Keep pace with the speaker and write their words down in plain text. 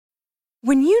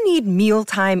When you need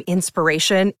mealtime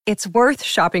inspiration, it's worth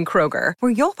shopping Kroger,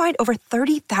 where you'll find over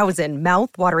 30,000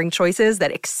 mouth-watering choices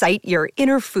that excite your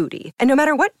inner foodie. And no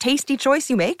matter what tasty choice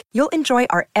you make, you'll enjoy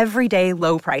our everyday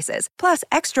low prices, plus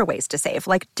extra ways to save,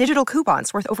 like digital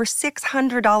coupons worth over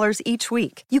 $600 each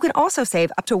week. You can also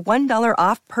save up to $1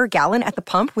 off per gallon at the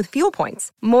pump with fuel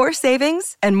points. More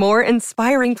savings and more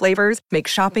inspiring flavors make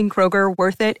shopping Kroger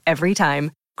worth it every time.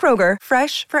 Kroger,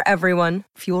 fresh for everyone.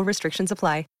 Fuel restrictions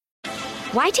apply.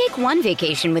 Why take one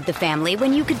vacation with the family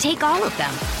when you could take all of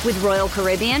them? With Royal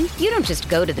Caribbean, you don't just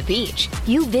go to the beach.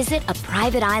 You visit a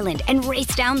private island and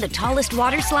race down the tallest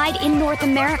water slide in North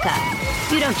America.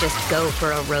 You don't just go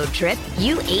for a road trip.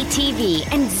 You ATV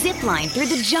and zip line through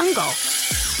the jungle.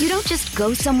 You don't just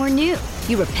go somewhere new.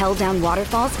 You rappel down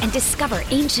waterfalls and discover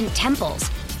ancient temples.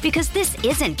 Because this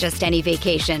isn't just any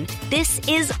vacation. This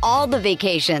is all the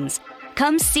vacations.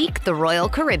 Come seek the Royal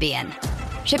Caribbean.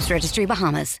 Ships Registry,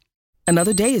 Bahamas.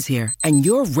 Another day is here, and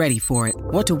you're ready for it.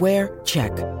 What to wear?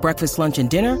 Check. Breakfast, lunch, and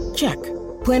dinner? Check.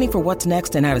 Planning for what's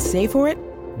next and how to save for it?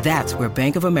 That's where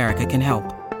Bank of America can help.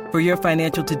 For your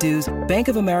financial to-dos, Bank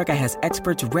of America has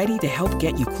experts ready to help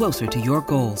get you closer to your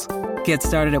goals. Get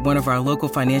started at one of our local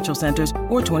financial centers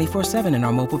or 24/7 in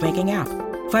our mobile banking app.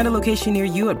 Find a location near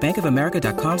you at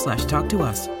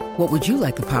bankofamerica.com/talktous. What would you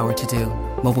like the power to do?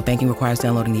 Mobile banking requires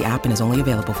downloading the app and is only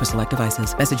available for select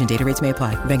devices. Message and data rates may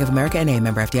apply. Bank of America N.A.,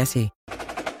 member FDIC.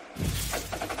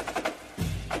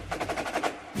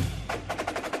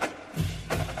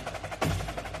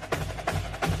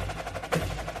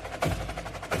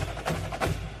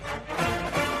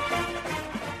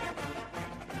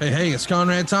 Hey, it's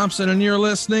Conrad Thompson, and you're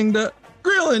listening to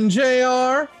Grillin'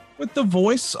 JR with the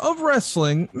voice of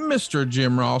wrestling, Mr.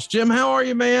 Jim Ross. Jim, how are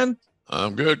you, man?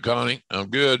 I'm good, Connie. I'm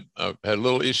good. I've had a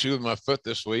little issue with my foot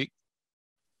this week.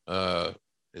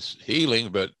 It's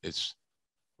healing, but it's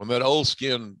when that old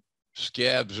skin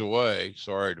scabs away,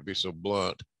 sorry to be so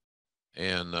blunt,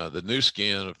 and the new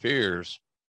skin appears,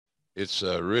 it's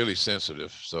really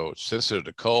sensitive. So it's sensitive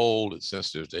to cold, it's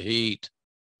sensitive to heat,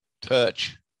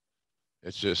 touch.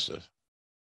 It's just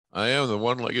I am the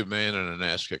one-legged man in an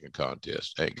ass-kicking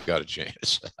contest. Ain't got a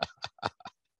chance.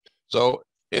 So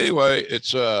anyway,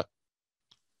 it's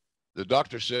the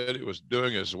doctor said it was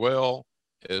doing as well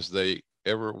as they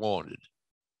ever wanted.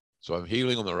 So I'm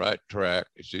healing on the right track.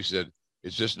 She said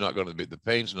it's just not going to be, the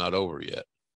pain's not over yet.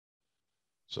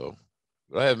 So,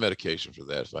 but I have medication for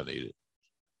that if I need it.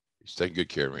 He's taking good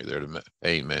care of me there, the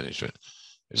pain management.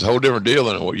 It's a whole different deal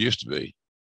than what it used to be.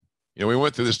 You know, we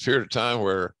went through this period of time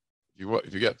where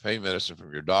if you got pain medicine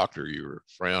from your doctor, you were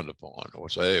frowned upon, or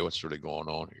say, hey, what's really going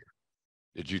on here?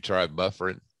 Did you try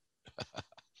buffering?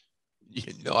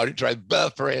 I didn't try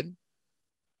buffering.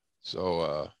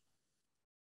 So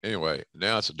anyway,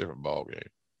 now it's a different ball game.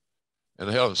 And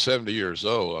the hell, I'm 70 years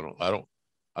old. I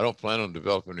don't plan on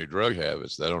developing any drug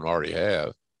habits that I don't already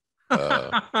have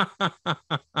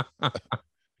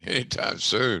anytime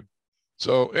soon.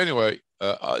 So anyway,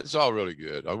 it's all really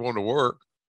good. I want to work.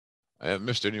 I haven't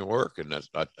missed any work, and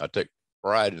I take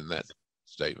pride in that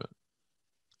statement.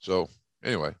 So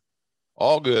anyway,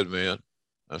 all good, man.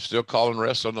 I'm still calling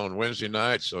wrestling on Wednesday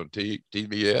nights on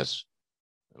TBS.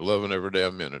 Loving every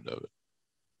damn minute of it.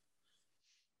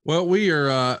 Well, we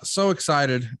are so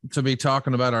excited to be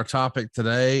talking about our topic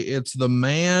today. It's the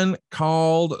man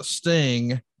called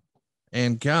Sting.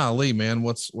 And golly, man,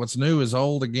 what's new is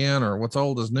old again, or what's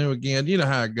old is new again. You know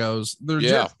how it goes.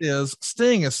 Just is.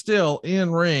 Sting is still in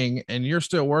ring, and you're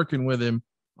still working with him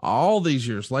all these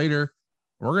years later.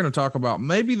 We're going to talk about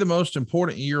maybe the most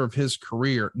important year of his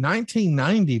career,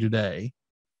 1990 today.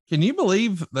 Can you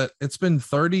believe that it's been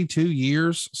 32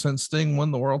 years since Sting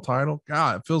won the world title?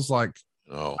 God, it feels like,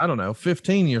 I don't know,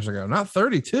 15 years ago, not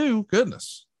 32.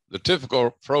 Goodness. The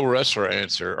typical pro wrestler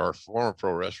answer, or former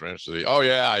pro wrestler answer,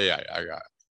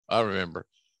 I remember.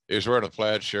 He was wearing a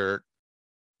plaid shirt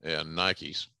and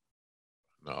Nikes.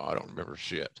 No, I don't remember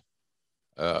shit.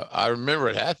 I remember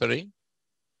it happening.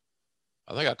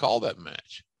 I think I called that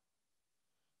match.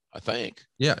 I think.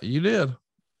 Yeah, you did.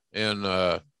 And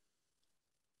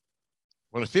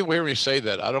when people hear me say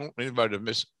that, I don't want anybody to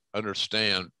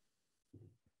misunderstand.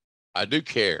 I do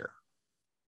care.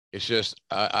 It's just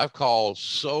I've called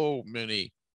so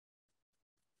many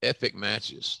epic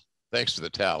matches, thanks to the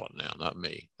talent now, not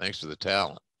me, thanks to the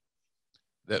talent,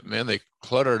 that, man, they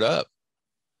cluttered up.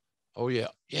 Oh, yeah,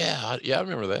 I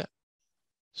remember that.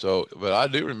 So, but I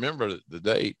do remember the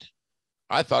date.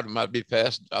 I thought it might be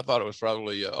past. I thought it was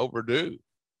probably overdue.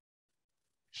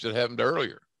 Should have happened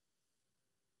earlier.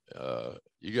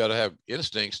 You got to have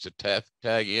instincts to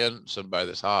tag in somebody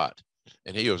that's hot,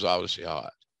 and he was obviously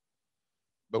hot.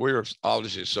 but we were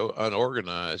obviously so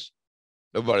unorganized,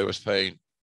 nobody was paying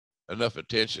enough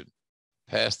attention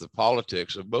past the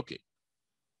politics of booking.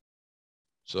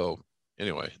 So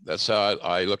anyway, that's how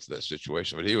I looked at that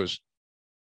situation. But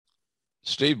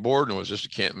Steve Borden was just a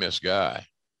can't miss guy.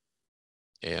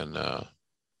 And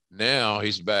now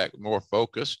he's back more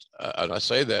focused. And I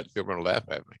say that, people are going to laugh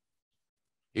at me.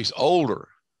 He's older.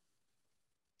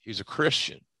 He's a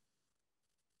Christian.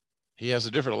 He has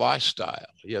a different lifestyle.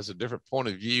 He has a different point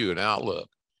of view and outlook.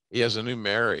 He has a new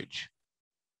marriage.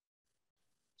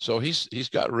 So he's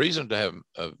got reason to have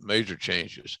major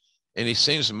changes. And he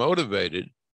seems motivated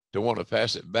to want to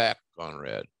pass it back,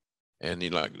 Conrad. And he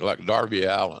like Darby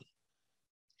Allin.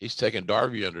 He's taken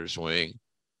Darby under his wing,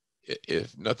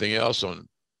 if nothing else, on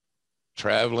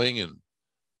traveling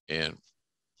and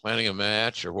planning a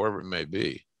match or whatever it may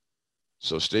be.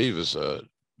 So Steve has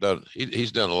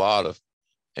he's done a lot of,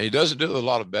 and he doesn't do a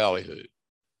lot of ballyhoo,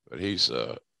 but he's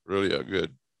really a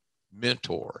good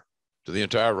mentor to the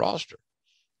entire roster.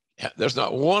 There's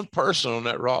not one person on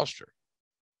that roster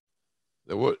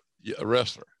a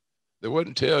wrestler that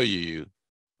wouldn't tell you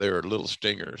they are little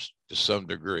stingers to some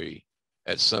degree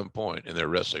at some point in their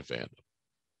wrestling fandom.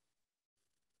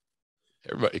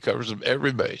 Everybody covers them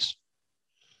every base.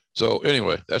 So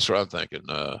anyway, that's what I'm thinking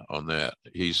on that.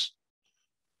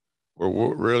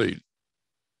 We're really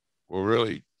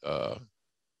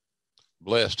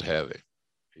blessed to have him.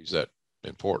 He's that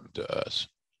important to us.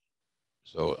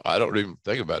 So I don't even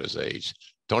think about his age.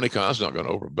 Tony Khan's not going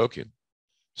to overbook him.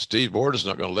 Steve Borden's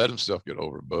not going to let himself get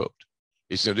overbooked.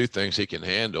 He's going to do things he can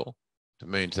handle to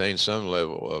maintain some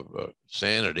level of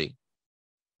sanity.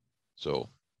 So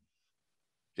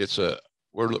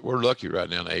we're lucky right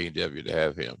now in AEW to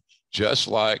have him, just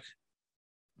like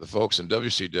the folks in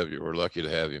WCW were lucky to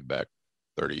have him back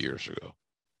 30 years ago.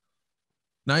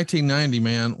 1990,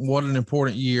 man, what an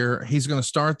important year. He's going to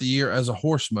start the year as a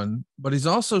horseman, but he's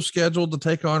also scheduled to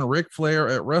take on Ric Flair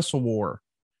at Wrestle War.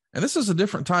 And this is a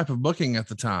different type of booking at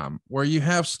the time, where you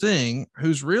have Sting,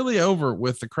 who's really over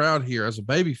with the crowd here as a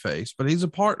babyface, but he's a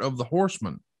part of the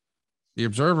Horsemen. The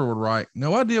Observer would write,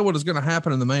 no idea what is going to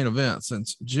happen in the main event,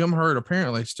 since Jim Herd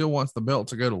apparently still wants the belt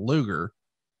to go to Luger.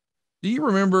 Do you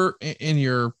remember in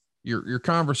your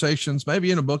conversations,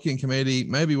 maybe in a booking committee,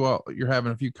 maybe while you're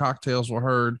having a few cocktails with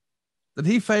Herd, did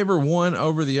he favor one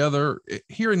over the other?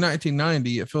 Here in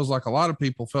 1990, it feels like a lot of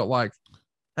people felt like,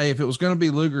 hey, if it was going to be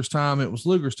Luger's time, it was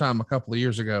Luger's time a couple of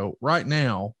years ago. Right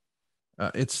now,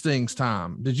 it's Sting's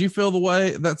time. Did you feel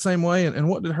that same way? And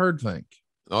what did Herd think?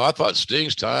 No, I thought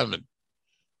Sting's time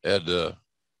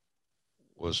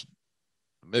was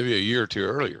maybe a year or two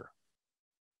earlier,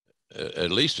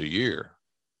 at least a year.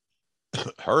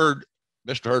 Mr.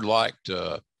 Herd liked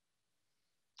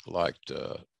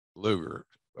Luger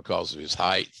because of his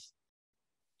height.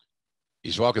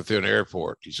 He's walking through an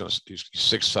airport. He's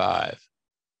 6'5".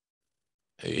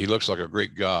 He looks like a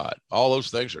Greek god. All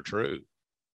those things are true.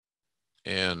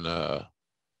 And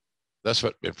that's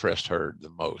what impressed Herd the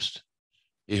most.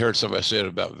 He heard somebody say it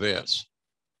about Vince.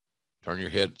 Turn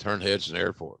heads in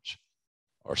airports.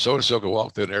 Or so-and-so could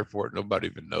walk through an airport, nobody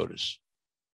even notice.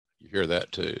 You hear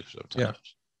that too sometimes. Yeah.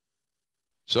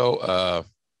 So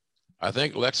I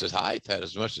think Lex's height had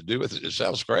as much to do with it. It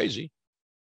sounds crazy,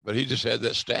 but he just had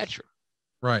that stature.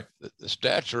 Right. The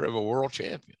stature of a world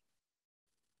champion.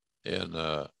 And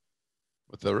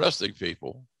with the wrestling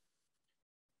people,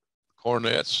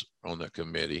 Cornette's on the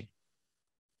committee,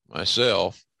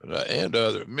 myself,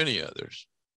 and many others,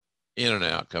 in and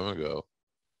out, come and go,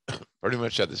 pretty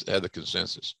much had the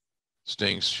consensus.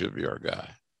 Sting should be our guy.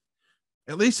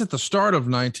 At least at the start of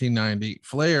 1990,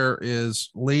 Flair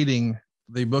is leading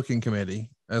the booking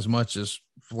committee as much as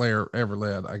Flair ever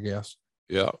led, I guess.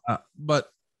 Yeah. But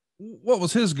what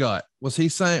was his gut? Was he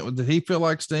saying, did he feel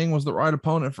like Sting was the right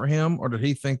opponent for him, or did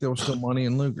he think there was still money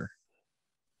in Luger?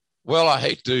 Well, I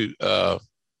hate to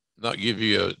not give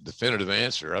you a definitive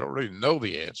answer. I don't really know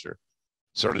the answer.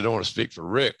 Certainly don't want to speak for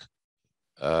Rick.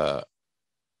 I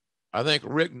think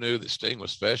Rick knew that Sting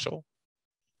was special,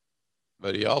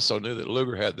 but he also knew that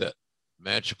Luger had that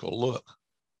magical look.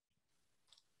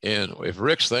 And if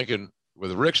Rick's thinking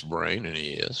with Rick's brain, and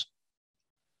he is,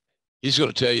 he's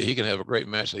going to tell you he can have a great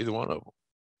match with either one of them.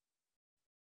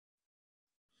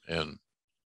 And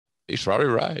he's probably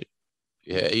right.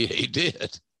 Yeah, he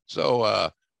did. So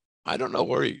I don't know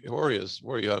where he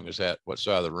hung his hat, what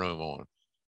side of the room on.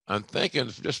 I'm thinking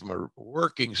just from a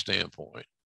working standpoint.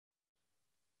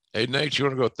 Hey, Nate, you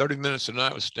want to go 30 minutes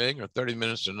tonight with Sting or 30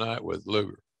 minutes tonight with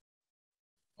Luger?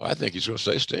 Well, I think he's going to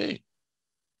say Sting.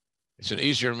 It's an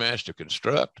easier match to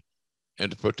construct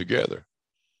and to put together.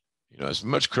 as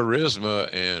much charisma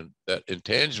and that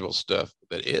intangible stuff,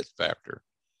 that it factor.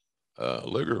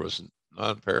 Luger was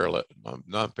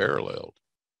non-paralleled,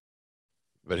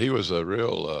 but he was a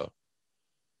real.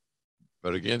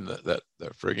 But again, that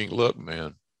frigging look,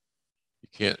 man,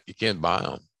 you can't buy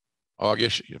them. Oh, I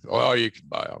guess you can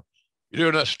buy them.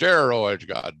 You're doing that steroids,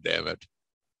 God damn it.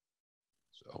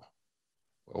 So,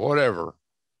 well, whatever,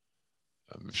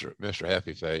 Mr.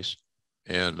 Happy Face,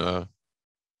 and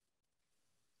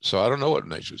so I don't know what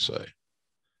Nate would say.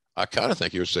 I kind of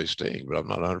think he would say Sting, but I'm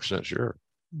not 100% sure.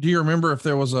 Do you remember if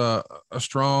there was a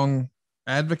strong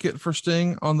advocate for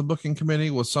Sting on the booking committee?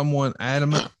 Was someone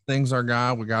adamant, Sting's our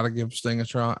guy, we got to give Sting a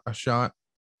shot?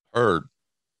 Hurd.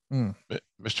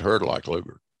 Mr. Hurd liked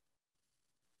Luger.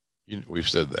 We've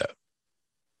said that.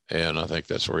 And I think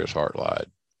that's where his heart lied.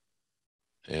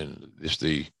 And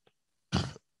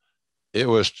it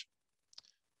was,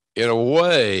 in a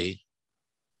way,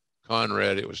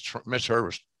 Conrad, Mr. Hurd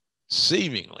was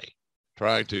seemingly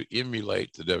trying to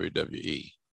emulate the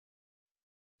WWE.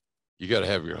 You got to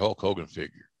have your Hulk Hogan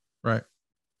figure. Right.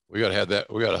 We got to have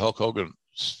that. We got a Hulk Hogan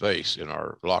face in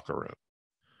our locker room.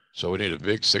 So we need a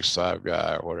big 6'5"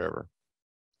 guy or whatever,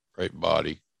 great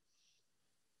body,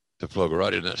 to plug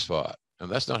right in that spot. And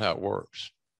that's not how it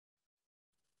works.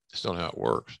 It's not how it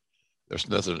works. There's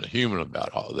nothing human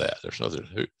about all of that. There's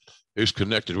nothing who's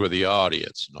connected with the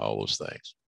audience and all those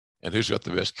things. And who's got the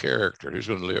best character, who's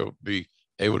going to be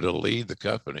able to lead the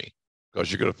company,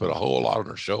 because you're going to put a whole lot on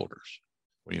their shoulders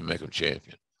when you make them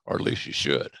champion, or at least you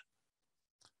should.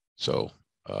 So,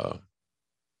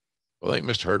 I think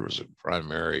Mr. Hurd was a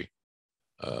primary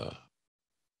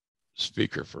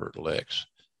speaker for Lex.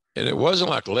 And it wasn't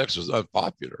like Lex was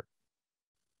unpopular.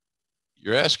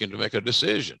 You're asking to make a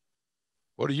decision.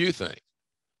 What do you think?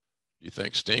 You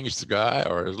think Sting's the guy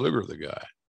or is Luger the guy?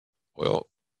 Well,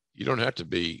 you don't have to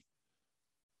be,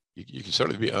 you can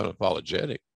certainly be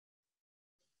unapologetic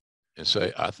and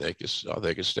say, I think it's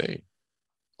Sting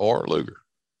or Luger.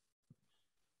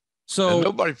 So and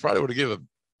nobody probably would have given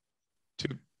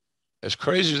two. As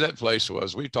crazy as that place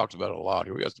was, we talked about it a lot.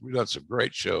 We've done some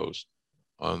great shows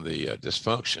on the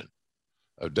dysfunction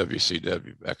of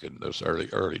WCW back in those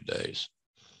early days.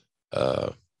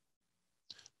 But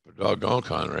doggone,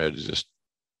 Conrad, is just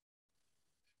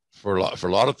for a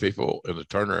lot of people in the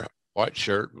Turner white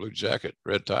shirt, blue jacket,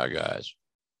 red tie guys,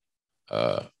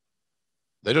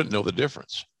 they didn't know the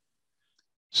difference.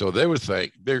 So they would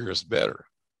think bigger is better.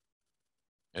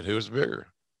 And who was bigger?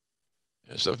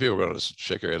 And some people were going to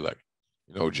shake their head like,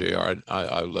 JR,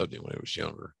 I loved him when he was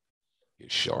younger. He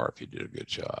was sharp. He did a good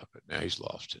job. But now he's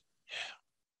lost it.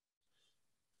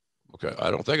 Yeah. Okay.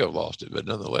 I don't think I've lost it, but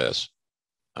nonetheless,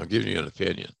 I'm giving you an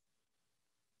opinion.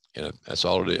 And that's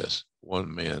all it is.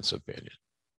 One man's opinion.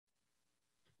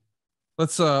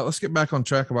 Let's get back on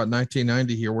track about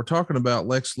 1990 here. We're talking about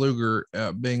Lex Luger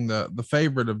being the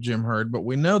favorite of Jim Herd, but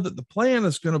we know that the plan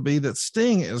is going to be that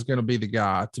Sting is going to be the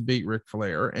guy to beat Ric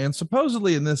Flair. And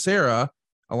supposedly in this era,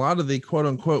 a lot of the quote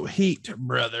unquote heat,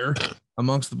 brother,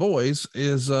 amongst the boys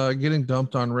is getting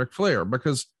dumped on Ric Flair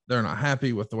because they're not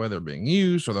happy with the way they're being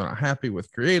used, or they're not happy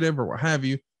with creative or what have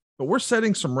you. But we're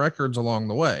setting some records along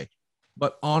the way.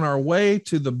 But on our way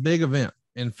to the big event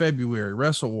in February,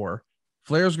 Wrestle War,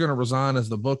 Flair's going to resign as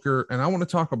the booker, and I want to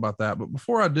talk about that. But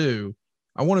before I do,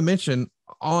 I want to mention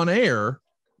on air,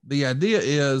 the idea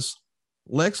is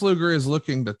Lex Luger is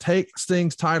looking to take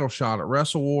Sting's title shot at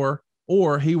Wrestle War,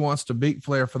 or he wants to beat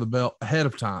Flair for the belt ahead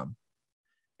of time.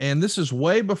 And this is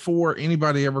way before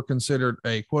anybody ever considered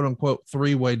a quote unquote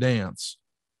three-way dance.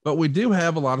 But we do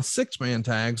have a lot of 6-man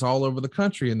tags all over the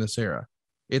country in this era.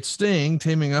 It's Sting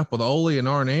teaming up with Ole and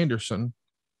Arn Anderson.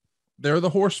 They're the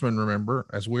Horsemen, remember,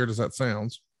 as weird as that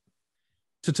sounds,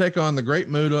 to take on the Great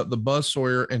Muta, the Buzz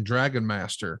Sawyer, and Dragon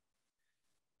Master.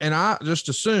 And I just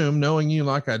assume, knowing you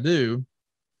like I do,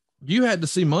 you had to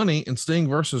see money in Sting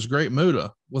versus Great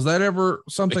Muta. Was that ever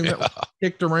something that was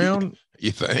kicked around?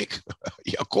 You think?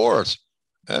 Yeah, of course.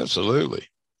 Absolutely.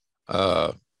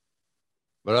 But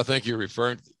I think you're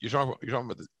talking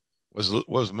about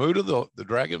was Muta the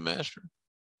Dragon Master?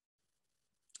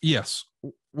 Yes.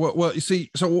 Well, you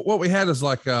see, so what we had is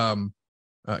like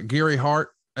Gary Hart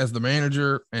as the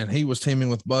manager, and he was teaming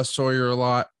with Buzz Sawyer a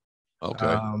lot.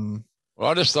 Okay. Well,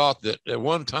 I just thought that at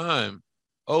one time,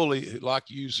 Ole liked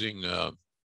using, he's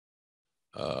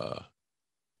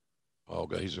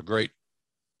a great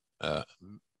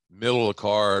middle of the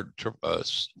card.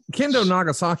 Kendo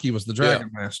Nagasaki was the Dragon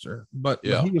Master, but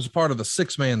he was part of the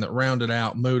 6-man that rounded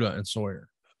out Muta and Sawyer.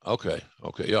 Okay.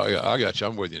 Yeah, I got you.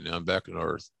 I'm with you now. I'm back on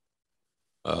earth.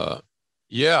 I've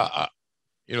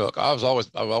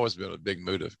always been a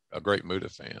great Muta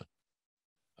fan.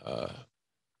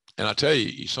 And I tell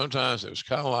you, sometimes it was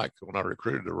kind of like when I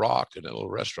recruited The Rock in that little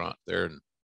restaurant there in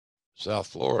South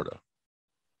Florida.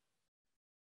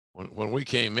 When we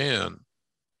came in,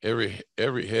 every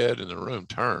head in the room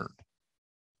turned.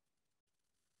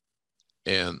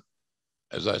 And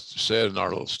as I said in our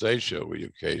little stage show, we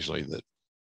occasionally that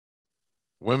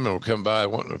women would come by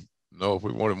wanting to know if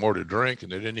we wanted more to drink,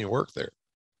 and they didn't even work there.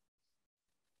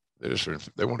 They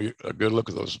wanted a good look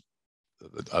at those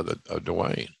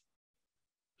Dwayne.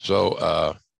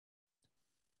 So,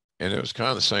 and it was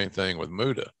kind of the same thing with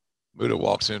Muda. Muda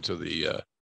walks into the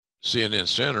CNN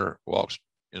Center, walks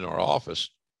in our office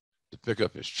to pick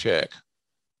up his check,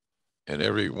 and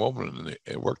every woman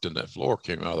that worked in that floor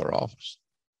came out of their office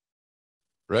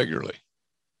regularly.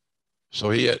 So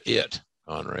he had it,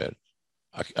 Conrad.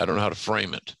 I don't know how to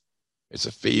frame it. It's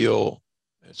a feel,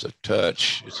 it's a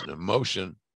touch, it's an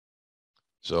emotion.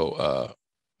 So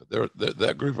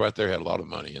that group right there had a lot of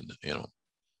money, and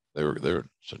they were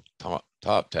some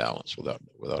top talents without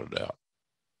a doubt.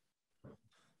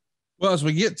 Well, as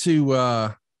we get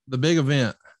to the big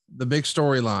event, the big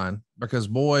storyline, because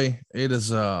boy, it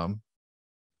is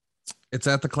it's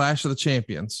at the Clash of the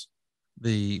Champions,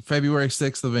 the February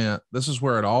 6th event. This is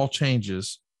where it all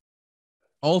changes.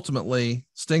 Ultimately,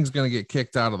 Sting's going to get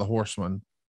kicked out of the Horseman.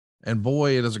 And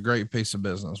boy, it is a great piece of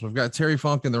business. We've got Terry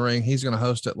Funk in the ring. He's going to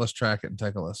host it. Let's track it and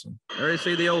take a listen. There you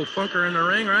see the old Funker in the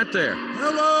ring right there.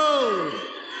 Hello.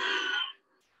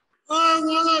 I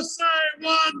want to say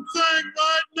one thing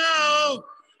right now,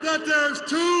 that there's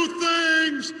two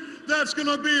things that's going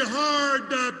to be hard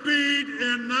to beat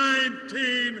in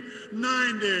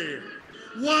 1990.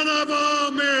 One of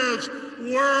them is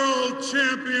World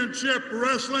Championship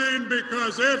Wrestling,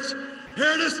 because it's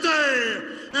here to stay.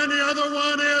 And the other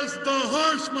one is the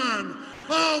Horsemen.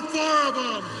 All four of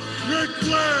them. Ric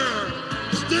Flair,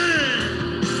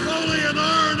 Sting, Foley, and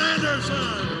Arn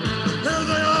Anderson. Here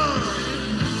they are.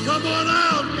 Come on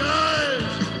out, guys.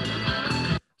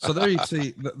 So there you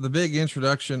see the big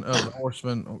introduction of the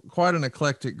Horsemen. Quite an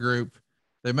eclectic group.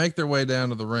 They make their way down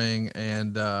to the ring,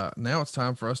 and now it's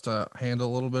time for us to handle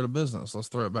a little bit of business. Let's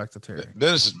throw it back to Terry.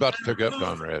 Dennis is about to pick up,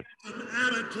 Conrad. An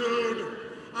attitude.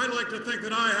 I like to think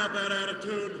that I have that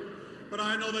attitude, but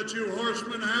I know that you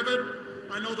Horsemen have it.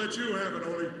 I know that you have it,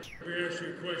 Ole. Let me ask you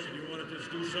a question. You want to just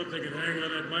do something and hang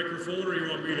on that microphone, or you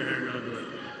want me to hang on to it?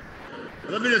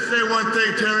 Let me just say one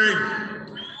thing, Terry.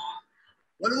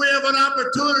 When we have an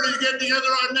opportunity to get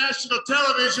together on national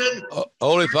television,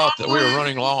 Ole thought that we were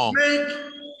running long. Make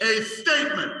a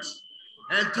statement.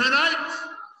 And tonight,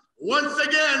 once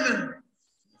again,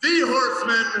 the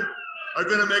Horsemen are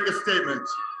going to make a statement.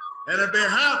 And on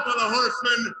behalf of the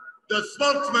Horsemen, the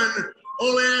spokesman,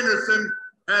 Ole Anderson,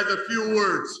 has a few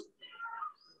words.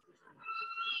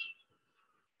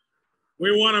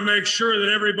 We want to make sure that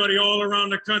everybody all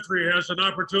around the country has an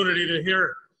opportunity to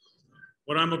hear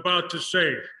what I'm about to say.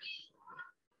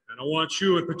 And I want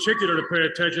you in particular to pay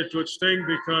attention to it, Sting,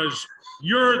 because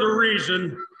you're the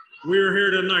reason we're here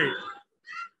tonight.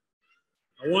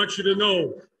 I want you to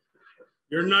know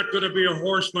you're not going to be a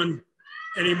Horseman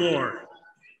anymore.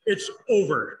 It's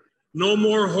over. No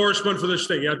more Horsemen for this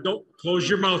thing. Yeah, don't close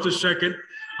your mouth a second.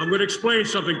 I'm going to explain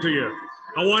something to you.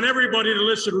 I want everybody to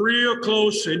listen real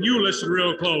close, and you listen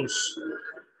real close.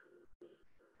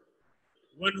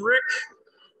 When Rick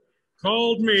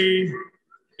called me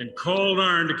and called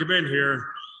Arn to come in here,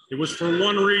 it was for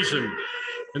one reason.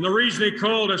 And the reason he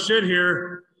called us in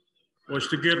here was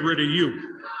to get rid of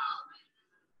you.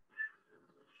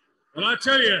 And I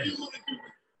tell you,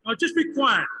 just be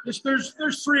quiet.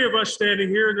 There's three of us standing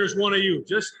here, and there's one of you.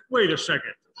 Just wait a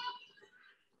second.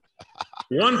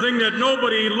 One thing that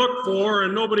nobody looked for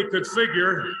and nobody could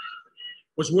figure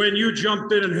was when you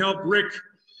jumped in and helped Rick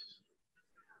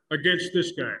against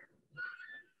this guy.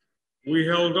 We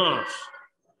held off.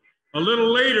 A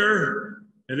little later,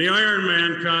 in the Iron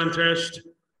Man contest,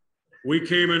 we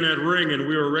came in that ring and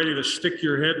we were ready to stick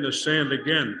your head in the sand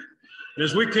again. And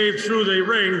as we came through the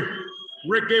ring,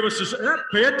 Rick gave us this,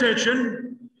 pay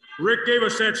attention. Rick gave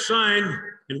us that sign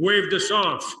and waved us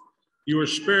off. You were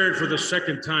spared for the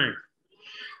second time.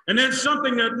 And then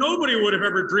something that nobody would have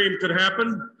ever dreamed could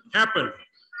happen, happened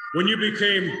when you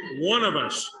became one of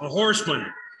us, a Horseman.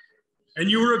 And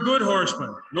you were a good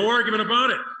Horseman, no argument about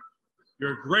it.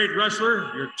 You're a great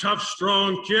wrestler, you're a tough,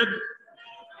 strong kid,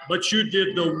 but you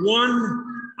did the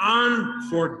one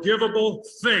unforgivable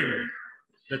thing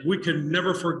that we can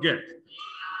never forget.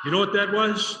 You know what that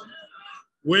was?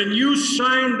 When you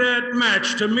signed that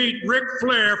match to meet Ric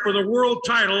Flair for the world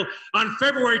title on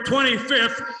February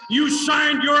 25th, you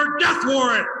signed your death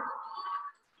warrant.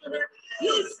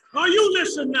 You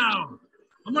listen now.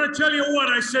 I'm going to tell you what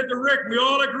I said to Rick. We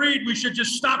all agreed we should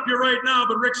just stop you right now.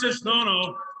 But Rick says,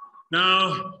 no.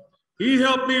 Now, he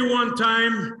helped me one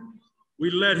time. We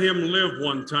let him live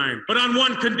one time, but on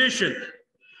one condition.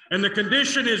 And the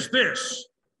condition is this.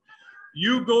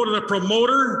 You go to the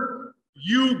promoter,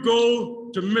 you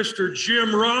go to Mr.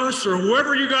 Jim Ross or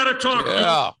whoever you got to talk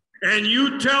to, and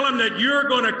you tell him that you're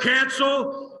going to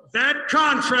cancel that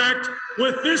contract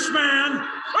with this man. Wait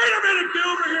a minute, get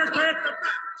over here, Pat.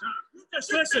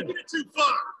 Just listen. Too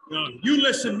far. No, you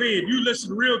listen to me, and you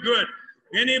listen real good.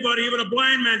 Anybody, even a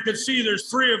blind man, could see there's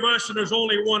 3 of us and there's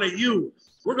only 1 of you.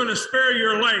 We're going to spare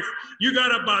your life. You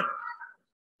got about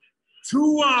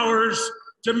 2 hours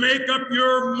to make up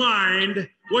your mind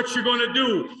what you're going to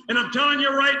do. And I'm telling you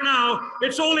right now,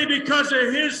 it's only because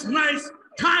of his nice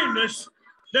kindness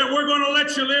that we're going to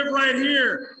let you live right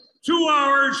here. 2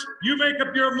 hours, you make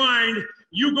up your mind.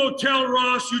 You go tell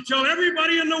Ross, you tell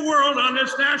everybody in the world on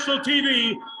this national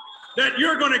TV that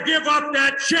you're going to give up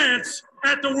that chance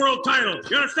at the world title.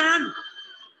 You understand?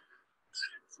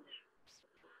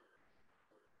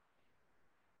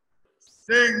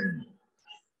 Sting,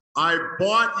 I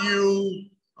bought you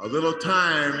a little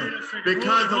time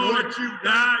because of what you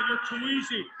done. You're too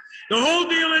easy. The whole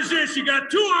deal is this. You got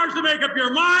 2 hours to make up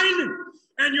your mind,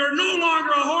 and you're no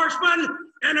longer a horseman.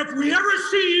 And if we ever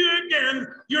see you again,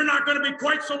 you're not going to be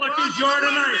quite so lucky as you are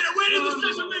tonight. Wait a minute. This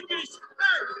doesn't make any sense.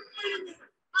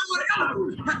 Wait a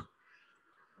minute.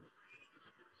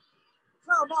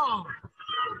 Come on.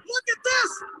 Look at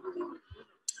this.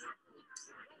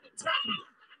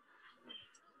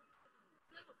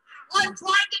 I tried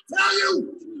to tell you.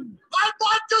 I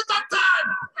bought you some time.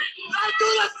 Now do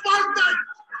the smart thing.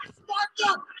 Smart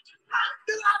up.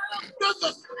 Get out of this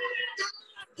business. Get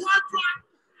out of the contract.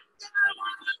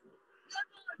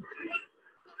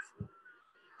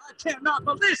 I cannot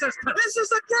believe this. This is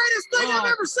the greatest thing I've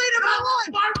ever seen in my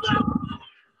life.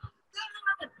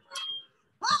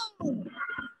 Oh.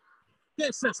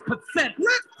 This is pathetic.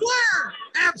 Ric Flair!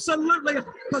 Absolutely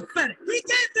pathetic. He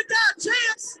gave the guy a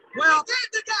chance. Well, he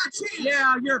gave the guy a chance.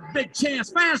 Yeah, you're a big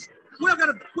chance. Fans,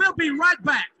 we'll be right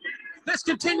back. This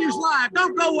continues live.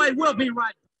 Don't go away. We'll be right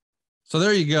back. So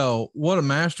there you go. What a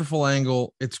masterful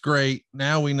angle. It's great.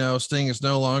 Now we know Sting is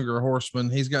no longer a horseman.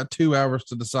 He's got 2 hours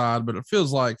to decide, but it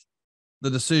feels like the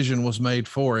decision was made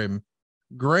for him.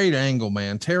 Great angle,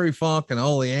 man. Terry Funk and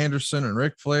Ole Anderson and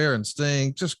Ric Flair and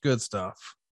Sting, just good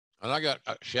stuff. And I got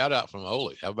a shout out from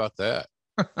Ole. How about that?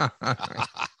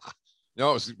 No,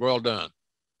 it was well done.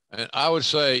 And I would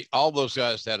say all those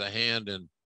guys had a hand in,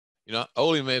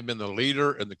 Ole may have been the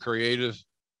leader and the creative.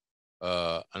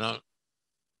 And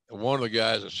one of the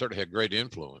guys that certainly had great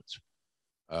influence.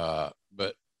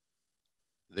 But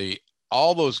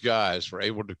all those guys were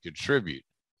able to contribute.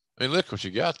 I mean, look what you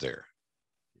got there.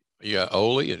 You got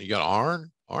Ole and you got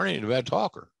Arn. Arn ain't a bad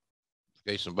talker,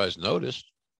 in case somebody's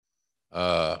noticed.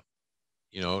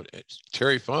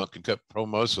 Terry Funk can cut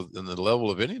promos in the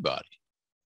level of anybody.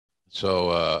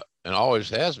 So, and always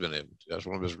has been able to. That's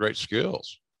one of his great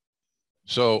skills.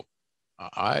 So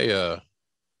I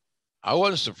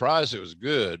wasn't surprised it was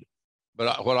good,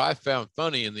 but what I found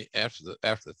funny after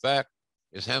the fact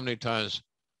is how many times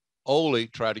Ole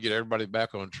tried to get everybody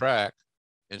back on track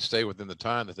and stay within the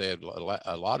time that they had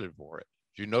allotted for it.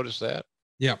 Did you notice that?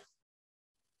 Yeah.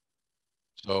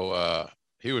 So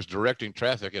he was directing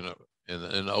traffic in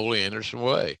an Ole Anderson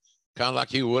way, kind of like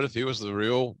he would if he was the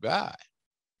real guy.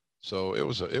 So it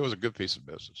was a good piece of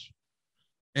business.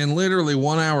 And literally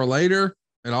 1 hour later,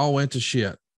 it all went to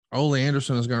shit. Ole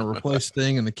Anderson is going to replace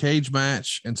Sting in the cage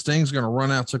match, and Sting's going to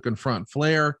run out to confront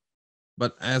Flair.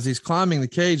 But as he's climbing the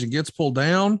cage and gets pulled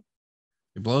down,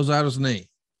 he blows out his knee.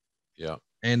 Yeah.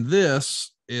 And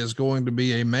this is going to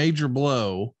be a major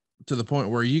blow to the point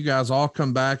where you guys all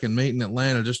come back and meet in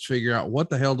Atlanta just to figure out what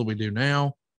the hell do we do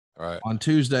now. All right. On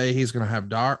Tuesday, he's going to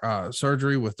have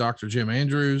surgery with Dr. Jim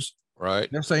Andrews. Right.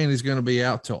 They're saying he's going to be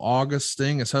out till August.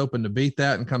 Sting is hoping to beat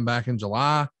that and come back in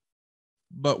July.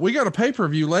 But we got a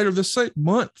pay-per-view later this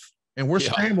month, and we're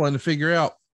scrambling to figure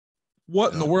out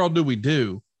what in the world do we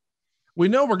do. We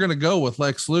know we're going to go with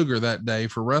Lex Luger that day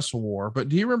for Wrestle War, but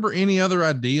do you remember any other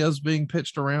ideas being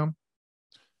pitched around?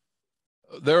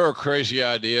 There are crazy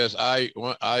ideas. I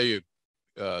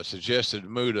suggested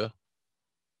Muda,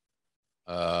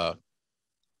 but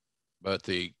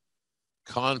the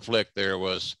conflict there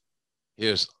was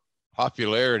his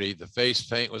popularity. The face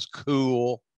paint was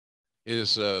cool.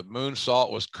 His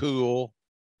moonsault was cool.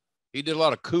 He did a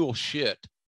lot of cool shit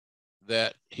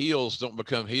that heels don't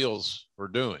become heels for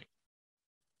doing.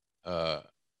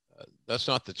 That's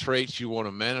not the traits you want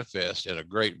to manifest in a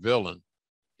great villain,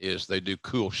 is they do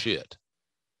cool shit.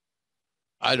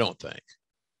 I don't think.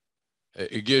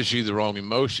 it gives you the wrong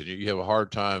emotion. You have a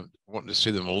hard time wanting to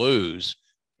see them lose.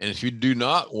 And if you do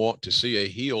not want to see a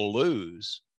heel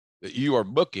lose that you are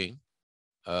booking,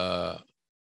 then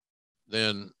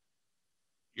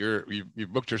you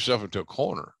booked yourself into a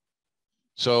corner.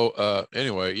 So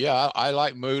anyway, yeah, I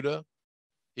like Muta.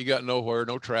 He got nowhere,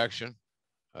 no traction.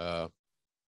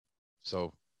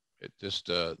 So it just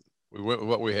we went with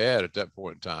what we had at that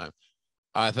point in time.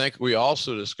 I think we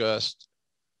also discussed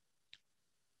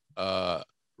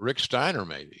Rick Steiner,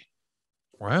 maybe.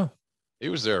 Wow. He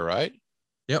was there, right?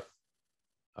 Yep.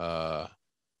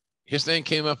 His name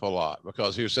came up a lot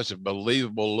because he was such a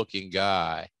believable looking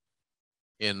guy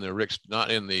in the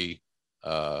not in the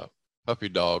puppy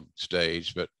dog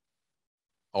stage,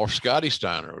 or Scotty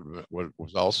Steiner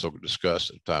was also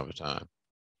discussed at time to time.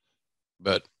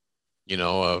 But,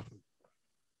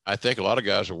 I think a lot of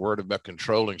guys are worried about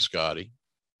controlling Scotty.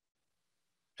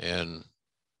 And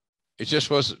it just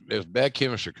was bad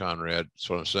chemistry, Conrad. That's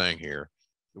what I'm saying here.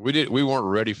 We weren't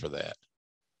ready for that.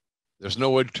 There's no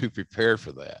way to prepare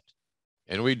for that.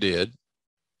 And we did.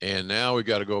 And now we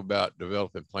got to go about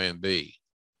developing plan B.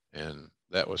 And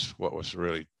that was what was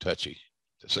really touchy,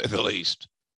 to say the least.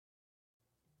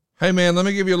 Hey man, let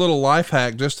me give you a little life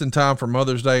hack just in time for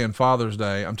Mother's Day and Father's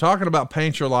Day. I'm talking about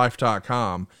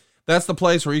paintyourlife.com. That's the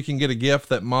place where you can get a gift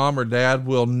that mom or dad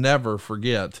will never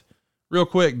forget. Real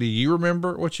quick, do you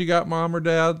remember what you got mom or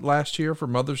dad last year for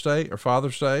Mother's Day or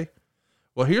Father's Day?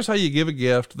 Well, here's how you give a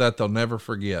gift that they'll never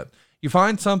forget. You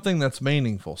find something that's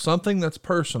meaningful, something that's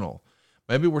personal.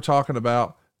 Maybe we're talking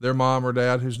about their mom or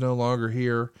dad who's no longer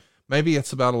here. Maybe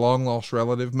it's about a long lost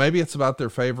relative. Maybe it's about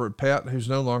their favorite pet who's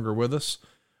no longer with us.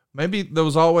 Maybe there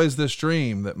was always this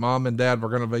dream that mom and dad were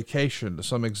going to vacation to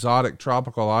some exotic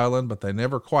tropical island, but they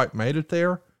never quite made it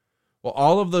there. Well,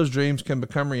 all of those dreams can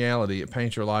become reality at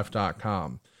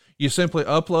paintyourlife.com. You simply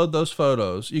upload those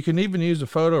photos. You can even use a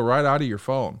photo right out of your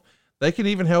phone. They can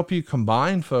even help you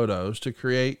combine photos to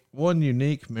create one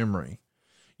unique memory.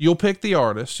 You'll pick the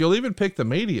artist. You'll even pick the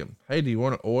medium. Hey, do you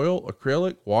want oil,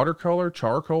 acrylic, watercolor,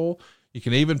 charcoal? You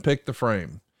can even pick the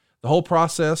frame. The whole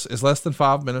process is less than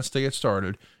 5 minutes to get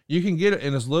started. You can get it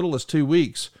in as little as 2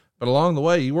 weeks, but along the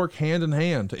way, you work hand in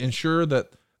hand to ensure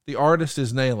that the artist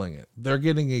is nailing it. They're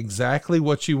getting exactly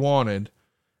what you wanted,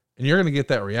 and you're going to get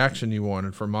that reaction you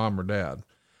wanted from mom or dad.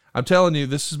 I'm telling you,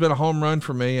 this has been a home run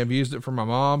for me. I've used it for my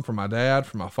mom, for my dad,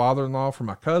 for my father-in-law, for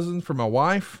my cousins, for my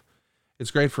wife.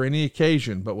 It's great for any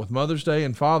occasion, but with Mother's Day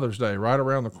and Father's Day right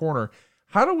around the corner,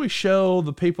 how do we show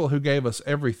the people who gave us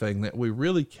everything that we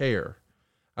really care?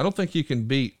 I don't think you can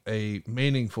beat a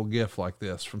meaningful gift like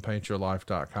this from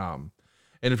paintyourlife.com.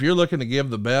 And if you're looking to give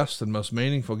the best and most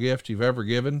meaningful gift you've ever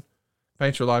given,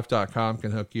 paintyourlife.com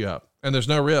can hook you up. And there's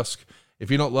no risk. If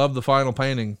you don't love the final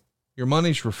painting, your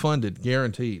money's refunded,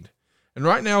 guaranteed. And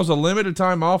right now is a limited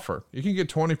time offer. You can get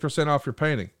 20% off your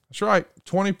painting. That's right,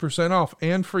 20% off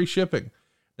and free shipping.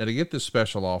 Now to get this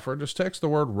special offer, just text the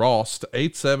word Ross to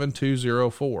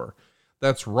 87204.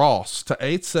 That's Ross to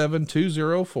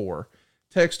 87204.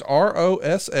 Text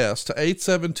ROSS to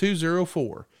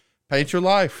 87204. Paint your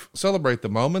life. Celebrate the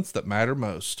moments that matter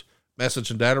most. Message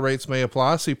and data rates may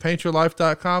apply. See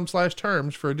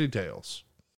paintyourlife.com/terms for details.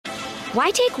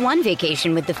 Why take one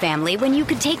vacation with the family when you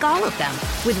could take all of them?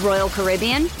 With Royal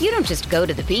Caribbean, you don't just go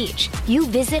to the beach. You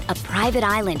visit a private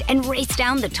island and race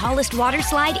down the tallest water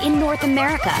slide in North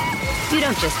America. You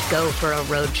don't just go for a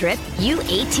road trip. You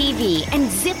ATV and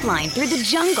zip line through the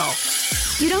jungle.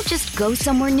 You don't just go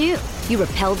somewhere new. You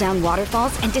rappel down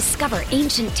waterfalls and discover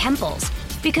ancient temples.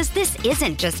 Because this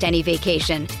isn't just any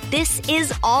vacation. This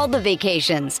is all the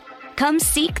vacations. Come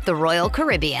seek the Royal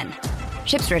Caribbean.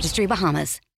 Ships Registry,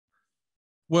 Bahamas.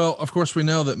 Well, of course, we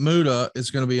know that Muta is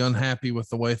going to be unhappy with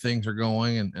the way things are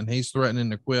going, and he's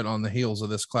threatening to quit on the heels of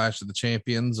this Clash of the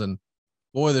Champions. And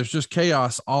boy, there's just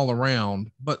chaos all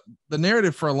around. But the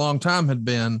narrative for a long time had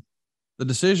been the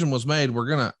decision was made. We're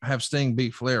going to have Sting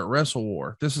beat Flair at Wrestle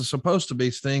War. This is supposed to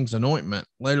be Sting's anointment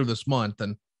later this month,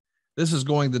 and this is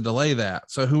going to delay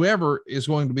that. So whoever is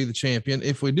going to be the champion,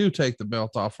 if we do take the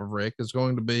belt off of Rick, is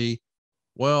going to be,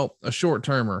 well, a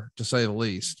short-termer, to say the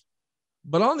least.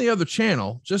 But on the other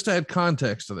channel, just to add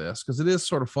context to this, because it is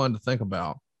sort of fun to think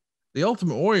about, the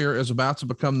Ultimate Warrior is about to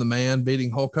become the man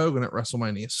beating Hulk Hogan at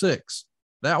WrestleMania 6.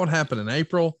 That would happen in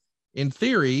April. In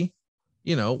theory,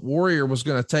 Warrior was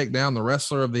going to take down the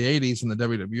wrestler of the 80s in the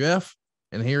WWF.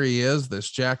 And here he is,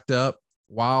 this jacked up,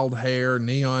 wild hair,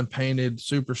 neon painted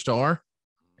superstar.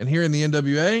 And here in the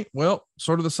NWA, well,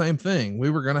 sort of the same thing. We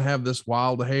were going to have this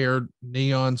wild haired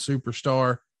neon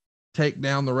superstar take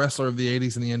down the wrestler of the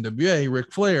 80s in the NWA,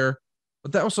 Ric Flair,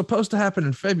 but that was supposed to happen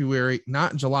in February,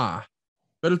 not July.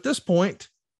 But at this point,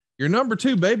 Your number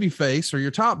 2 baby face, or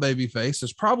your top baby face,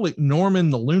 is probably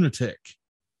Norman the Lunatic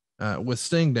with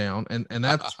Sting down. And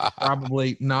that's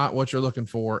probably not what you're looking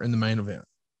for in the main event.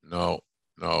 No.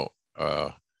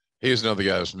 He's another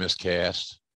guy who's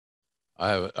miscast.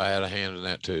 I had a hand in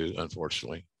that too,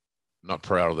 unfortunately. I'm not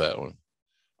proud of that one.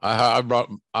 I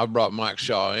brought Mike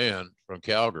Shaw in from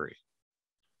Calgary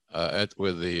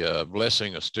with the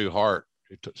blessing of Stu Hart,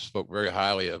 who spoke very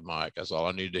highly of Mike. That's all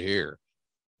I needed to hear.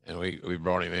 And we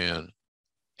brought him in.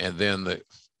 And then the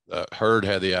Herd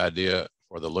had the idea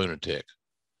for the Lunatic.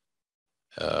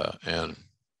 And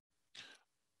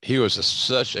he was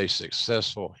such a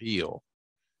successful heel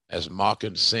as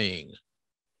Makan Singh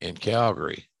in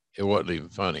Calgary. It wasn't even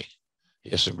funny.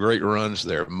 He had some great runs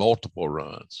there, multiple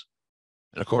runs.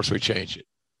 And of course we changed it.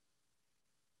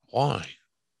 Why?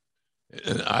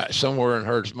 And somewhere in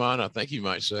Herd's mind, I think he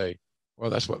might say,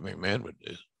 well, that's what McMahon would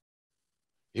do.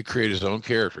 He created his own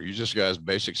character. Use this guy's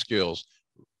basic skills,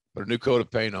 put a new coat of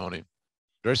paint on him,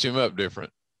 dress him up different,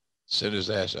 send his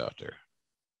ass out there.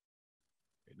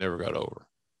 He never got over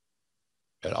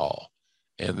at all.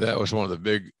 And that was one of the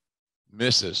big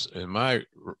misses in my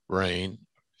reign.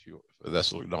 If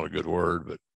that's not a good word,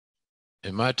 but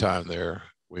in my time there,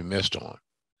 we missed on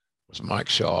was Mike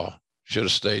Shaw should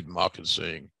have stayed Makan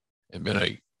Singh and been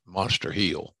a monster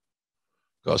heel,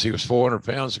 because he was 400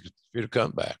 pounds if he'd have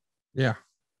come back. Yeah.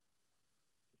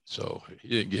 So he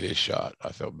didn't get his shot. I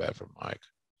felt bad for Mike.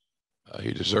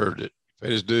 He deserved it. He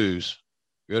paid his dues.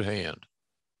 Good hand.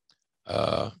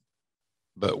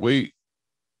 But we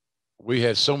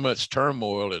had so much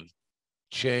turmoil and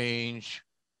change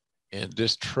and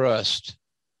distrust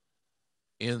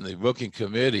in the booking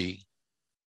committee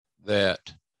that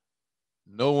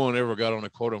no one ever got on a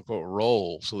quote unquote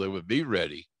roll so they would be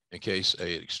ready in case an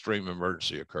extreme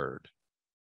emergency occurred.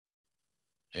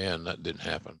 And that didn't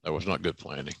happen. That was not good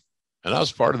planning. And I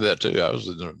was part of that too. I was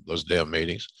in those damn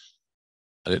meetings.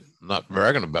 I'm not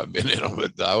bragging about being in them,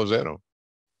 but I was in them.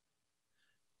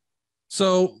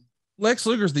 So Lex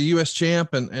Luger's the U.S.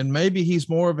 champ, and maybe he's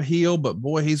more of a heel, but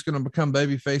boy, he's going to become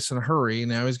babyface in a hurry.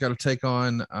 Now he's got to take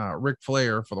on Ric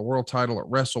Flair for the world title at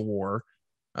Wrestle War.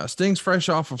 Sting's fresh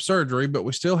off of surgery, but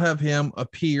we still have him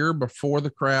appear before the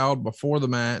crowd, before the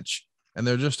match, and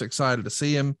they're just excited to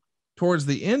see him. Towards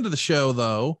the end of the show,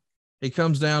 though, he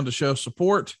comes down to show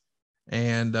support.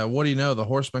 And what do you know? The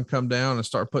Horsemen come down and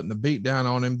start putting the beat down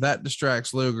on him. That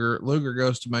distracts Luger. Luger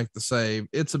goes to make the save.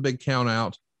 It's a big count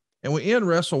out. And we end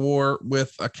Wrestle War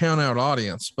with a count out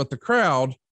audience. But the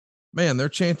crowd, man, they're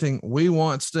chanting, "We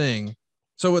want Sting."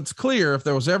 So it's clear if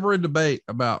there was ever a debate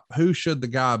about who should the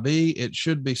guy be, it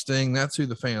should be Sting. That's who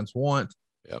the fans want.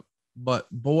 Yep. But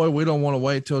boy, we don't want to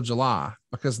wait till July,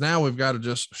 because now we've got to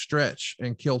just stretch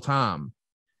and kill time.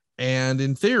 And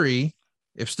in theory,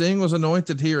 if Sting was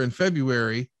anointed here in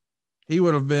February, he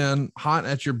would have been hot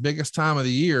at your biggest time of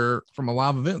the year from a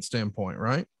live event standpoint,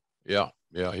 right? Yeah,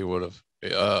 he would have.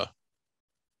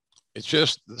 It's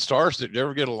just the stars that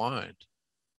never get aligned.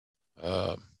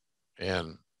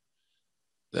 And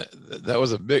that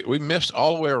was we missed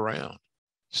all the way around.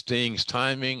 Sting's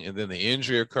timing, and then the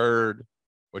injury occurred,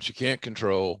 which you can't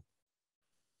control.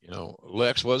 You know,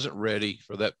 Lex wasn't ready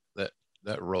for that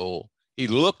role. He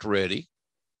looked ready.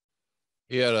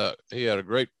 He had a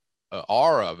great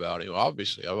aura about him.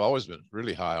 Obviously, I've always been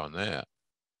really high on that.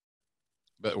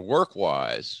 But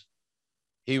work-wise,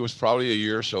 he was probably a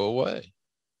year or so away.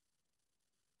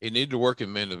 He needed to work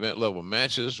in main event level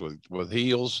matches with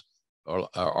heels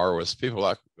or with people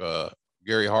like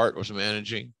Gary Hart was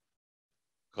managing,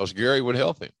 because Gary would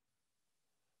help him.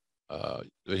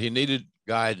 But he needed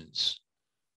guidance,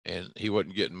 and he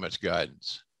wasn't getting much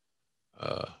guidance.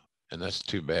 And that's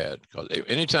too bad, because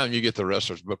anytime you get the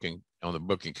wrestlers booking on the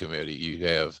booking committee, you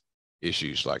have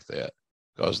issues like that,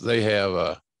 because they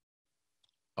have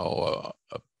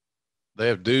they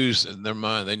have dues in their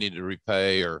mind they need to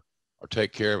repay or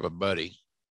take care of a buddy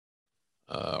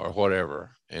or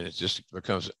whatever, and it just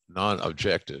becomes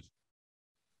non-objective.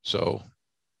 So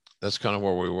that's kind of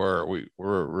where we were. We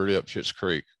were really up Schitt's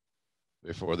Creek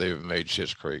before they even made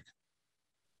Schitt's Creek.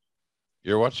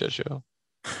 You ever watch that show?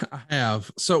 I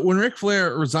have. So when Ric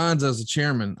Flair resigns as the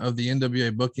chairman of the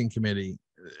NWA booking committee,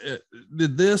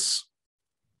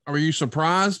 are you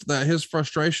surprised that his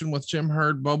frustration with Jim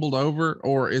Herd bubbled over,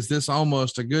 or is this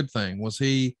almost a good thing? Was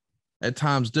he at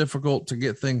times difficult to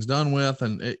get things done with?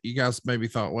 And you guys maybe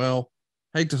thought, well,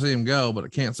 hate to see him go, but I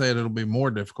can't say that it'll be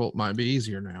more difficult. It might be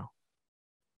easier now.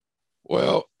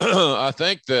 Well, I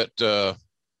think that,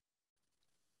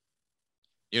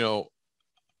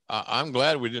 I'm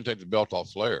glad we didn't take the belt off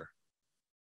Flair.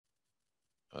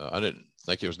 I didn't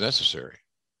think it was necessary.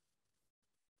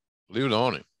 Leave it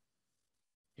on him.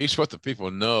 he's what the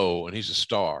people know, and he's a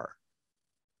star.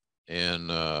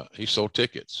 And he sold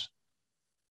tickets.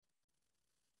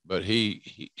 But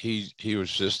he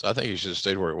was just, I think he should have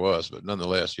stayed where he was, but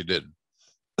nonetheless, he didn't.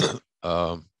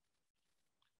 I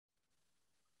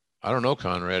don't know,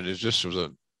 Conrad. It just was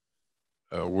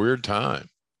a weird time.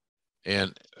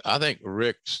 And I think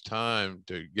Rick's time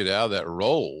to get out of that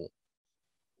role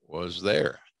was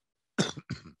there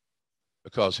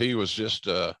because he was just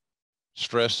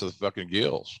stressed to the fucking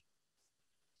gills.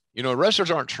 You know,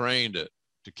 wrestlers aren't trained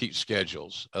to keep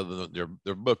schedules other than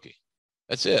their booking.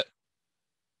 That's it.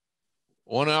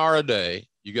 1 hour a day,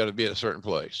 you got to be at a certain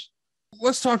place.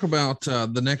 Let's talk about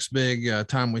the next big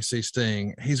time we see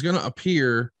Sting. He's going to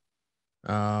appear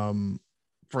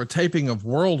for a taping of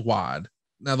Worldwide.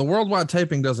 Now, the Worldwide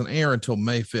taping doesn't air until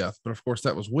May 5th, but of course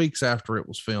that was weeks after it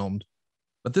was filmed.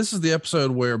 But this is the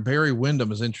episode where Barry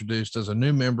Windham is introduced as a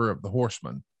new member of the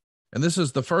Horsemen. And this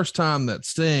is the first time that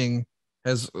Sting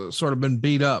has sort of been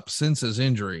beat up since his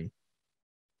injury.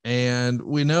 And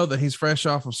we know that he's fresh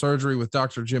off of surgery with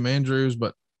Dr. Jim Andrews,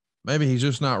 but maybe he's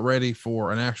just not ready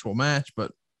for an actual match,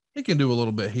 but he can do a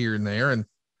little bit here and there. And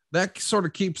that sort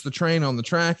of keeps the train on the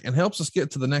track and helps us get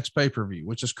to the next pay-per-view,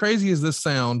 which, as crazy as this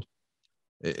sound,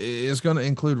 is going to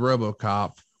include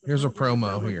RoboCop. Here's a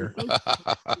promo here.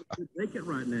 Take it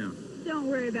right now. Don't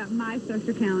worry about my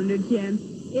social calendar, Jim.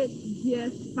 It's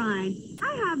just fine.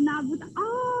 I have knobs with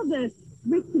all the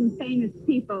rich and famous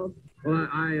people. Well,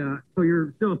 so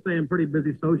you're still staying pretty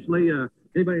busy socially.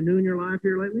 Anybody new in your life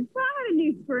here lately? Well, I have a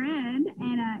new friend,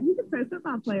 and he's a pro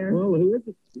football player. Well, who is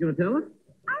it? You gonna tell us?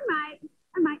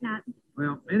 I might not.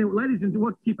 Well, anyway, ladies and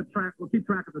gentlemen, we'll keep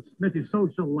track of the Smithy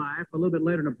social life a little bit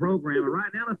later in the program. But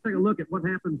right now, let's take a look at what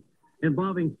happens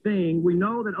involving Sting. We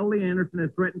know that Ole Anderson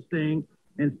has threatened Sting,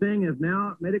 and Sting has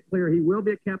now made it clear he will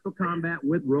be at Capital Combat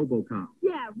with RoboCop.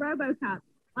 Yeah, RoboCop.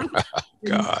 Like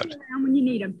God. When you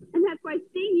need him. And that's why,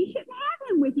 Sting, you shouldn't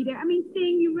have him with you there. I mean,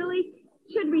 Sting, you really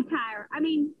should retire. I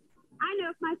mean, I know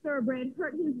if my thoroughbred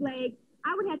hurt his leg,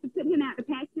 I would have to put him out to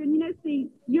pasture. And,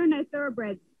 Sting, you're no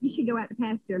thoroughbred. You should go out to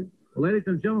pasture. Well, ladies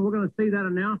and gentlemen, we're going to see that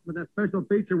announcement, that special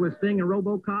feature with Sting and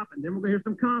RoboCop, and then we're going to hear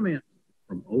some comments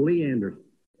from Ole Anderson.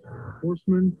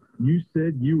 Horseman, you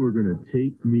said you were going to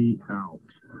take me out.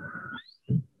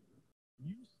 You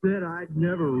said I'd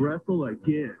never wrestle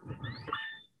again.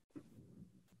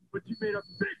 But you made a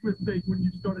big mistake when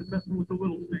you started messing with the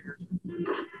little stingers.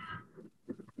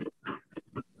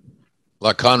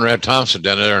 Like Conrad Thompson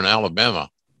down there in Alabama.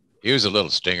 He was a little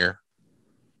stinger.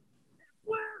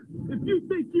 If you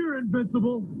think you're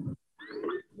invincible,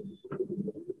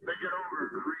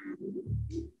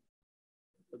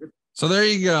 so there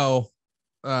you go.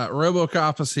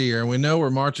 RoboCop is here, and we know we're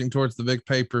marching towards the big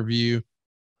pay-per-view.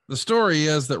 The story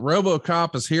is that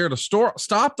RoboCop is here to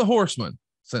stop the Horsemen,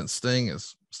 since Sting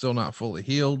is still not fully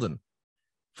healed, and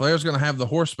Flair's going to have the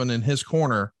Horsemen in his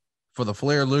corner for the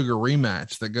Flair Luger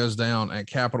rematch that goes down at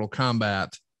Capital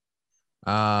Combat.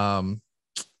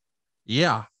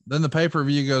 Yeah. Then the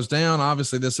pay-per-view goes down.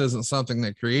 Obviously, this isn't something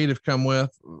that creative come with.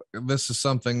 This is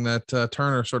something that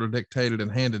Turner sort of dictated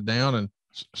and handed down. And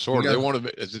sort of,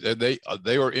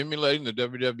 they were emulating the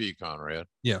WWE, Conrad.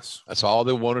 Yes, that's all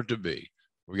they wanted to be.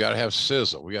 We got to have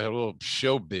sizzle. We got to have a little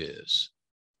showbiz.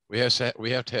 We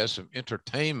have to have some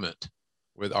entertainment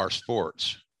with our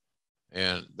sports,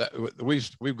 and that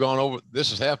we've gone over. This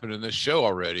has happened in this show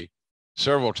already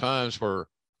several times where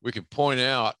we can point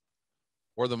out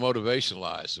where the motivation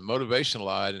lies. The motivation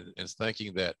lies in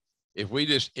thinking that if we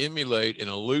just emulate in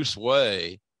a loose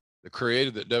way the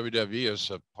creative that WWE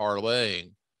is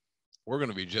parlaying, we're going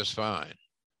to be just fine.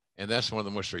 And that's one of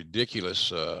the most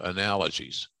ridiculous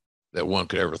analogies that one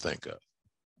could ever think of.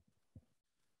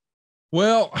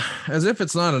 Well, as if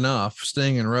it's not enough,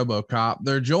 Sting and RoboCop,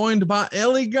 they're joined by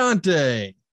El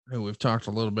Gigante, who we've talked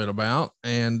a little bit about.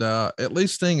 And at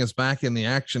least Sting is back in the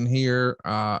action here,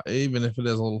 even if it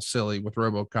is a little silly with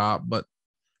RoboCop. But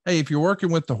hey, if you're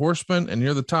working with the Horsemen and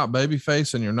you're the top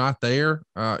babyface and you're not there,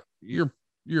 you're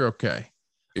okay.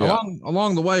 Yeah.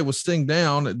 Along the way with Sting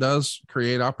down, it does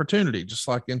create opportunity, just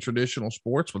like in traditional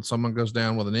sports. When someone goes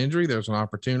down with an injury, there's an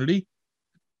opportunity.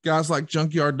 Guys like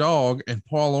Junkyard Dog and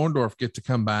Paul Orndorff get to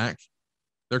come back.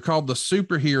 They're called the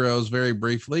superheroes very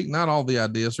briefly. Not all the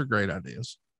ideas are great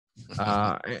ideas.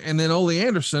 And then Ole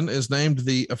Anderson is named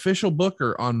the official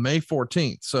booker on May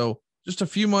 14th. So just a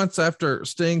few months after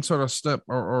Sting sort of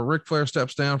or Ric Flair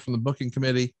steps down from the booking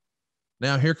committee,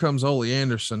 now here comes Ole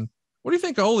Anderson. What do you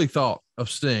think Ole thought of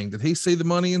Sting? Did he see the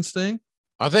money in Sting?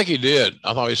 I think he did.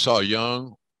 I thought he saw a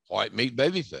young white meat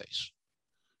babyface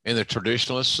in the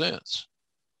traditionalist sense.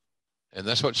 And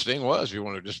that's what Sting was. You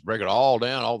want to just break it all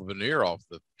down, all the veneer off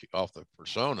the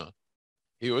persona.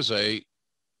 He was a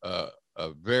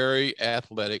very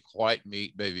athletic white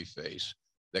meat baby face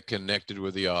that connected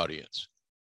with the audience.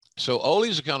 So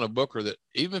Ole's the kind of booker that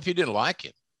even if you didn't like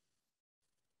him,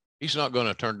 he's not going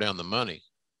to turn down the money.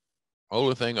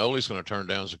 Only thing Ole's going to turn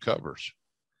down is the covers.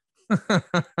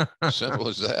 Simple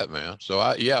as that, man. So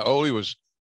Ole was.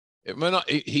 It may not.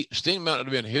 Sting might not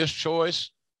have been his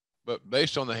choice, but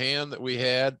based on the hand that we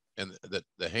had and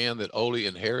the hand that Ole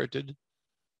inherited,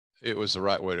 it was the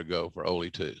right way to go for Ole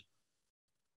too.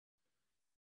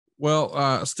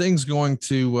 Well, Sting's going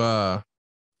to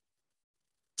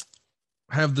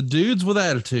have the dudes with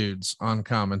attitudes on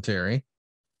commentary.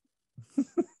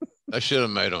 I should have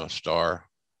made him a star.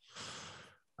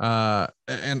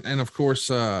 And of course,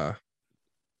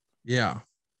 yeah,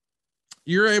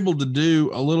 you're able to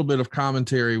do a little bit of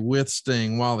commentary with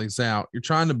Sting while he's out. You're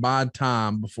trying to buy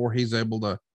time before he's able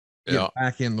to get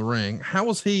back in the ring. How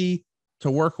was he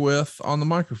to work with on the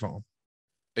microphone?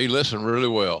 He listened really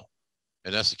well.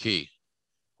 And that's the key.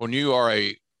 When you are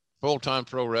a full-time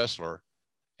pro wrestler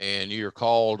and you're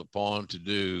called upon to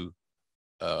do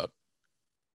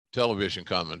television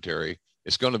commentary,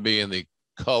 it's going to be in the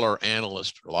color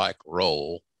analyst-like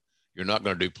role. You're not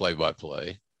going to do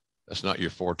play-by-play. That's not your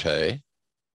forte.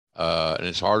 And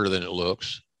it's harder than it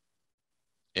looks.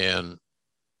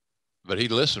 But he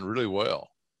listened really well.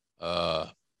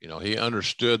 He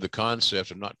understood the concept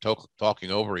of not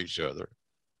talking over each other.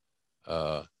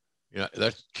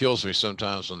 That kills me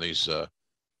sometimes when these,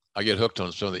 I get hooked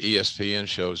on some of the ESPN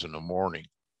shows in the morning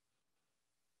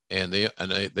and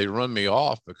they run me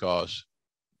off because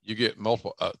you get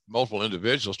multiple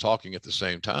individuals talking at the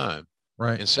same time,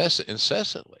 right?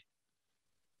 Incessantly.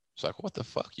 It's like, what the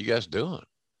fuck you guys doing?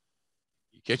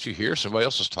 Can't you hear somebody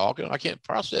else is talking? I can't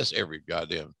process every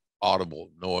goddamn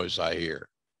audible noise I hear.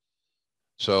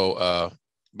 So,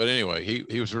 but anyway,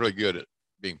 he was really good at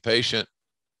being patient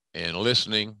and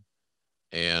listening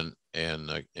and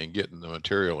getting the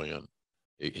material in.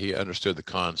 He understood the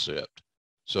concept.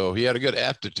 So he had a good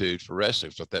aptitude for wrestling.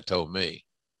 That's what that told me.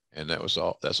 And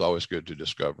that's always good to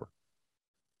discover.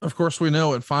 Of course, we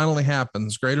know it finally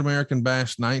happens. Great American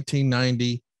Bash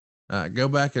 1990. Go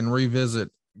back and revisit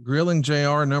Grilling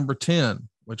JR number 10,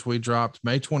 which we dropped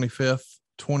May 25th,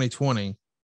 2020,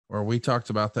 where we talked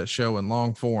about that show in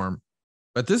long form.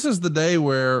 But this is the day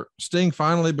where Sting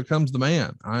finally becomes the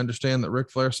man. I understand that Ric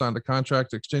Flair signed a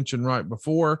contract extension right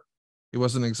before. He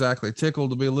wasn't exactly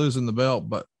tickled to be losing the belt,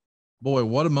 but boy,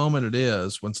 what a moment it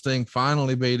is when Sting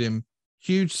finally beat him.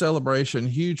 Huge celebration,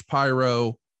 huge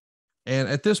pyro. And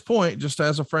at this point, just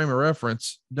as a frame of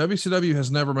reference, WCW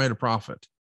has never made a profit.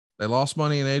 They lost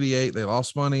money in 88. They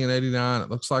lost money in 89. It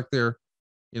looks like they're,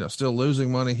 still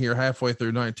losing money here halfway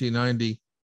through 1990.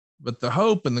 But the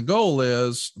hope and the goal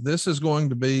is this is going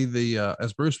to be the,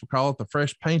 as Bruce would call it, the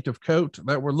fresh paint of coat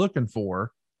that we're looking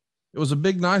for. It was a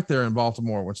big night there in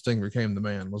Baltimore when Sting became the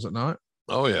man, was it not?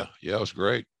 Oh yeah. Yeah. It was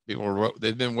great.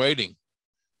 They've been waiting.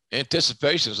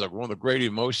 Anticipation is like one of the great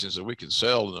emotions that we can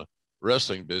sell in the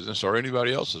wrestling business or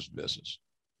anybody else's business.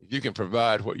 If you can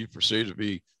provide what you perceive to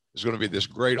be, is going to be this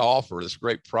great offer, this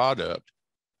great product,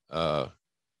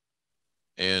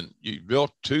 and you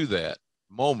built to that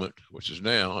moment, which is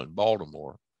now in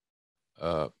Baltimore,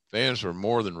 fans are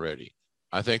more than ready.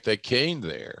 I think they came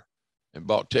there and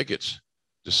bought tickets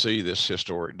to see this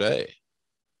historic day.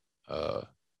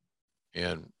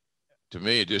 And to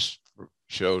me, it just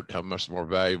showed how much more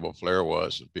valuable Flair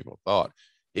was than people thought.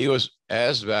 He was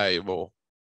as valuable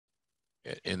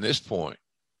in this point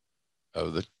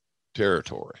of the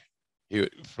territory.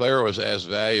 Flair was as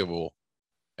valuable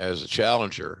as a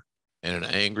challenger and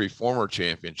an angry former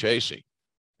champion chasing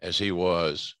as he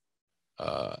was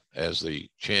as the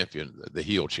champion, the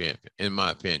heel champion, in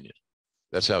my opinion.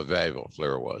 That's how valuable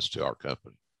Flair was to our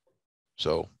company.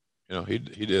 So, he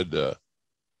did,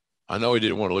 I know he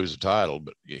didn't want to lose the title,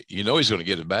 but he's going to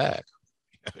get it back.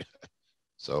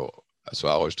 So that's what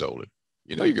I always told him.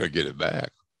 You're going to get it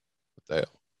back. What the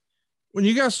hell? When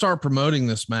you guys start promoting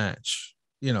this match,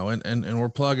 and we're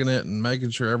plugging it and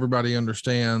making sure everybody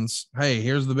understands, hey,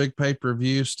 here's the big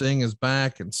pay-per-view, Sting is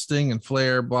back, and Sting and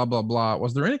Flair, blah, blah, blah.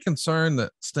 Was there any concern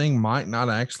that Sting might not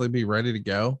actually be ready to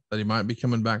go, that he might be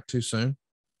coming back too soon?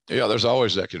 Yeah, there's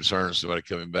always that concern, somebody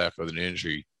coming back with an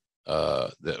injury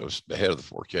that was ahead of the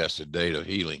forecasted date of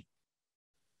healing.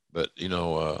 But,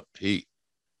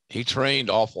 he trained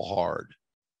awful hard.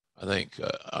 I think,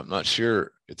 I'm not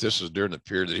sure if this was during the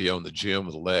period that he owned the gym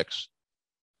with Lex,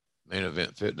 Main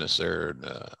Event Fitness there in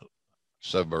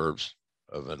suburbs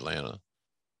of Atlanta.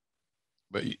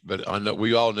 But I know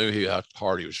we all knew how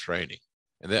hard he was training.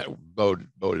 and that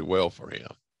boded well for him.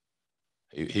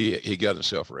 He got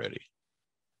himself ready.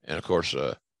 And of course,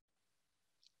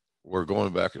 we're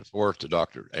going back and forth to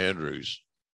Dr. Andrews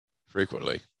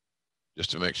frequently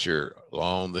just to make sure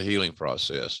along the healing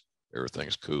process,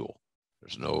 everything's cool.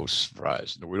 There's no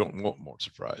surprise. We don't want more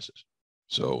surprises.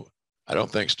 So I don't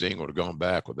think Sting would have gone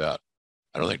back without,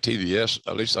 I don't think TBS,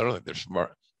 at least I don't think they're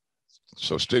smart,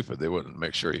 so stupid they wouldn't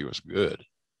make sure he was good.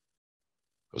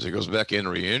 Because he goes back in and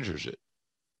re-injures it,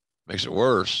 makes it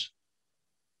worse.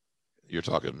 You're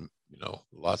talking,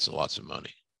 lots and lots of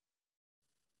money.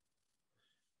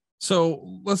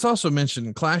 So let's also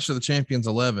mention Clash of the Champions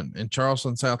 11 in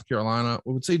Charleston, South Carolina.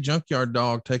 We would see Junkyard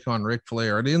Dog take on Ric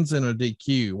Flair. It ends in a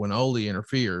DQ when Ole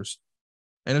interferes.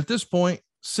 And at this point,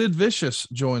 Sid Vicious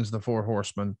joins the Four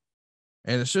Horsemen.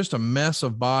 And it's just a mess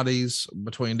of bodies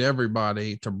between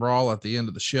everybody to brawl at the end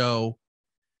of the show.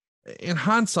 In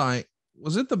hindsight,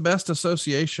 was it the best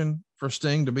association for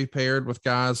Sting to be paired with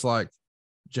guys like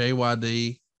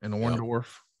JYD and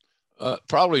Orndorff?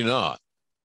 Probably not.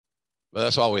 But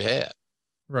that's all we had.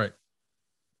 Right.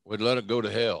 We'd let it go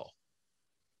to hell.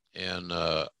 And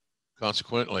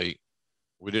consequently,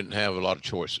 we didn't have a lot of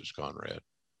choices, Conrad.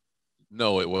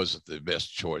 No, it wasn't the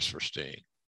best choice for Sting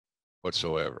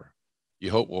whatsoever.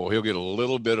 You hope, he'll get a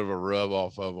little bit of a rub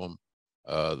off of him.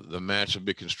 The match will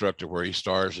be constructed where he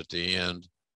stars at the end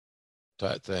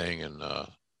type thing. And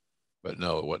but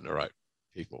no, it wasn't the right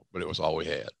people, but it was all we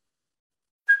had.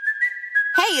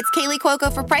 Hey, it's Kaylee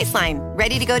Cuoco for Priceline.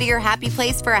 Ready to go to your happy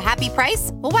place for a happy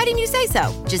price? Well, why didn't you say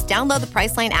so? Just download the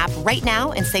Priceline app right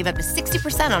now and save up to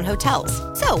 60% on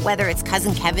hotels. So whether it's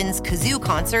Cousin Kevin's Kazoo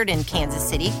Concert in Kansas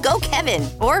City, go Kevin,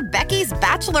 or Becky's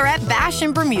Bachelorette Bash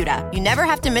in Bermuda, you never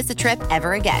have to miss a trip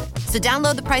ever again. So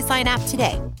download the Priceline app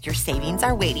today. Your savings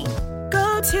are waiting.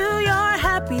 Go to your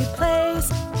happy place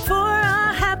for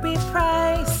a happy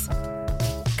price.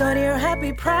 Go to your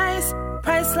happy price,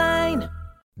 Priceline.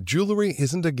 Jewelry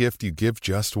isn't a gift you give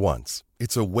just once.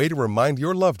 It's a way to remind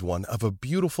your loved one of a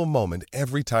beautiful moment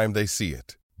every time they see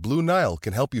it. Blue Nile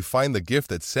can help you find the gift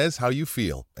that says how you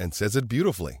feel and says it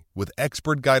beautifully, with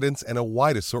expert guidance and a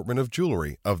wide assortment of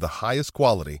jewelry of the highest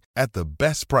quality at the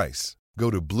best price.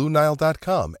 Go to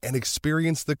BlueNile.com and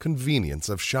experience the convenience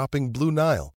of shopping Blue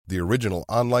Nile, the original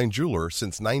online jeweler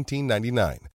since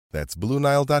 1999. That's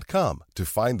BlueNile.com to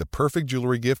find the perfect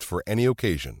jewelry gift for any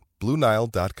occasion.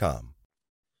 BlueNile.com.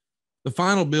 The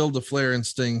final build to Flair and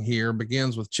Sting here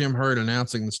begins with Jim Herd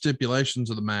announcing the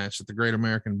stipulations of the match at the Great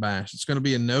American Bash. It's going to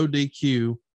be a no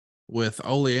DQ with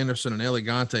Ole Anderson and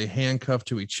Elegante handcuffed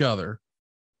to each other.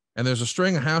 And there's a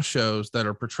string of house shows that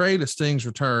are portrayed as Sting's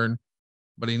return,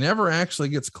 but he never actually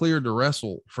gets cleared to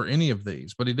wrestle for any of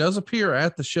these, but he does appear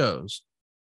at the shows.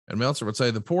 And Meltzer would say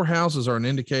the poor houses are an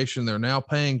indication they're now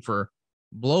paying for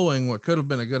blowing what could have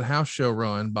been a good house show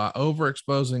run by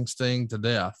overexposing Sting to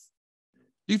death.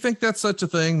 Do you think that's such a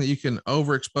thing that you can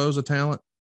overexpose a talent?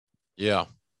 Yeah,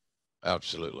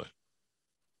 absolutely.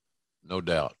 No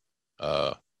doubt.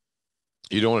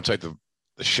 You don't want to take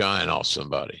the shine off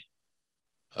somebody.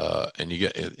 And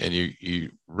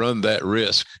you run that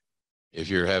risk if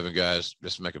you're having guys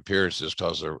just make appearances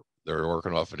because they're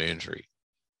working off an injury.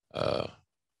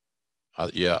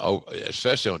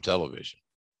 Especially on television.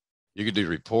 You can do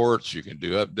reports, you can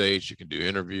do updates, you can do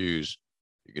interviews,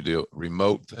 you can do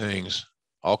remote things,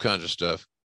 all kinds of stuff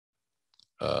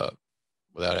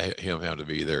without him having to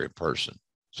be there in person.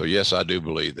 So yes, I do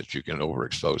believe that you can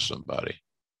overexpose somebody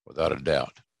without a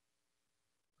doubt.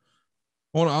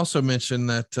 I want to also mention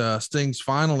that Sting's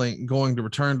finally going to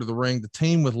return to the ring to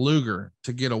team with Luger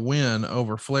to get a win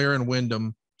over Flair and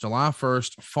Wyndham July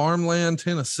 1st, Farmland,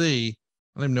 Tennessee.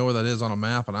 I don't even know where that is on a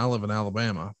map, and I live in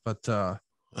Alabama, but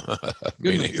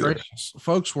goodness gracious,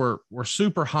 folks were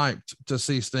super hyped to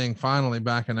see Sting finally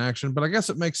back in action, but I guess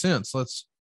it makes sense. Let's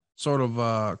sort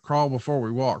of crawl before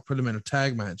we walk, put him in a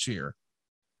tag match here.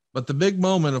 But the big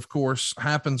moment, of course,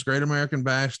 happens Great American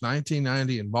Bash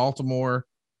 1990 in Baltimore.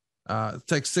 It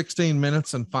takes 16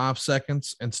 minutes and 5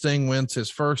 seconds, and Sting wins his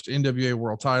first NWA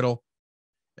World title.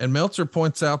 And Meltzer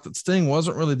points out that Sting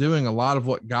wasn't really doing a lot of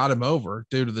what got him over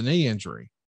due to the knee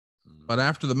injury. But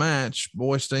after the match,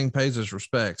 boy, Sting pays his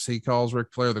respects. He calls Ric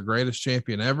Flair the greatest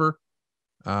champion ever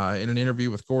in an interview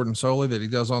with Gordon Soley that he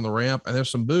does on the ramp. And there's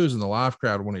some boos in the live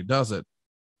crowd when he does it.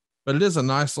 But it is a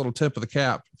nice little tip of the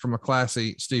cap from a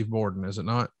classy Steve Borden, is it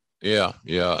not? Yeah.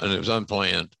 And it was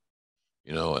unplanned.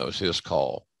 It was his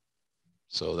call.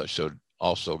 So that showed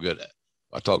also good.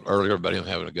 I talked earlier about him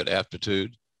having a good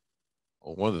aptitude.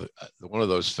 Well, one of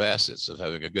those facets of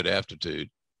having a good aptitude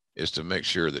is to make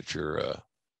sure that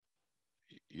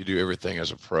you do everything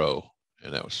as a pro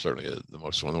and that was certainly one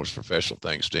of the most professional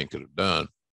things Sting could have done.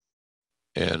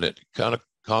 And it kind of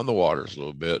calmed the waters a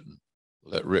little bit and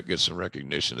let Rick get some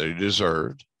recognition that he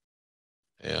deserved.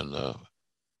 And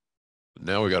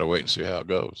now we got to wait and see how it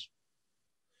goes.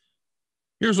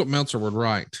 Here's what Meltzer would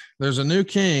write. There's a new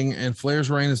king, and Flair's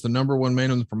reign as the number one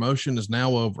man in the promotion is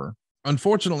now over.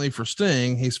 Unfortunately for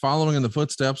Sting, he's following in the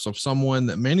footsteps of someone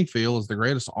that many feel is the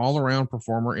greatest all-around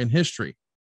performer in history.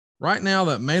 Right now,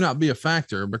 that may not be a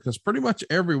factor because pretty much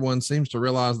everyone seems to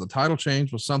realize the title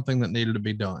change was something that needed to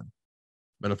be done.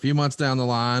 But a few months down the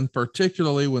line,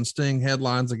 particularly when Sting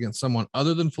headlines against someone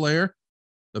other than Flair,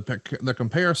 the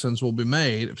comparisons will be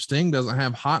made if Sting doesn't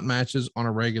have hot matches on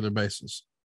a regular basis.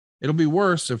 It'll be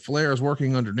worse if Flair is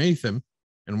working underneath him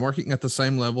and working at the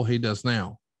same level he does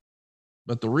now.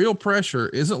 But the real pressure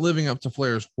isn't living up to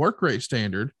Flair's work rate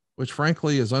standard, which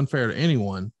frankly is unfair to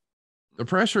anyone. The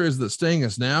pressure is that Sting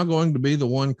is now going to be the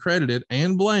one credited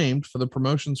and blamed for the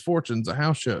promotion's fortunes at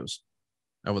house shows.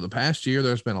 Over the past year,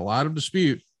 there's been a lot of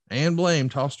dispute and blame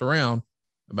tossed around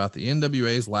about the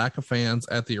NWA's lack of fans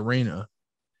at the arena.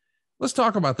 Let's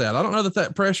talk about that. I don't know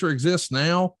that pressure exists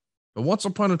now, but once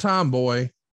upon a time,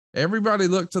 boy, everybody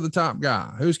looked to the top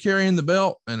guy who's carrying the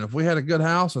belt. And if we had a good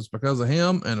house, it's because of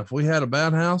him. And if we had a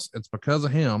bad house, it's because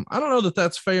of him. I don't know that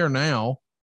that's fair now.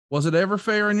 Was it ever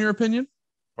fair in your opinion?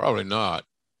 Probably not.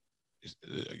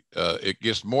 It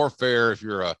gets more fair if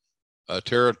you're a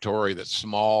territory that's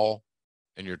small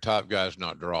and your top guy's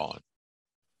not drawing.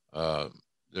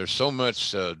 There's so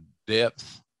much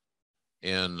depth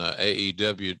in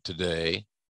AEW today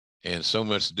and so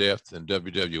much depth in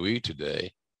WWE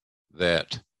today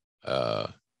that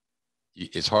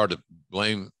it's hard to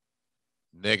blame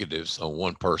negatives on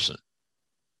one person,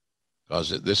 because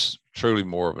this is truly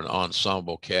more of an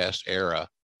ensemble cast era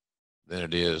than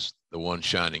it is the one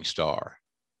shining star.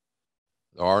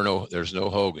 There's no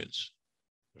Hogans.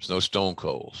 There's no Stone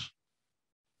Colds.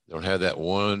 They don't have that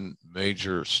one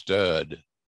major stud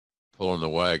pulling the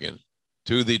wagon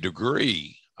to the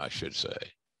degree, I should say.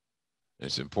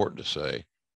 It's important to say,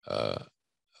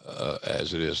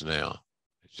 as it is now.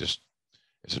 It's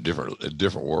a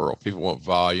different world. People want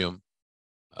volume.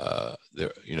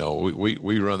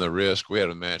 We run the risk. We had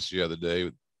a match the other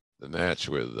day, the match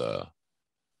with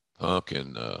Punk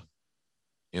and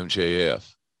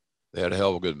MJF. They had a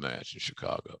hell of a good match in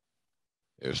Chicago.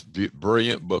 It was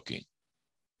brilliant booking.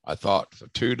 I thought for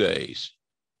 2 days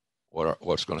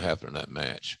what's going to happen in that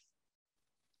match,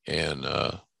 and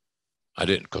I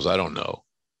didn't, because I don't know.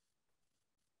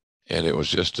 And it was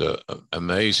just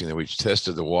amazing that we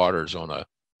tested the waters on a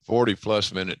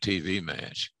 40-plus minute TV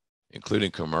match,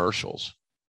 including commercials.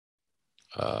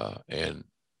 And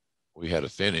we had a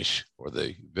finish where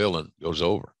the villain goes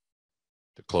over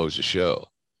to close the show.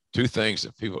 Two things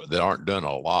that aren't done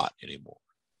a lot anymore.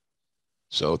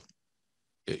 So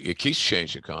it keeps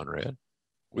changing, Conrad.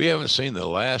 We haven't seen the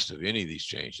last of any of these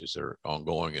changes that are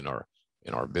ongoing in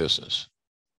our business.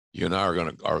 You and I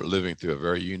are living through a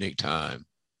very unique time.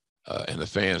 And the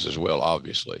fans as well,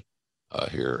 obviously,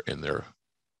 here in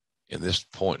this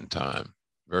point in time,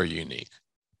 very unique.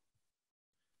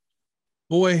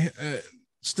 Boy,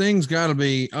 Sting's got to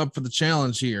be up for the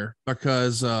challenge here,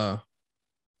 because I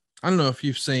don't know if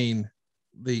you've seen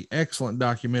the excellent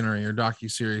documentary or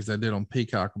docuseries they did on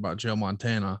Peacock about Joe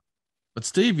Montana, but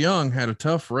Steve Young had a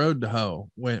tough road to hoe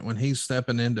when he's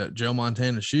stepping into Joe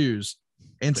Montana's shoes.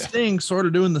 And Sting sort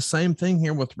of doing the same thing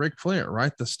here with Ric Flair,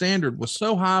 right? The standard was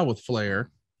so high with Flair,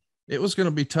 it was going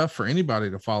to be tough for anybody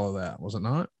to follow that, was it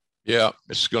not? Yeah,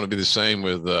 it's going to be the same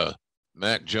with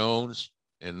Mac Jones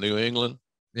in New England.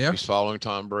 Yeah, he's following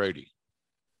Tom Brady.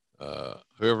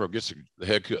 Whoever gets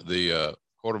the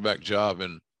quarterback job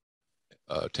in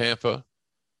Tampa,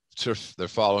 they're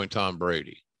following Tom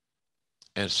Brady.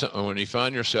 And so when you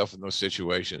find yourself in those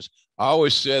situations, I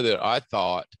always said that I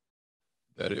thought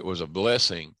that it was a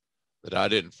blessing that I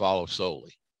didn't follow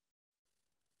solely.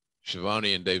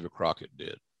 Shivani and David Crockett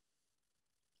did.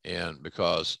 And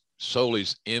because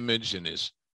Solly's image and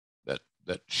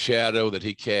that shadow that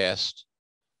he cast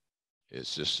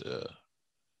is just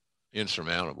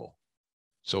insurmountable.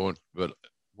 But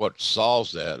what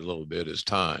solves that a little bit is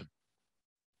time.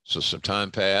 So some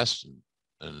time passed,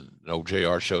 and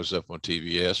JR shows up on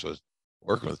TBS, was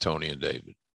working with Tony and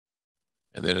David.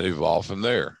 And then it evolved from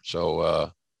there.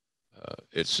 So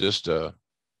it's just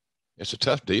it's a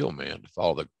tough deal, man, to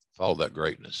follow that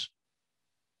greatness.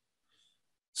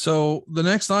 So the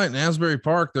next night in Asbury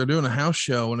Park, they're doing a house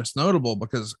show, and it's notable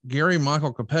because Gary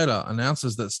Michael Capetta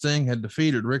announces that Sting had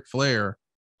defeated Ric Flair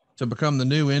to become the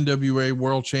new NWA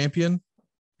World Champion.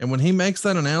 And when he makes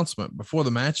that announcement before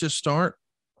the matches start,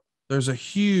 there's a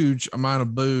huge amount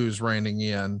of booze raining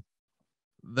in.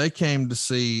 They came to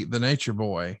see the Nature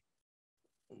Boy.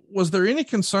 Was there any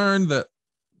concern that,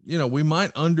 we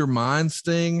might undermine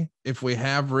Sting if we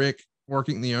have Rick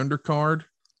working the undercard?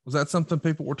 Was that something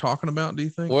people were talking about, do you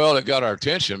think? Well, it got our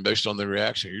attention based on the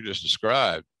reaction you just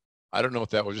described. I don't know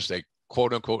if that was just a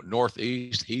quote unquote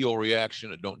Northeast heel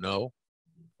reaction. I don't know.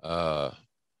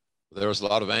 There was a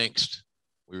lot of angst.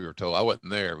 We were told, I wasn't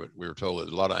there, but we were told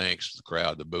there's a lot of angst, the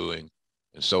crowd, the booing,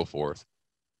 and so forth.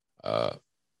 But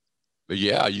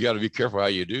yeah, you got to be careful how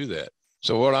you do that.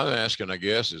 So what I'm asking, I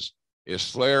guess, is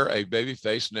Flair a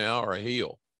babyface now or a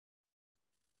heel?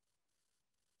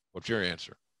 What's your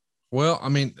answer? Well, I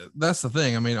mean, that's the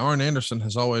thing. I mean, Arn Anderson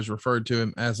has always referred to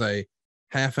him as a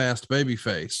half-assed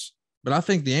babyface, but I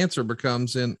think the answer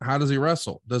becomes in how does he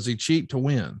wrestle? Does he cheat to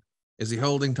win? Is he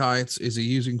holding tights? Is he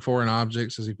using foreign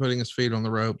objects? Is he putting his feet on the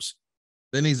ropes?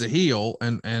 Then he's a heel,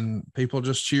 and people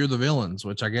just cheer the villains,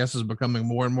 which I guess is becoming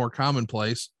more and more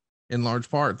commonplace in large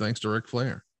part thanks to Ric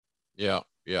Flair. Yeah.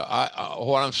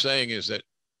 What I'm saying is that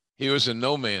he was in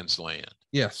no man's land.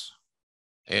 Yes.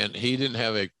 And he didn't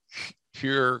have a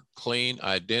pure, clean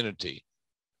identity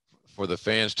for the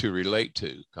fans to relate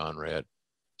to, Conrad.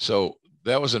 So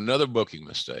that was another booking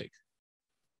mistake.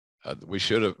 Rick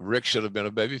should have been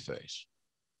a babyface,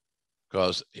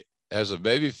 because as a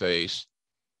babyface,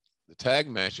 the tag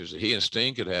matches that he and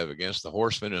Sting could have against the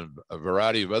Horsemen and a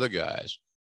variety of other guys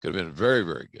could have been very,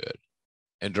 very good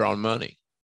and drawn money.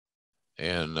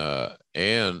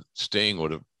 And Sting would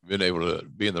have been able to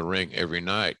be in the ring every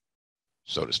night,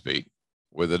 so to speak,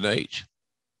 with an H.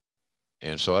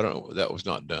 And so I don't know, that was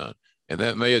not done. And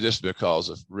that may have just been because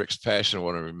of Rick's passion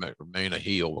wanted to remain a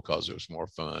heel because it was more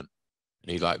fun.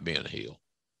 And he liked being a heel.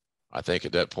 I think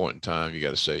at that point in time, you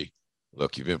got to say,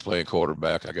 look, you've been playing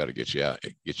quarterback. I got to get you out,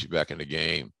 get you back in the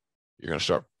game. You're going to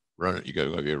start running. You're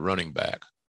going to be a running back.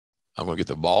 I'm going to get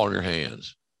the ball in your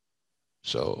hands.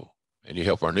 So, and you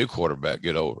help our new quarterback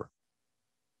get over.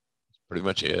 That's pretty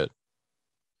much it.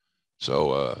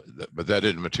 So, but that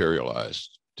didn't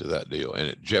materialize to that deal, and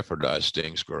it jeopardized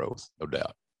Sting's growth, no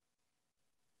doubt.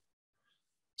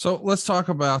 So let's talk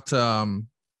about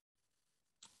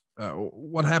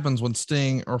what happens when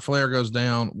Sting or Flair goes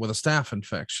down with a staph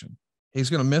infection. He's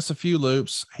going to miss a few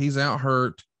loops. He's out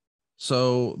hurt.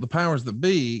 So the powers that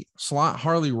be slot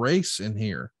Harley Race in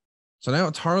here. So now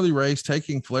it's Harley Race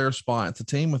taking Flair's spot. It's a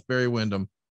team with Barry Windham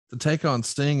to take on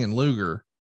Sting and Luger.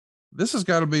 This has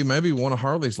got to be maybe one of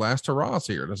Harley's last hurrahs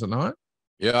here, does it not?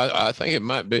 Yeah, I think it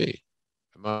might be.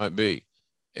 It might be.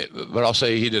 But I'll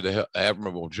say he did an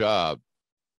admirable job.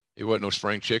 He wasn't no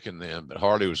spring chicken then, but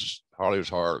Harley was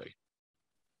Harley.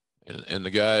 And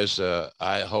the guys,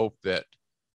 I hope that,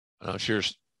 and I'm sure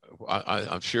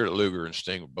that Luger and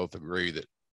Sting both agree that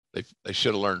they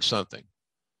should have learned something.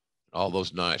 All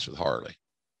those nights with Harley,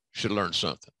 should have learned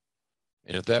something.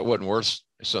 And if that wasn't worth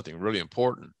something really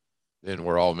important, then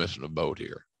we're all missing a boat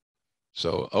here.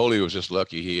 So Ole was just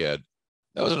lucky that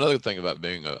was another thing about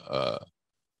being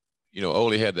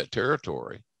Ole had that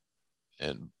territory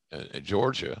and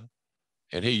Georgia,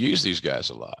 and he used these guys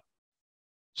a lot.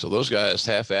 So those guys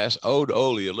half-assed owed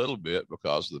Ole a little bit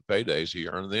because of the paydays he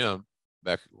earned them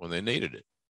back when they needed it.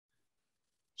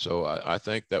 So I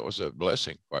think that was a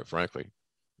blessing, quite frankly.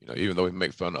 Even though we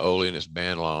make fun of Ole and his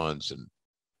band lawns and,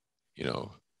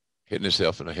 hitting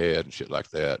himself in the head and shit like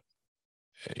that.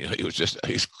 And,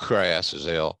 he's crass as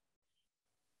hell.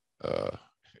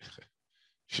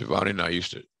 Shivani and I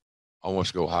used to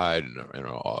almost go hide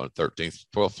on the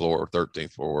 12th floor or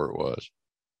 13th floor where it was.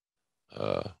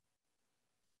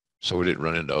 So we didn't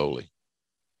run into Ole.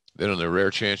 Then on the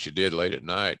rare chance you did late at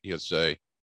night, he'd say,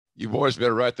 you boys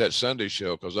better write that Sunday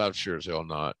show, because I'm sure as hell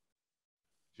not.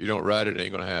 If you don't write it, it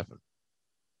ain't going to happen.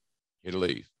 He'd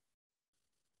leave.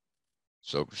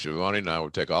 So Shivani and I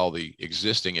would take all the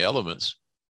existing elements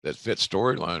that fit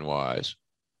storyline wise,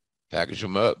 package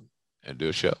them up, and do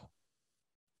a show.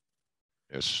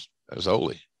 It was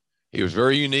Ole. He was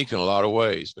very unique in a lot of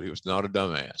ways, but he was not a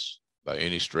dumbass by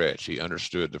any stretch. He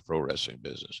understood the pro wrestling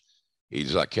business.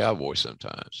 He's like Cowboy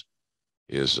sometimes.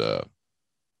 His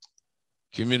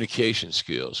communication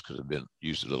skills could have been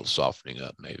used a little softening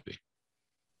up, maybe.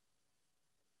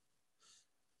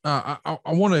 I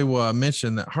want to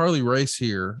mention that Harley Race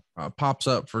here pops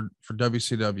up for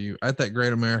WCW at that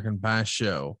Great American Bash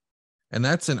show. And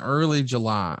that's in early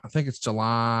July. I think it's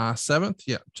July 7th.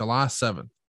 Yeah, July 7th.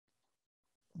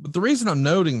 But the reason I'm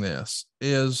noting this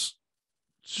is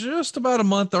just about a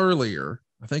month earlier,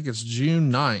 I think it's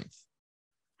June 9th,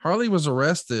 Harley was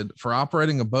arrested for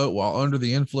operating a boat while under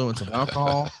the influence of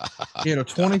alcohol. He had a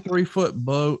 23-foot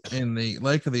boat in the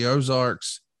Lake of the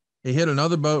Ozarks. He hit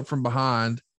another boat from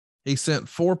behind. He sent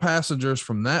 4 passengers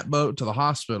from that boat to the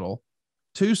hospital.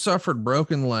 2 suffered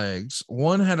broken legs.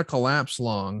 1 had a collapsed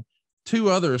lung. 2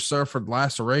 others suffered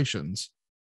lacerations.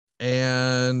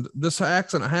 And this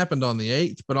accident happened on the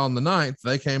 8th, but on the 9th,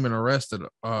 they came and arrested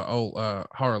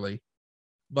Harley.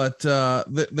 But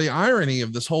the irony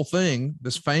of this whole thing,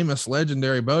 this famous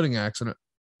legendary boating accident,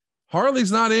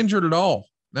 Harley's not injured at all.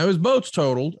 Now his boat's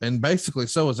totaled, and basically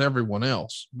so is everyone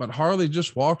else, but Harley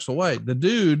just walks away. The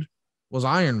dude was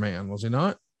Iron Man, was he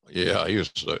not? Yeah, he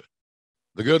was.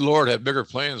 The good Lord had bigger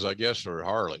plans, I guess, for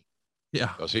Harley.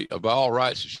 Yeah. Because he, by all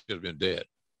rights, he should have been dead.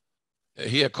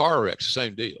 He had car wrecks, the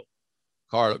same deal.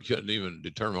 Car couldn't even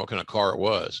determine what kind of car it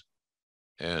was.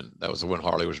 And that was the one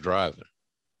Harley was driving.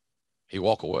 He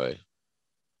walked away.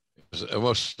 It was the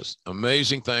most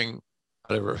amazing thing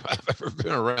I've ever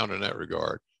been around in that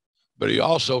regard. But he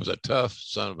also was a tough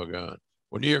son of a gun.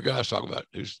 When you hear guys talk about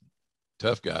who's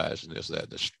tough guys and this, that,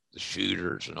 the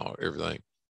shooters and all, everything,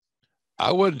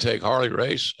 I wouldn't take Harley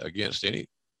Race against any.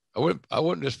 I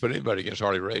wouldn't just put anybody against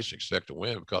Harley Race and expect to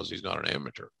win because he's not an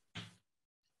amateur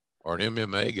or an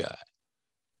MMA guy.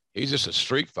 He's just a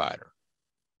street fighter.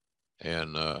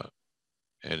 And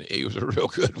he was a real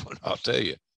good one, I'll tell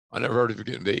you. I never heard of him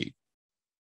getting beat.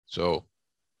 So,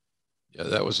 yeah,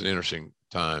 that was an interesting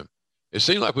time. It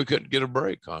seemed like we couldn't get a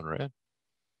break, Conrad.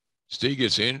 Sting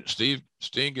gets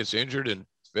injured in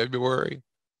February.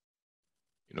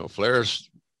 You know, Flair's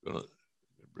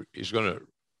he's going to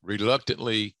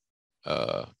reluctantly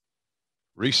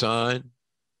resign.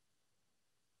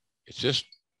 It's just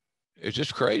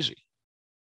crazy.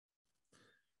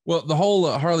 Well, the whole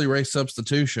Harley Race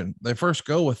substitution, they first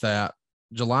go with that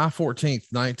July 14th,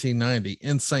 1990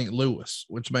 in St. Louis,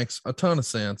 which makes a ton of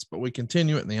sense, but we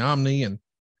continue it in the Omni, and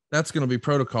that's going to be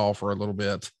protocol for a little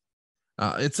bit.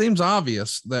 It seems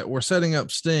obvious that we're setting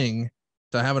up Sting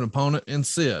to have an opponent in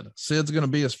Sid. Sid's going to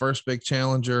be his first big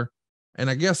challenger. And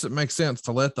I guess it makes sense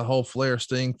to let the whole Flair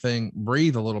Sting thing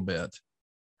breathe a little bit.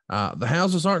 The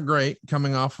houses aren't great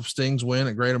coming off of Sting's win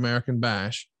at Great American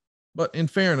Bash, but in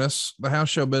fairness, the house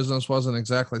show business wasn't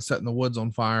exactly setting the woods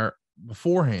on fire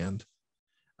beforehand.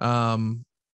 Do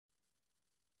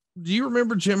you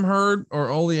remember Jim Herd or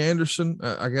Ole Anderson,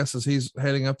 I guess, as he's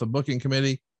heading up the booking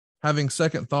committee, having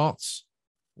second thoughts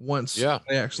once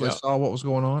they actually saw what was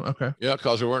going on? Okay. Yeah,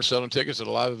 because we weren't selling tickets at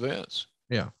live events.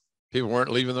 Yeah. People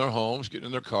weren't leaving their homes, getting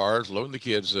in their cars, loading the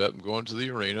kids up and going to the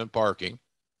arena and parking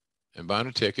and buying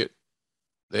a ticket.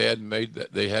 They had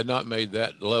not made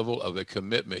that level of a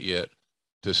commitment yet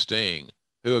to Sting,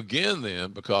 who again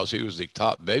then, because he was the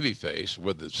top babyface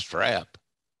with the strap,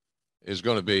 is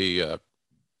going to be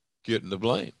getting the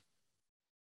blame.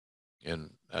 And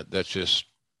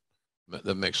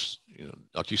that makes,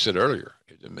 like you said earlier,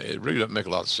 it really doesn't make a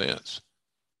lot of sense.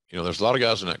 There's a lot of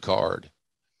guys in that card.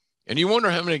 And you wonder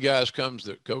how many guys comes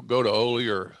that go to Ole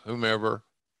or whomever,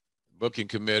 booking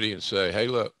committee, and say, hey,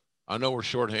 look, I know we're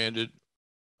shorthanded.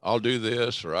 I'll do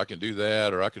this, or I can do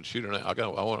that, or I can shoot I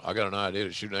got an idea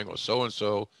to shoot an angle with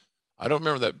so-and-so. I don't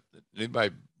remember that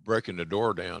anybody breaking the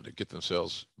door down to get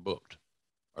themselves booked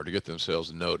or to get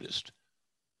themselves noticed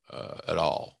at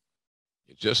all.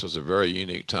 It just was a very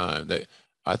unique time.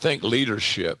 I think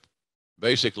leadership,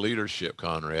 basic leadership,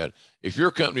 Conrad, if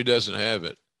your company doesn't have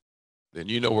it, then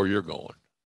you know where you're going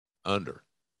under.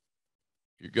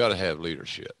 You got to have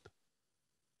leadership.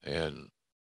 And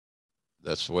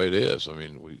that's the way it is. I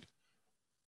mean,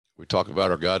 we talk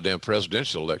about our goddamn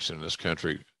presidential election in this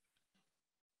country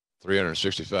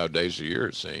 365 days a year,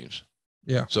 it seems.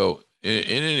 Yeah. So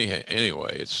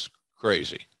anyway, it's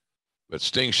crazy. But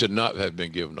Sting should not have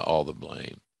been given all the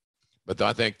blame. But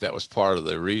I think that was part of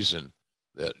the reason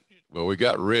that, well, we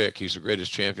got Rick. He's the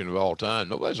greatest champion of all time.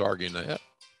 Nobody's arguing that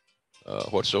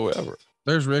whatsoever.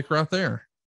 There's Rick right there.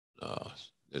 No,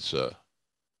 it's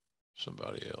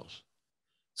somebody else.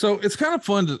 So it's kind of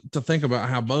fun to think about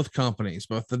how both companies,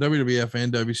 both the WWF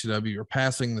and WCW, are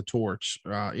passing the torch.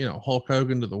 Hulk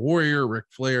Hogan to the Warrior, Ric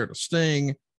Flair to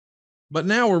Sting. But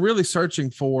now we're really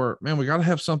searching for, man, we got to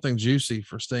have something juicy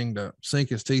for Sting to sink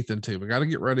his teeth into. We got to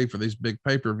get ready for these big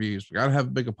pay-per-views. We got to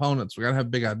have big opponents. We got to have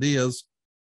big ideas.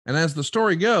 And as the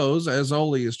story goes, as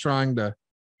Ole is trying to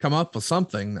come up with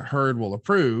something that Herd will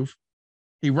approve,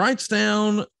 he writes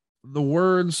down the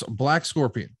words Black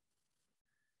Scorpion.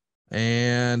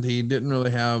 And he didn't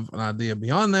really have an idea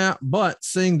beyond that, but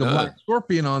seeing the Black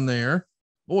Scorpion on there,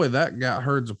 boy, that got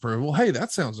Herd's approval. Hey,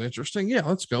 that sounds interesting. Yeah,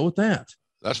 let's go with that.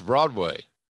 That's Broadway.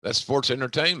 That's sports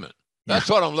entertainment. That's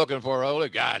what I'm looking for, Ole.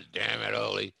 God damn it,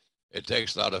 Ole. It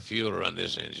takes a lot of fuel to run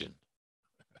this engine.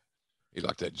 You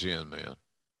like that gin, man.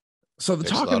 So the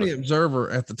talk in the Observer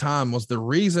at the time was the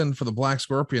reason for the Black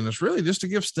Scorpion is really just to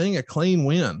give Sting a clean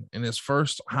win in his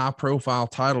first high profile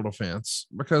title defense,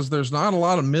 because there's not a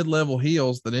lot of mid-level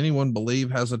heels that anyone believe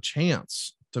has a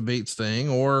chance to beat Sting,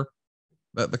 or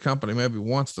that the company maybe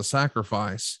wants to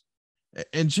sacrifice.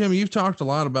 And Jim, you've talked a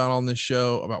lot about on this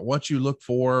show about what you look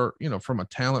for, you know, from a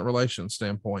talent relations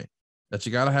standpoint, that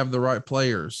you got to have the right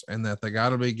players, and that they got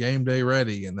to be game day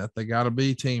ready, and that they got to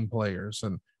be team players,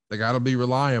 and they got to be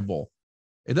reliable.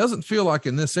 It doesn't feel like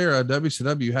in this era,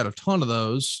 WCW had a ton of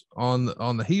those on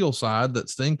the heel side that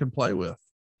Sting could play with.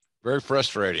 Very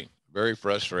frustrating. Very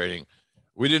frustrating.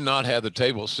 We did not have the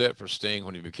table set for Sting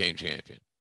when he became champion.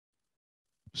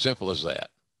 Simple as that.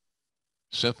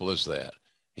 Simple as that.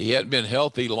 He hadn't been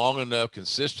healthy long enough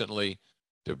consistently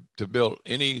to build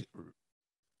any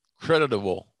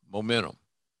creditable momentum.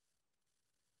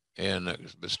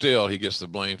 But still, he gets the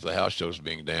blame for the house shows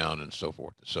being down and so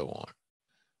forth and so on.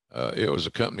 It was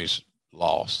the company's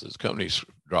loss. The company's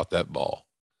dropped that ball.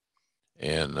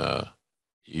 And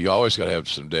you always got to have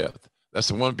some depth. That's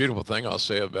the one beautiful thing I'll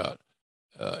say about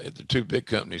the two big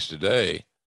companies today,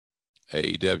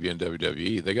 AEW and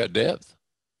WWE. They got depth.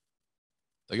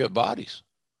 They got bodies.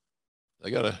 They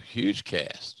got a huge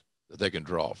cast that they can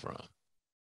draw from.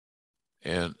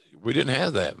 And we didn't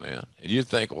have that, man. And you'd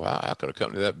think, wow, how could a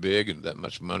company that big and that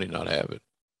much money not have it?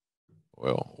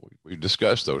 Well, we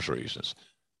discussed those reasons.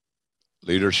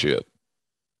 Leadership,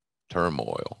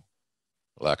 turmoil,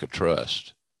 lack of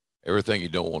trust, everything you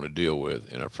don't want to deal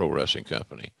with in a pro wrestling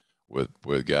company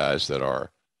with guys that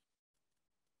are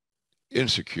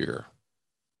insecure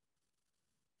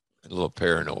and a little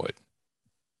paranoid.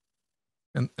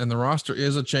 And the roster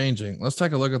is a changing. Let's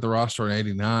take a look at the roster in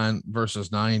 89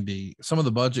 versus 90. Some of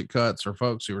the budget cuts are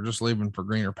folks who are just leaving for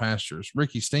greener pastures.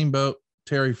 Ricky Steamboat,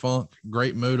 Terry Funk,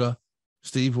 Great Muta,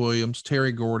 Steve Williams,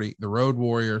 Terry Gordy, the Road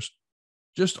Warriors,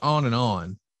 just on and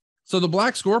on. So the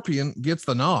Black Scorpion gets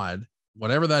the nod,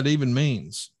 whatever that even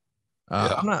means.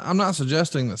 I'm not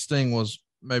suggesting that Sting was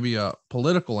maybe a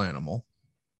political animal,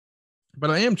 but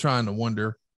I am trying to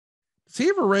wonder, does he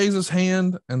ever raise his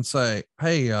hand and say,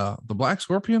 hey, the Black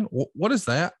Scorpion, what is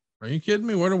that? Are you kidding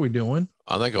me? What are we doing?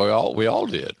 I think we all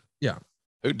did. Yeah.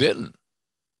 Who didn't?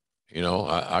 You know,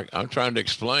 I'm trying to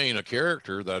explain a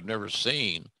character that I've never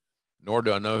seen, nor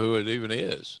do I know who it even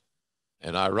is.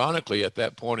 And ironically, at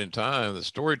that point in time, the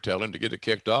storytelling to get it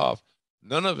kicked off,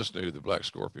 none of us knew who the Black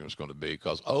Scorpion was going to be,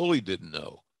 because Ole didn't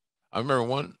know. I remember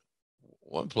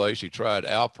one place he tried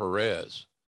Al Perez,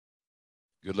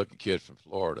 good looking kid from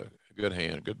Florida, good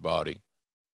hand, good body.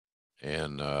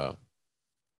 And, but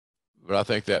I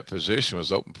think that position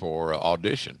was open for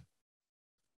audition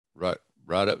right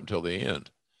up until the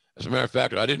end. As a matter of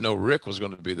fact, I didn't know Rick was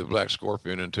going to be the Black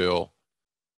Scorpion until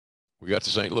we got to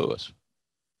St. Louis.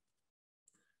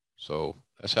 So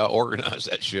that's how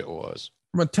organized that shit was.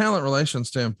 From a talent relations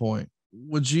standpoint,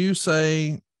 would you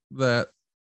say that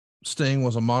Sting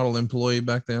was a model employee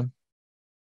back then?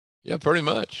 Yeah, pretty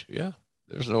much. Yeah.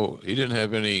 He didn't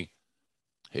have any,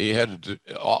 he had to,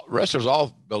 wrestlers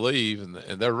all believe, and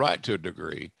they're right to a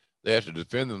degree, they have to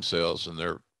defend themselves and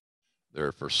their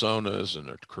personas and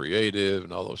their creative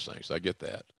and all those things. I get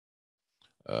that.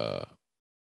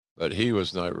 But he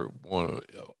was never one.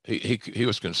 He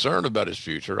was concerned about his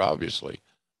future, obviously,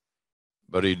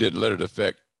 but he didn't let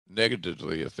it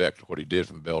negatively affect what he did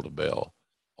from bell to bell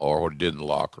or what he did in the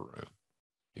locker room.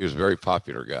 He was a very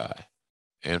popular guy,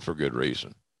 and for good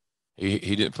reason.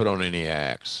 He didn't put on any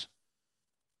acts.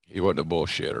 He wasn't a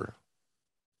bullshitter,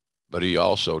 but he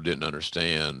also didn't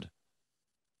understand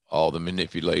all the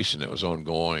manipulation that was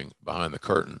ongoing behind the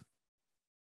curtain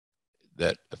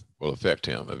that will affect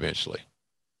him eventually.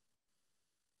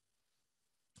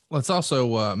 Let's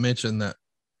also mention that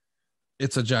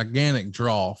it's a gigantic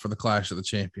draw for the Clash of the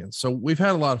Champions. So we've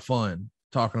had a lot of fun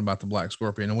talking about the Black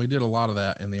Scorpion, and we did a lot of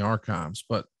that in the archives.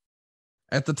 But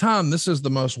at the time, this is the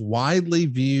most widely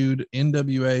viewed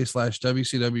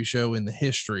NWA/WCW show in the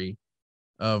history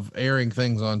of airing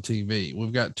things on TV.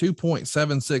 We've got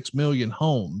 2.76 million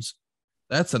homes.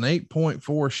 That's an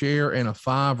 8.4 share and a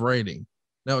 5 rating.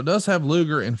 Now, it does have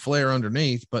Luger and Flair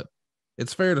underneath, but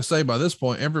it's fair to say by this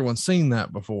point, everyone's seen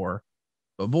that before.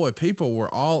 But boy, people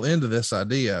were all into this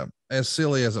idea, as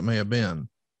silly as it may have been.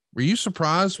 Were you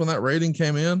surprised when that rating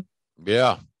came in?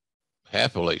 Yeah,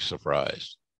 happily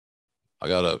surprised. We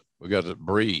got to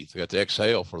breathe. We got to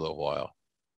exhale for a little while.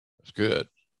 It's good.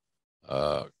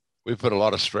 We put a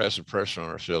lot of stress and pressure on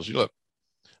ourselves. You look,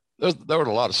 there were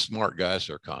a lot of smart guys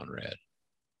there, Conrad.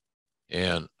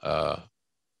 And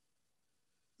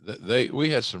we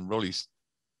had some really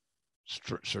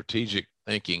strategic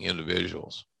thinking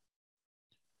individuals.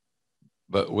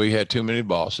 but we had too many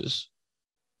bosses.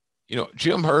 You know,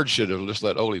 Jim Herd should have just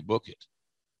let Ole book it,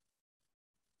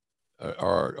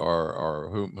 or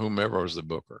whomever was the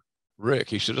booker. Rick,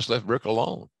 he should have left Rick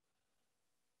alone,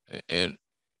 and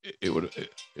it would.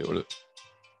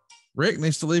 Rick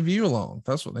needs to leave you alone.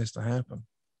 That's what needs to happen.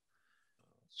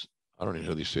 I don't even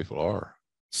know who these people are.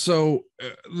 So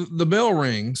the bell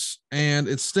rings, and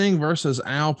it's Sting versus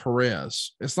Al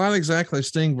Perez. It's not exactly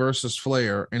Sting versus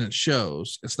Flair, and it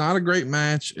shows. It's not a great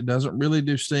match. It doesn't really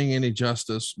do Sting any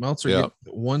justice. Meltzer gets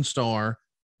 1 star,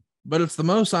 but it's the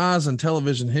most eyes in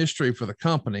television history for the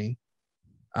company.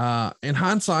 In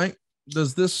hindsight,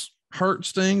 does this hurt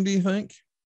Sting, do you think?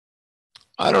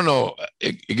 I don't know.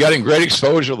 It got him great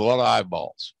exposure with a lot of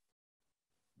eyeballs.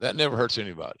 That never hurts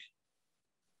anybody.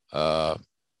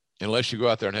 Unless you go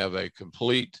out there and have a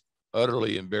complete,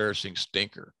 utterly embarrassing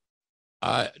stinker.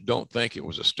 I don't think it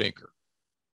was a stinker,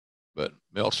 but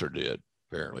Meltzer did,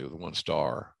 apparently, with 1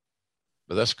 star.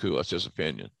 But that's cool. That's his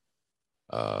opinion.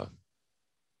 I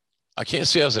can't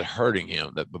see how's it hurting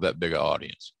him with that big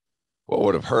audience. What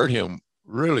would have hurt him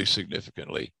really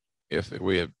significantly if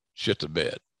we had shit the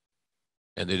bed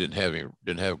and they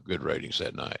didn't have good ratings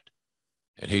that night.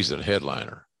 And he's the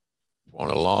headliner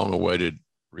on a long-awaited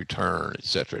return, et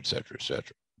cetera, et cetera, et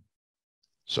cetera.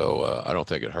 So I don't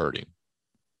think it hurt him,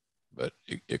 but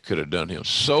it could have done him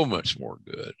so much more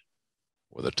good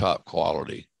with a top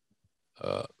quality,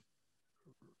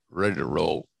 ready to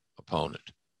roll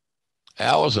opponent.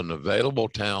 Al was an available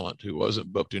talent who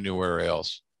wasn't booked anywhere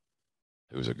else.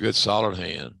 He was a good, solid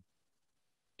hand,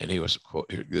 and he was,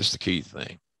 this is the key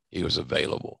thing, he was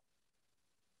available.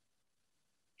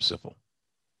 Simple.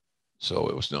 So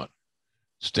it was not,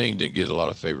 Sting didn't get a lot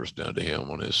of favors done to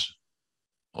him on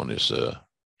his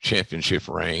championship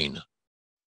reign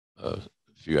a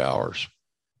few hours.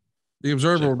 The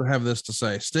Observer would have this to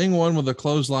say. Sting won with a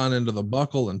clothesline into the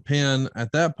buckle and pin.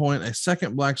 At that point, a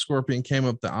second Black Scorpion came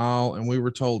up the aisle, and we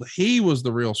were told he was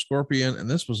the real Scorpion, and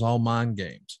this was all mind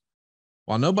games.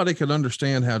 While nobody could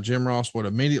understand how Jim Ross would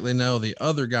immediately know the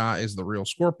other guy is the real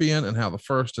Scorpion and how the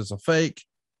first is a fake.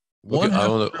 I'm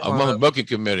on the booking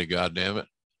committee, goddammit.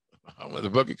 I'm on the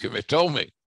booking committee. Told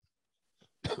me.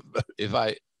 But if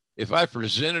I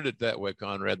presented it that way,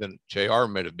 Conrad, then JR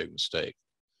made a big mistake.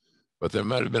 But there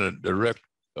might have been a direct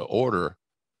order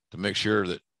to make sure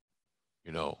that,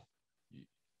 you know,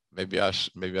 maybe I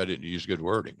didn't use good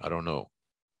wording. I don't know.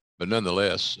 But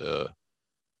nonetheless,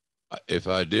 if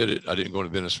I did it, I didn't go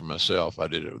into business for myself. I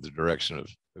did it with the direction of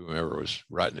whomever was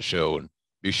writing the show, and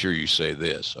be sure you say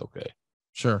this. Okay.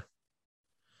 Sure.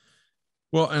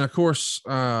 Well, and of course,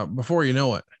 before you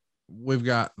know it, we've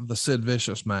got the Sid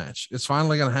Vicious match. It's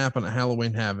finally going to happen at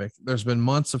Halloween Havoc. There's been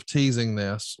months of teasing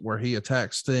this where he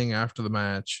attacks Sting after the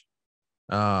match.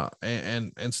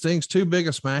 And Sting's 2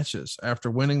 biggest matches after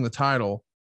winning the title.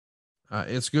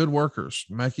 It's good workers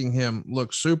making him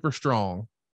look super strong.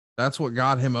 That's what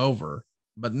got him over.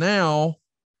 But now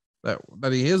that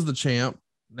he is the champ,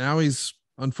 now he's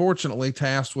unfortunately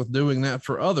tasked with doing that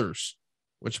for others,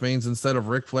 which means instead of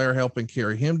Ric Flair helping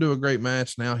carry him to a great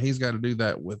match, now he's got to do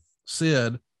that with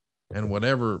Sid and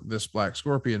whatever this Black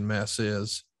Scorpion mess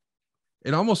is.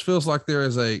 It almost feels like there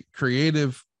is a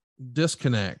creative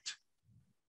disconnect,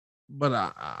 but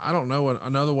I don't know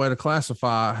another way to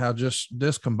classify how just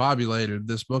discombobulated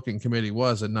this booking committee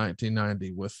was in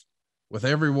 1990 with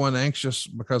everyone anxious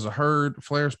because of Herd.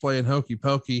 Flair's playing hokey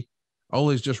pokey.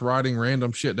 Ole's just writing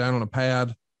random shit down on a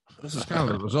pad. This is kind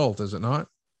of the result, is it not?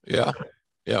 Yeah.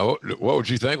 Yeah. What would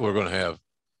you think we're going to have?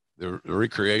 The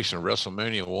recreation of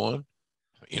WrestleMania 1,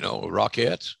 you know,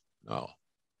 Rockettes? No,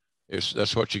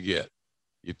 that's what you get.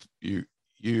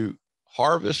 You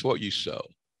harvest what you sow.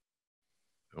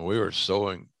 And we were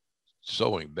sowing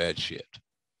bad shit.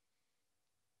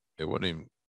 It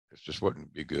just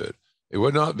wouldn't be good. It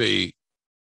would not be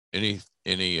any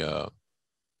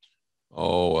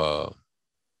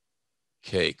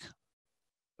cake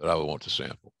that I would want to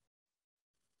sample.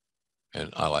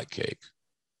 And I like cake.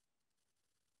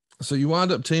 So you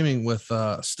wind up teaming with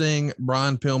Sting,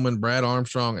 Brian Pillman, Brad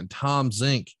Armstrong, and Tom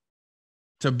Zink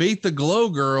to beat the Glow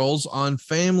Girls on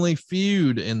Family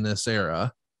Feud in this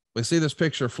era. We see this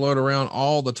picture float around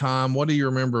all the time. What do you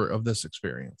remember of this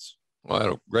experience? Well, I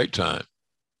had a great time.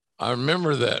 I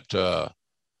remember that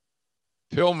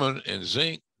Pillman and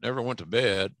Zink never went to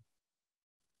bed.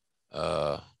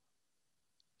 And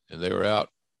they were out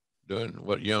doing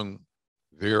what young,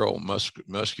 virile,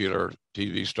 muscular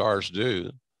TV stars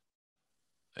do.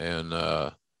 And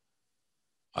I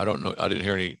don't know. I didn't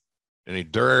hear any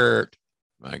dirt.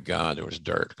 My God, there was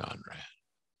dirt, Conrad.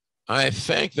 I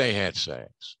think they had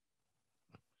sex.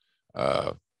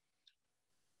 And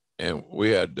And we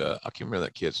had, I can't remember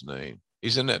that kid's name.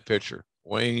 He's in that picture.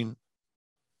 Wayne.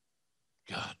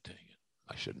 God dang it.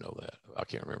 I should know that. I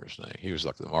can't remember his name. He was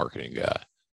like the marketing guy.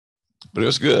 But it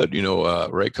was good. You know,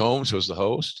 Ray Combs was the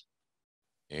host.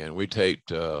 And we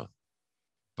taped 5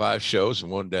 shows in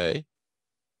one day.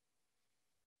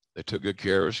 They took good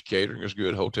care of us. Catering was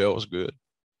good. Hotel was good.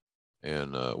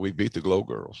 And we beat the Glow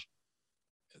Girls.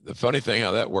 The funny thing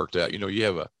how that worked out, you know, you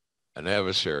have an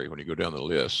adversary when you go down the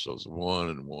list. So it's 1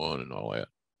 and 1 and all that.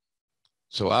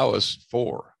 So I was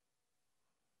 4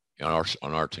 on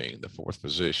our team, the 4th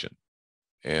position.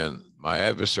 And my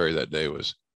adversary that day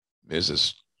was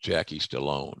Mrs. Jackie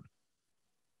Stallone,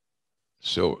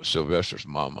 Sylvester's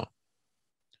mama.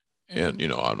 And, you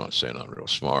know, I'm not saying I'm real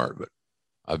smart, but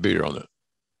I beat her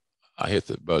I hit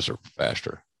the buzzer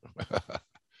faster.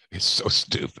 It's so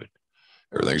stupid.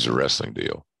 Everything's a wrestling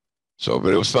deal. So,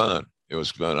 but it was fun. It was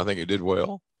fun. I think it did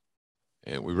well.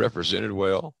 And we represented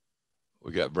well.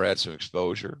 We got Brad some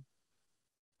exposure.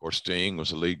 Of course, Sting was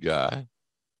the lead guy.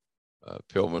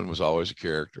 Pillman was always a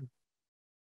character.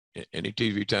 Any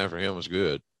TV time for him was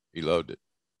good. He loved it.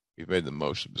 He made the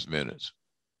most of his minutes,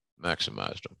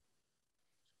 maximized them.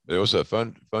 But it was a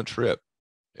fun trip.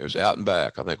 It was out and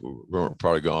back. I think we were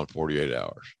probably gone 48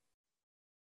 hours.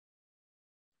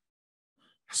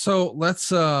 So let's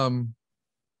talk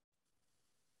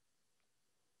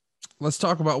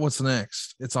about what's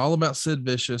next. It's all about Sid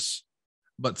Vicious,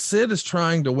 but Sid is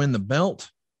trying to win the belt.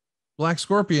 Black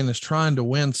Scorpion is trying to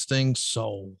win Sting's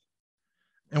soul.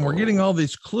 And we're getting all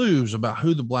these clues about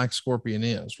who the Black Scorpion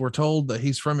is. We're told that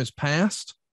he's from his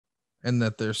past and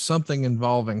that there's something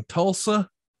involving Tulsa.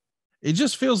 It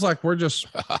just feels like we're just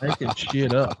making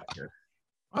shit up here.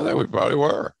 I think we probably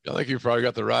were. I think you probably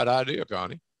got the right idea,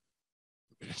 Connie.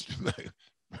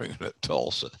 Bringing it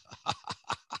Tulsa. Of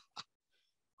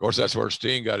course, that's where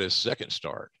Sting got his second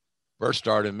start. First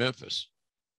start in Memphis.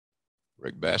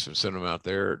 Rick Bassman sent him out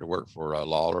there to work for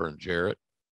Lawler and Jarrett.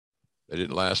 They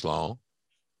didn't last long.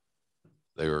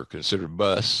 They were considered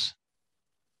busts.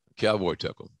 Cowboy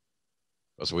took them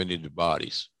because we needed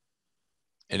bodies.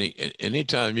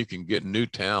 Anytime you can get new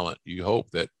talent, you hope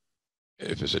that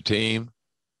if it's a team,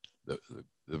 the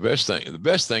best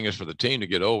thing is for the team to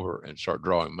get over and start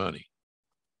drawing money.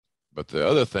 But the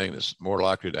other thing that's more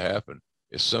likely to happen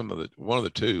is one of the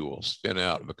two will spin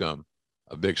out and become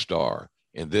a big star.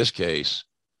 In this case,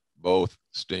 both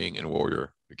Sting and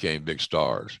Warrior became big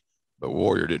stars, but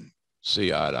Warrior didn't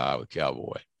see eye to eye with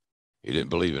Cowboy. He didn't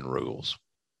believe in rules.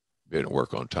 He didn't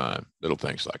work on time, little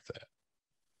things like that.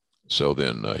 So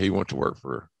then he went to work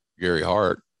for Gary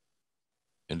Hart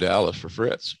in Dallas for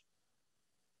Fritz,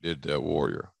 did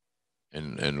Warrior.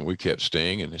 And we kept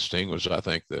Sting, and Sting was, I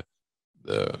think, the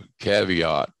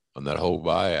caveat on that whole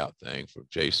buyout thing for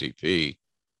JCP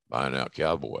buying out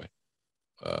Cowboy,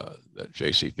 that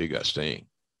JCP got Sting.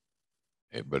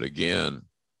 But again,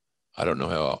 I don't know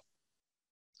how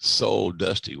sold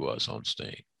Dusty was on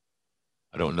Sting.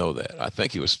 I don't know that. I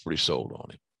think he was pretty sold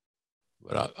on him,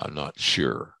 but I'm not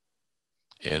sure.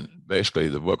 And basically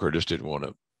the booker just didn't want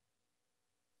to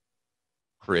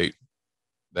create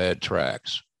bad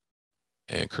tracks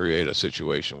and create a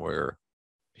situation where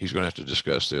he's going to have to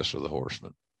discuss this with the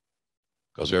Horsemen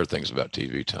because everything's about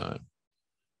TV time.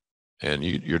 And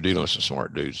you're dealing with some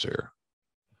smart dudes there.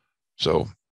 So,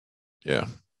 yeah,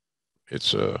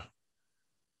 it's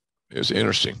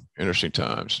interesting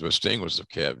times. But Sting was the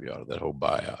caveat of that whole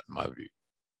buyout, in my view.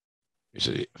 He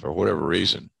said, for whatever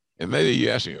reason, and maybe you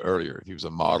asked me earlier if he was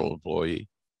a model employee.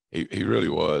 He really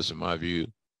was, in my view,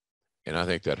 and I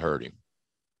think that hurt him.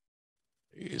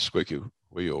 His squeaky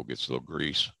wheel gets a little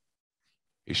grease.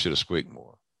 He should have squeaked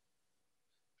more.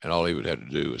 And all he would have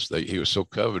to do is he was so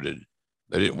coveted,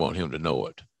 they didn't want him to know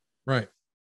it. Right.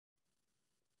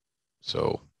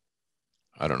 So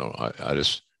I don't know.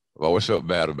 I've always felt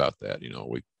bad about that. You know,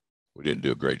 we didn't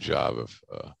do a great job of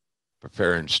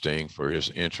preparing Sting for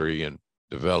his entry and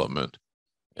development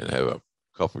and have a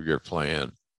couple-year plan.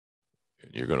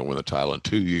 And you're going to win the title in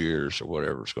 2 years or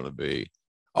whatever it's going to be.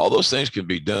 All those things can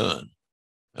be done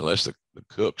unless the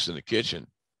cooks in the kitchen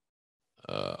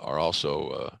are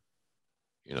also,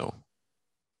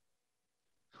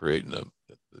 creating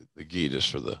the guitas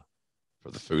for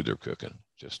the food they're cooking.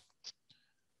 It's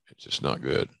just not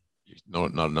good.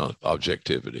 Not enough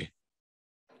objectivity,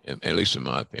 and at least in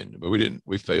my opinion. But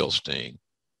we failed Sting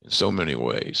in so many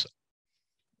ways.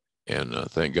 And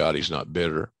thank God he's not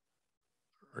bitter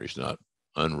or he's not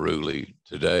unruly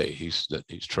today. He's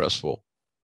trustful.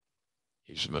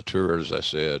 He's mature, as I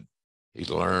said. He's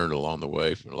learned along the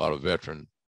way from a lot of veteran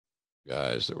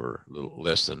guys that were a little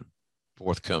less than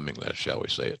forthcoming, shall we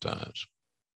say, at times.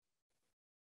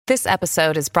 This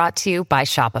episode is brought to you by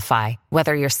Shopify.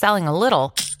 Whether you're selling a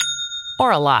little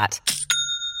or a lot,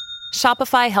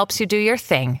 Shopify helps you do your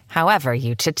thing, however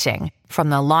you cha-ching. From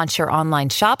the launch your online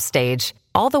shop stage,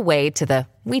 all the way to the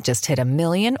we just hit 1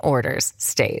 million orders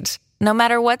stage. No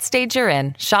matter what stage you're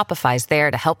in, Shopify's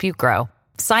there to help you grow.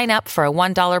 Sign up for a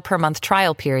 $1 per month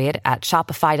trial period at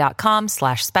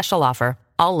shopify.com/special offer,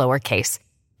 all lowercase.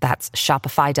 That's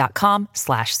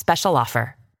shopify.com/special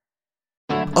offer.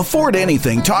 Afford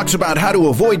Anything talks about how to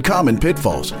avoid common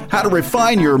pitfalls, how to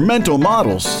refine your mental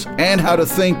models, and how to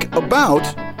think about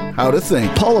how to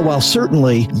think. Paula, while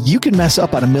certainly you can mess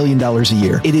up on $1 million a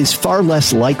year, it is far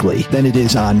less likely than it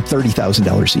is on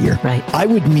 $30,000 a year. Right. I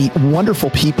would meet wonderful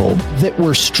people that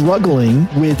were struggling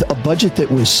with a budget that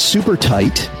was super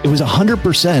tight. It was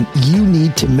 100% you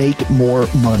need to make more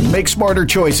money. Make smarter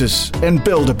choices and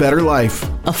build a better life.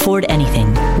 Afford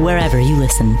Anything, wherever you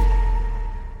listen.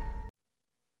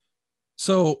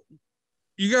 So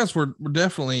you guys were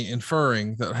definitely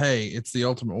inferring that, hey, it's the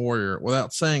Ultimate Warrior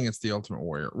without saying it's the Ultimate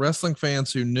Warrior. Wrestling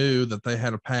fans who knew that they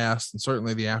had a past, and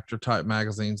certainly the After type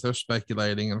magazines, they're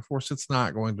speculating. And of course, it's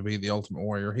not going to be the Ultimate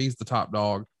Warrior. He's the top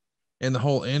dog in the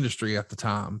whole industry at the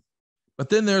time. But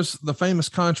then there's the famous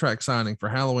contract signing for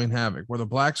Halloween Havoc, where the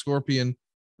Black Scorpion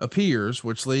appears,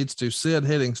 which leads to Sid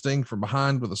hitting Sting from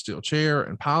behind with a steel chair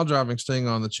and pile driving Sting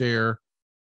on the chair.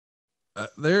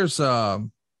 There's a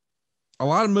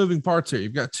lot of moving parts here.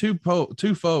 You've got two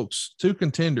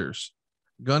contenders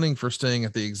gunning for Sting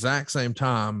at the exact same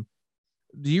time.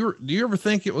 Do you ever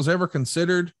think it was ever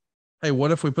considered, hey, what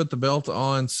if we put the belt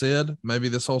on Sid? Maybe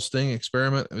this whole Sting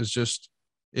experiment is just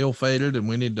ill-fated and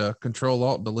we need to Control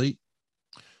Alt Delete.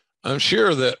 I'm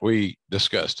sure that we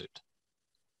discussed it.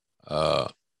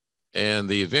 And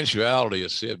the eventuality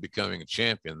of Sid becoming a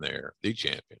champion there, the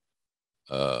champion,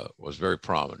 was very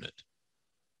prominent.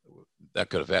 That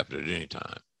could have happened at any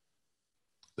time.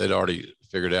 They'd already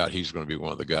figured out he's going to be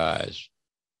one of the guys.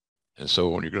 And so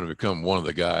when you're going to become one of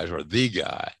the guys, or the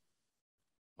guy,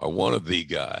 or one of the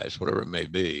guys, whatever it may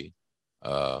be,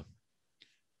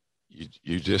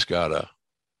 you just gotta,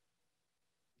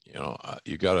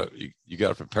 you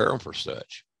gotta prepare them for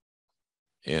such.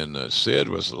 And Sid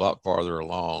was a lot farther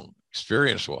along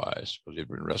experience-wise, because he'd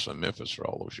been wrestling in Memphis for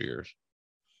all those years,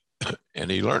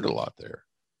 and he learned a lot there.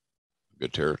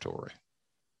 Good territory.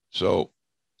 So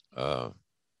I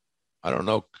don't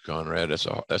know, Conrad.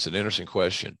 That's an interesting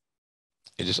question.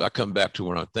 I come back to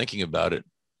when I'm thinking about it,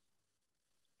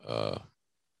 and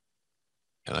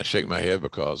I shake my head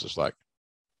because it's like,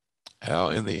 how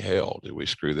in the hell did we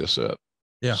screw this up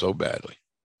so badly?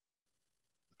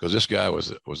 Because this guy was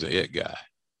the it guy.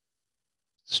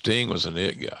 Sting was an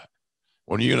it guy.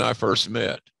 When you and I first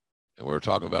met, and we were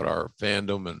talking about our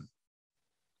fandom and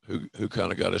who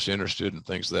kind of got us interested in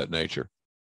things of that nature,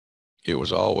 it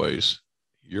was always,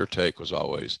 your take was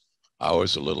always, I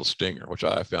was a little Stinger, which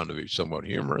I found to be somewhat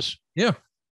humorous. Yeah.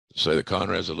 To say that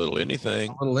Conrad's a little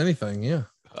anything. A little anything, yeah.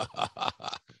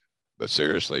 But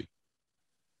seriously,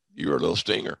 you were a little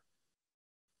Stinger.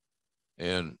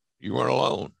 And you weren't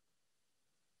alone.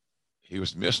 He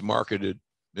was mismarketed,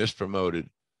 mispromoted,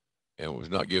 and was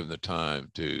not given the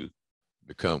time to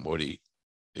become what he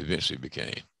eventually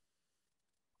became.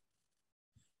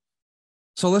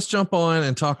 So let's jump on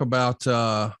and talk about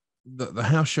the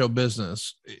house show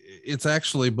business. It's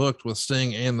actually booked with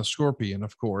Sting and the Scorpion,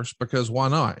 of course, because why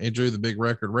not? It drew the big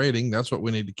record rating. That's what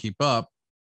we need to keep up.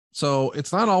 So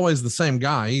it's not always the same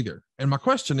guy either. And my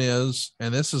question is,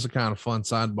 and this is a kind of fun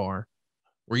sidebar,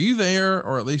 were you there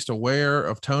or at least aware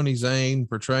of Tony Zane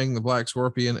portraying the Black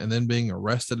Scorpion and then being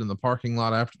arrested in the parking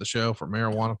lot after the show for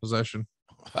marijuana possession?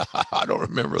 I don't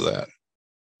remember that.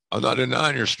 I'm not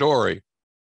denying your story.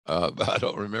 But I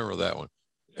don't remember that one.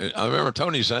 And I remember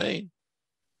Tony Zane,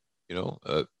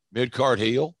 mid-card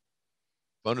heel,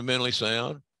 fundamentally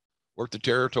sound, worked the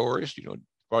territories,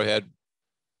 probably had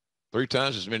 3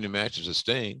 times as many matches as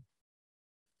Sting.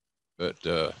 But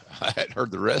I hadn't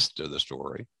heard the rest of the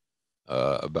story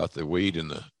about the weed in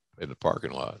the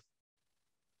parking lot.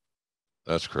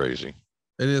 That's crazy.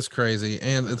 It is crazy.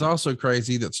 And it's also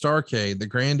crazy that Starrcade, the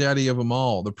granddaddy of them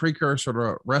all, the precursor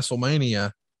to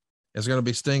WrestleMania, is going to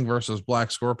be Sting versus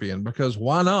Black Scorpion, because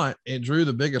why not? It drew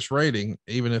the biggest rating,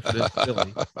 even if it is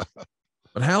silly.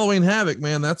 But Halloween Havoc,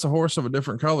 man, that's a horse of a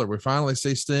different color. We finally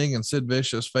see Sting and Sid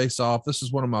Vicious face off. This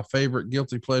is one of my favorite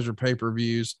guilty pleasure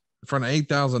pay-per-views. In front of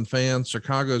 8,000 fans,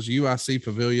 Chicago's UIC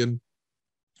Pavilion.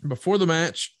 Before the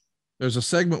match, there's a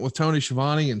segment with Tony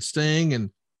Schiavone and Sting,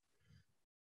 and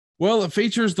well, it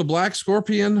features the Black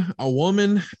Scorpion, a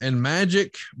woman, and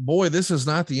magic. Boy, this is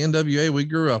not the NWA we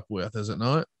grew up with, is it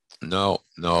not? No.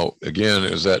 Again,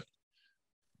 is that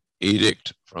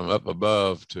edict from up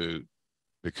above to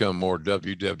become more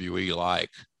WWE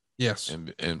like. Yes.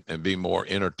 And be more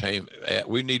entertainment.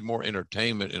 We need more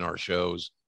entertainment in our shows,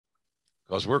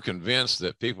 because we're convinced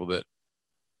that people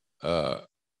that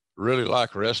really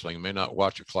like wrestling may not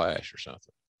watch a Clash or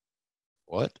something.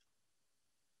 What?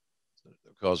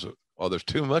 Because there's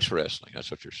too much wrestling. That's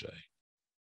what you're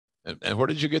saying. And where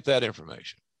did you get that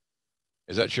information?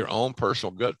 Is that your own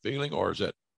personal gut feeling, or is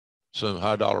that some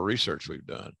high dollar research we've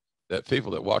done that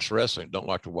people that watch wrestling don't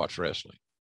like to watch wrestling?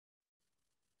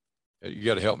 You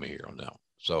got to help me here on that one.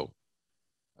 So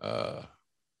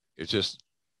it's just,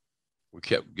 we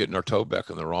kept getting our toe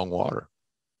back in the wrong water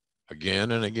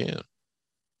again and again.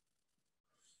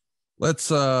 Let's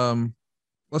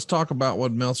talk about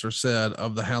what Meltzer said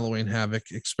of the Halloween Havoc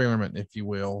experiment, if you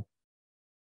will.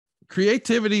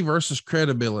 Creativity versus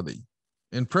credibility.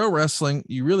 In pro wrestling,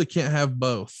 you really can't have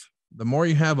both. The more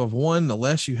you have of one, the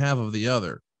less you have of the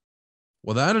other.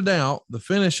 Without a doubt, the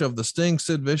finish of the Sting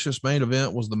Sid Vicious main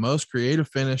event was the most creative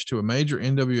finish to a major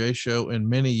NWA show in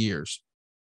many years.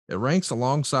 It ranks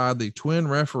alongside the twin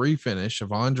referee finish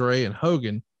of Andre and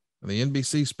Hogan in the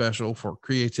NBC special for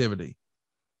creativity.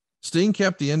 Sting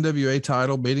kept the NWA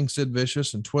title, beating Sid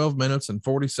Vicious in 12 minutes and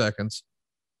 40 seconds.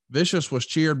 Vicious was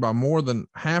cheered by more than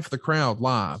half the crowd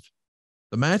live.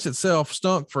 The match itself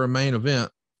stunk for a main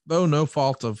event, though no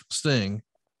fault of Sting.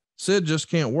 Sid just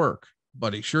can't work,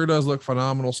 but he sure does look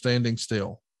phenomenal standing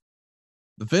still.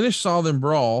 The finish saw them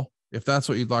brawl, if that's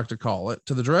what you'd like to call it,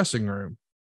 to the dressing room,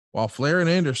 while Flair and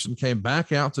Anderson came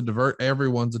back out to divert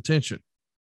everyone's attention.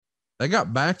 They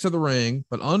got back to the ring,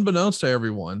 but unbeknownst to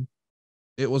everyone,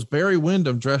 it was Barry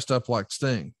Windham dressed up like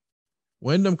Sting.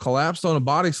 Windham collapsed on a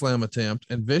body slam attempt,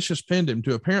 and Vicious pinned him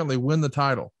to apparently win the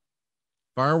title.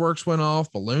 Fireworks went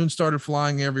off, balloons started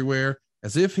flying everywhere,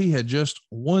 as if he had just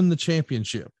won the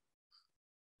championship.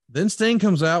 Then Sting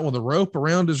comes out with a rope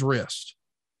around his wrist.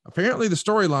 Apparently the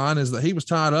storyline is that he was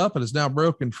tied up and is now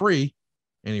broken free,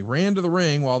 and he ran to the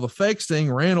ring while the fake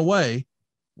Sting ran away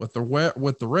with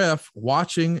the ref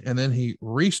watching, and then he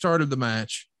restarted the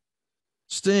match.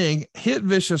 Sting hit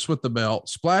Vicious with the belt,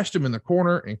 splashed him in the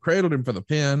corner, and cradled him for the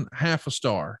pin, half a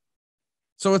star.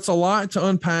 So it's a lot to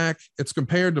unpack. It's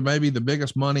compared to maybe the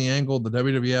biggest money angle the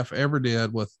WWF ever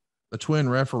did with the twin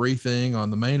referee thing on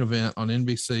the main event on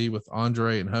NBC with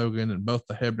Andre and Hogan and both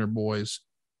the Hebner boys.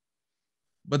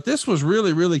 But this was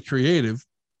really, really creative,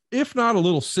 if not a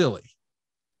little silly,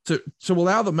 to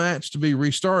allow the match to be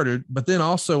restarted, but then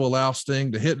also allow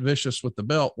Sting to hit Vicious with the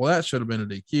belt. Well, that should have been a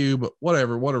DQ, but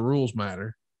whatever, what do rules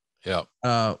matter? Yeah.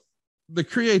 The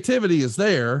creativity is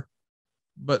there,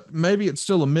 but maybe it's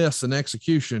still a miss in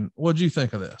execution. What do you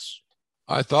think of this?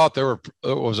 I thought there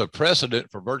was a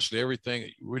precedent for virtually everything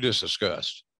we just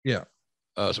discussed. Yeah.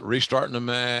 So restarting the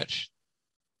match,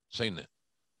 seen it.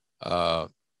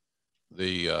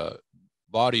 The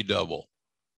body double,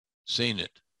 seen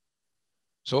it.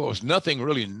 So it was nothing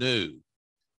really new.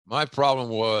 My problem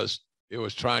was it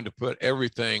was trying to put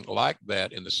everything like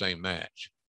that in the same match.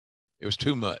 It was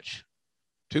too much,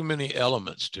 too many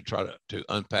elements to try to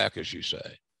unpack, as you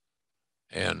say.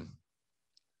 And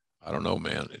I don't know,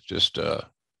 man. It's just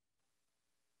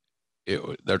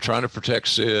they're trying to protect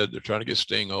Sid. They're trying to get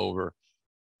Sting over.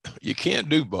 You can't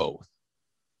do both.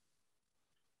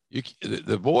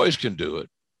 The boys can do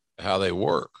it, how they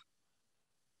work,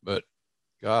 but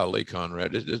golly,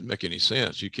 Conrad, it doesn't make any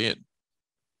sense. You can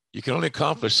only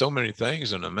accomplish so many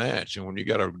things in a match, and when you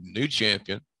got a new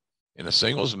champion in a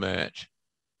singles match,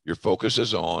 your focus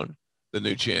is on the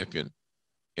new champion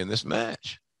in this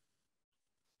match.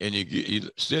 And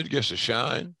Sid gets a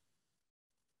shine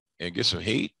and gets some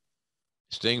heat.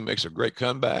 Sting makes a great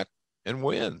comeback and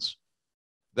wins.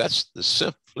 That's the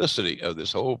simplicity of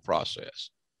this whole process.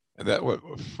 And that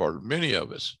for many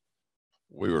of us,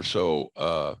 we were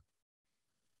so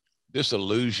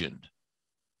disillusioned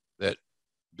that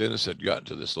Dennis had gotten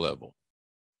to this level.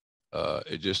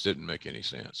 It just didn't make any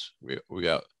sense. It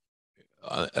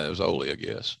was Ole, I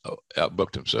guess,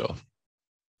 outbooked himself.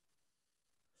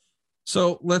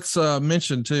 So let's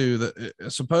mention too that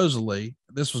supposedly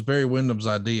this was Barry Windham's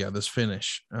idea, this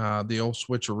finish, the old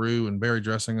switcheroo and Barry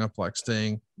dressing up like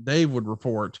Sting. Dave would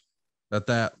report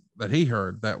that he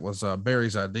heard that was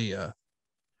Barry's idea.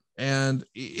 And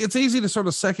it's easy to sort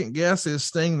of second guess, is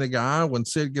Sting the guy when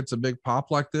Sid gets a big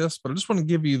pop like this? But I just want to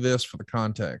give you this for the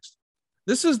context.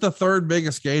 This is the third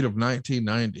biggest gate of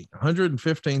 1990,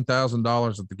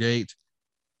 $115,000 at the gate.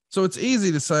 So it's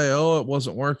easy to say, oh, it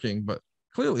wasn't working, but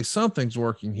clearly something's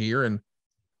working here. And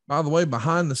by the way,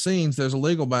 behind the scenes, there's a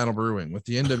legal battle brewing with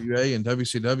the NWA and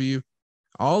WCW.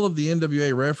 All of the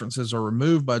NWA references are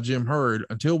removed by Jim Herd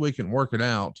until we can work it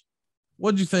out.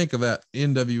 What'd you think of that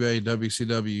NWA,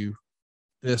 WCW,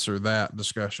 this or that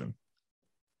discussion?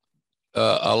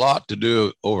 A lot to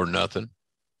do over nothing.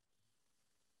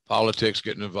 Politics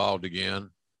getting involved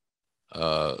again.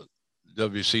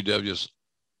 WCW's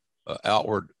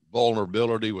outward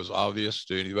vulnerability was obvious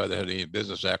to anybody that had any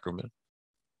business acumen.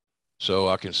 So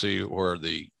I can see where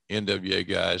the NWA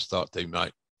guys thought they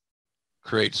might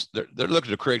create, they're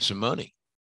looking to create some money.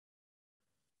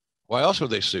 Why else would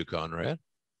they sue, Conrad?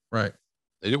 Right.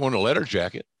 They didn't want a letter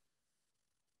jacket.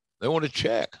 They want a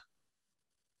check.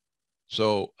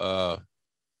 So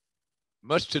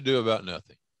much to do about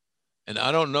nothing. And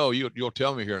I don't know, you'll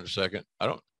tell me here in a second. I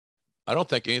don't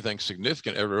think anything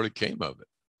significant ever really came of it.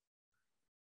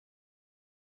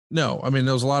 No, I mean,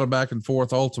 there was a lot of back and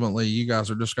forth. Ultimately, you guys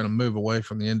are just going to move away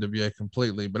from the NWA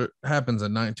completely, but it happens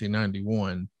in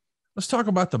 1991. Let's talk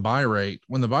about the buy rate.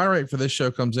 When the buy rate for this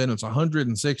show comes in, it's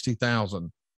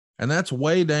 160,000. And that's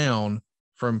way down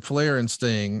from Flair and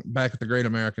Sting back at the Great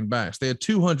American Bash. They had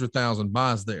 200,000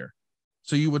 buys there.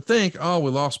 So you would think, oh,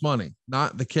 we lost money.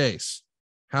 Not the case.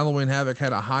 Halloween Havoc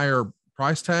had a higher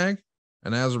price tag.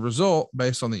 And as a result,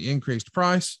 based on the increased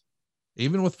price,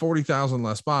 even with 40,000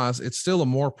 less buys, it's still a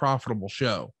more profitable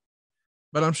show.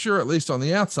 But I'm sure, at least on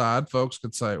the outside, folks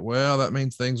could say, well, that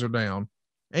means things are down.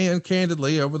 And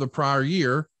candidly, over the prior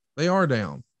year, they are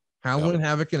down. Halloween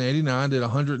Havoc in 89 did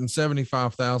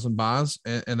 175,000 buys,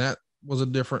 and that was a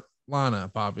different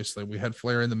lineup. Obviously, we had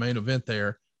Flair in the main event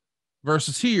there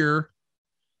versus here.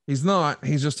 He's not,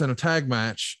 he's just in a tag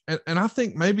match. And I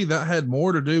think maybe that had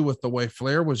more to do with the way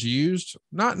Flair was used,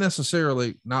 not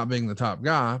necessarily not being the top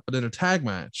guy, but in a tag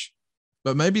match.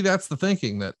 But maybe that's the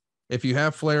thinking, that if you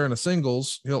have Flair in a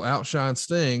singles, he'll outshine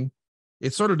Sting.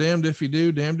 It's sort of damned if you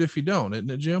do, damned if you don't, isn't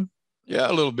it, Jim? Yeah,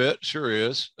 a little bit. Sure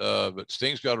is. But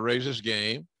Sting's got to raise his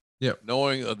game. Yep.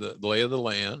 Knowing the lay of the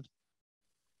land,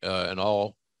 and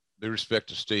all due respect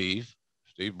to Steve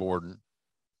Borden.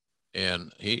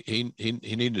 And he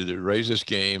needed to raise his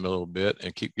game a little bit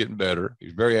and keep getting better.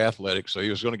 He's very athletic, so he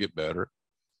was going to get better.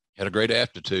 Had a great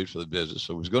aptitude for the business,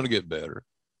 so he was going to get better.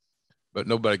 But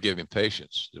nobody gave him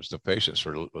patience. Just the patience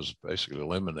was basically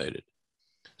eliminated.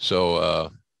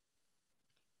 So,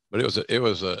 but it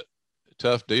was a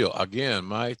tough deal. Again,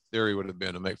 my theory would have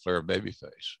been to make Flair a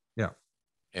babyface. Yeah.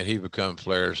 And he become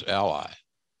Flair's ally.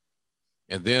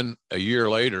 And then a year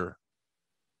later,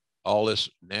 all this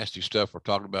nasty stuff we're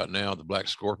talking about now, the Black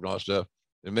Scorpion, all that stuff,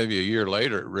 and maybe a year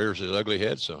later, it rears its ugly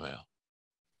head somehow.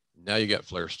 Now you got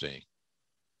Flair Sting.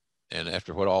 And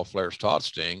after what all Flair's taught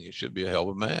Sting, it should be a hell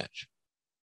of a match.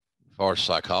 As far as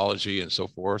psychology and so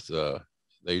forth,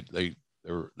 they're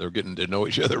getting to know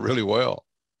each other really well.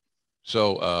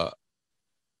 So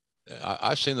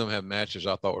I've seen them have matches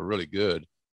I thought were really good.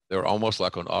 They were almost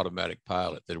like an automatic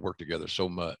pilot. They'd work together so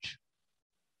much.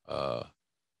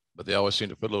 But they always seem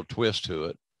to put a little twist to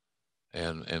it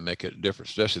and make it different,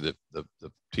 especially the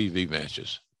TV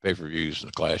matches, pay-per-views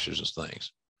and the clashes and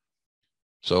things.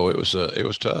 So it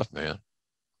was tough, man.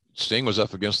 Sting was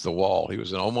up against the wall. He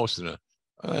was almost in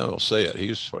he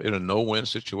was in a no-win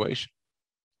situation.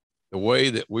 The way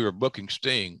that we were booking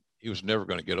Sting, he was never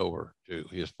going to get over to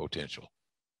his potential.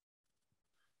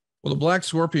 Well, the Black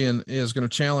Scorpion is going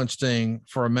to challenge Sting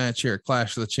for a match here at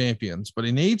Clash of the Champions, but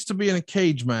he needs to be in a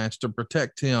cage match to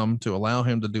protect him, to allow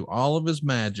him to do all of his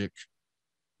magic.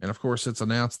 And of course, it's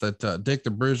announced that Dick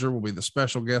the Bruiser will be the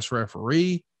special guest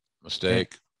referee.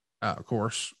 Mistake. Of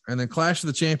course. And then Clash of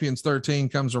the Champions 13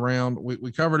 comes around.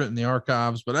 We covered it in the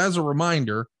archives, but as a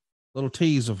reminder, little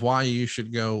tease of why you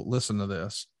should go listen to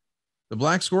this. The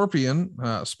Black Scorpion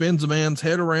spins a man's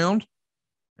head around,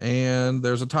 and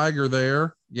there's a tiger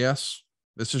there. Yes,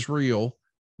 this is real.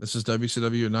 This is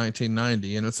WCW in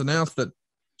 1990. And it's announced that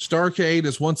Starrcade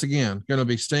is once again going to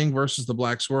be Sting versus the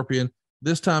Black Scorpion.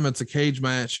 This time it's a cage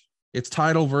match. It's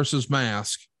title versus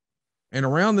mask. And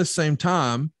around this same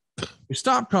time, we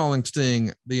stopped calling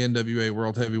Sting the NWA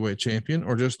World Heavyweight Champion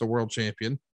or just the World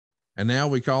Champion. And now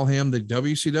we call him the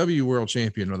WCW World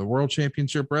Champion or the World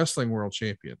Championship Wrestling World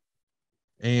Champion.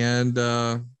 And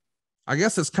I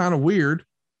guess it's kind of weird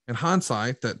in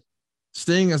hindsight that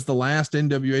Sting is the last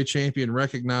NWA champion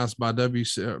recognized by the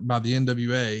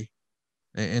NWA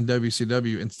and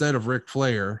WCW instead of Ric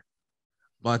Flair.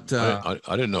 But I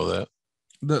didn't know that.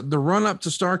 The run up to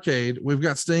Starrcade, we've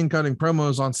got Sting cutting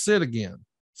promos on Sid again.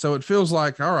 So it feels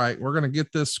like, all right, we're going to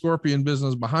get this Scorpion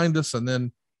business behind us, and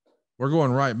then we're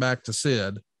going right back to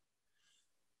Sid.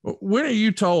 When are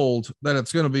you told that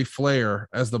it's going to be Flair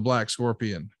as the Black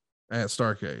Scorpion at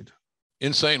Starrcade?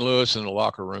 In St. Louis in the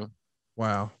locker room.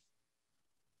 Wow.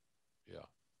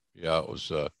 Yeah, it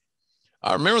was.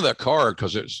 I remember that card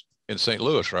because it's in St.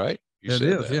 Louis, right? You It said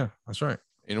is, that. yeah, that's right.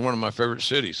 In one of my favorite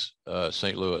cities,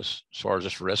 St. Louis, as far as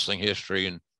just wrestling history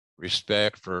and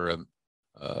respect for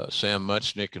Sam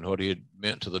Muchnick and what he had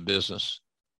meant to the business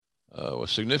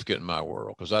was significant in my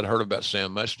world, because I'd heard about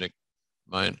Sam Muchnick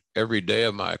every day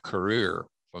of my career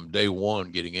from day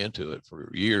one, getting into it for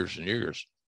years and years.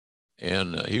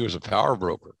 And he was a power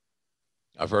broker.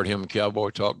 I've heard him and Cowboy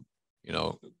talk,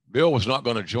 Bill was not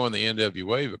going to join the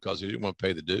NWA because he didn't want to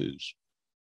pay the dues.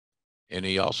 And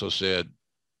he also said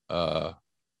the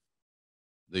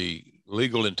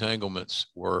legal entanglements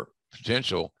were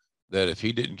potential, that if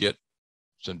he didn't get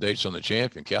some dates on the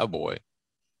champion, Cowboy,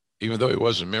 even though he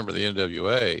wasn't a member of the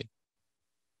NWA,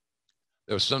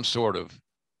 there was some sort of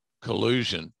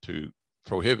collusion to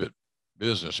prohibit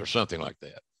business or something like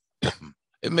that.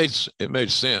 It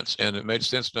made sense, and it made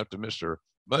sense enough to Mr.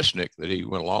 Muchnick that he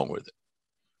went along with it,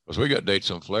 because we got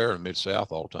dates on Flair and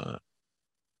Mid-South all the time.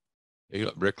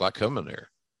 Rick liked coming there,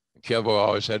 and Cowboy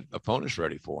always had opponents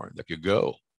ready for him that could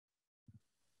go.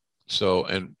 So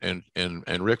and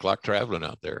Rick liked traveling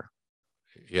out there.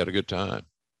 He had a good time.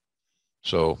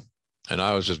 So, and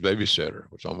I was his babysitter,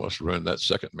 which almost ruined that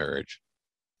second marriage.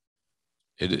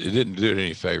 It didn't do it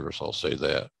any favors, I'll say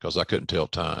that, because I couldn't tell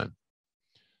time.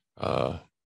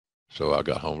 So I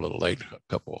got home a little late,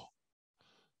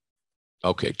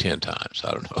 10 times.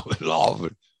 I don't know. It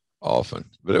was often,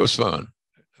 but it was fun.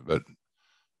 But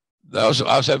I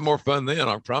was having more fun then,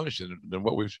 I promise you,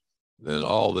 than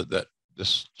all that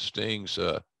this Sting's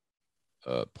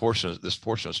portion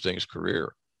of Sting's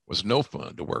career was no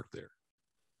fun to work there.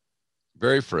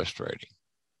 Very frustrating.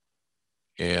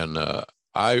 And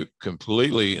I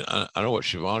know what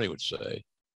Shivani would say.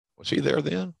 Was he there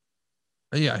then?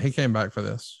 Yeah, he came back for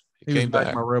this. He came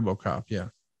back by RoboCop. Yeah.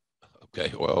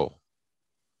 Okay. Well,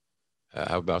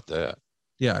 how about that?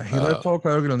 Yeah, he left Hulk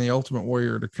Hogan and the Ultimate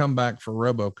Warrior to come back for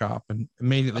RoboCop and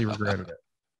immediately regretted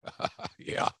it.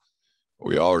 Yeah,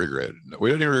 we all regretted it.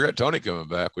 We didn't even regret Tony coming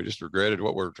back. We just regretted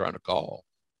what we were trying to call,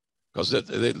 because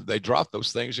they dropped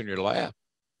those things in your lap,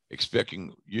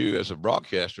 expecting you as a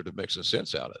broadcaster to make some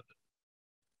sense out of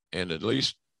it, and at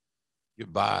least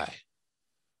get by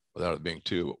without it being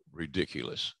too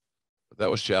ridiculous. But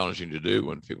that was challenging to do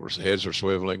when people's heads are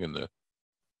swiveling and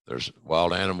there's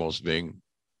wild animals being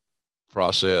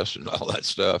processed and all that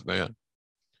stuff, man.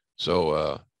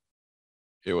 So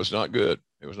it was not good.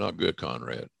 It was not good,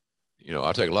 Conrad.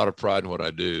 I take a lot of pride in what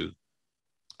I do.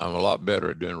 I'm a lot better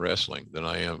at doing wrestling than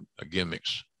I am at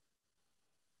gimmicks.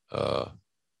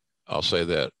 I'll say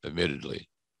that admittedly,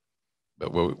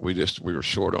 but we were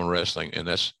short on wrestling,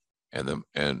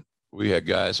 and we had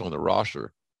guys on the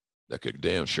roster that could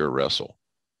damn sure wrestle.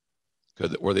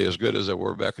 Were they as good as they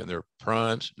were back in their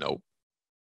primes? Nope.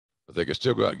 But they could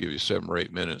still go out and give you 7 or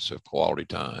 8 minutes of quality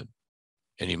time,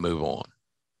 and you move on.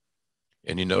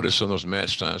 And you notice some of those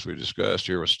match times we discussed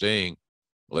here with Sting,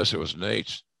 unless it was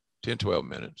Nate's, 10, 12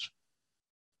 minutes.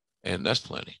 And that's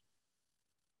plenty.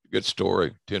 Good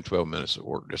story, 10, 12 minutes that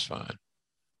worked just fine.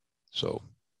 So,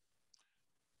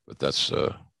 but that's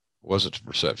wasn't the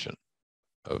perception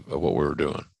of what we were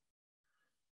doing.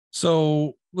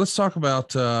 So let's talk about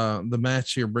the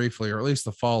match here briefly, or at least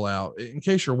the fallout. In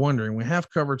case you're wondering, we have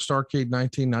covered Starrcade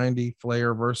 1990,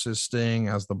 Flair versus Sting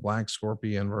as the Black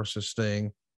Scorpion versus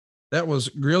Sting. That was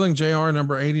Grilling JR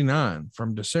number 89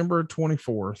 from December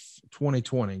 24th,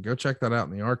 2020. Go check that out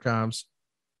in the archives.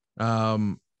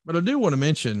 But I do want to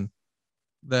mention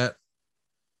that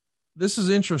this is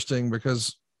interesting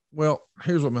because, well,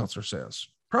 here's what Meltzer says.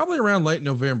 Probably around late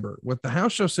November, with the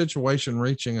house show situation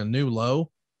reaching a new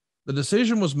low, the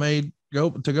decision was made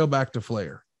to go back to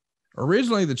Flair.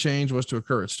 Originally, the change was to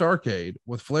occur at Starrcade,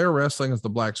 with Flair wrestling as the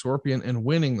Black Scorpion and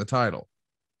winning the title.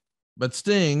 But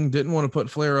Sting didn't want to put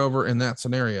Flair over in that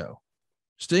scenario.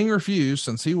 Sting refused,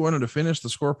 since he wanted to finish the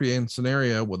Scorpion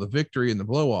scenario with a victory in the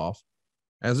blow-off.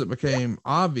 As it became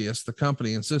obvious the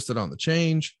company insisted on the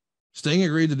change, Sting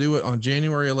agreed to do it on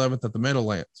January 11th at the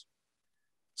Meadowlands.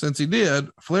 Since he did,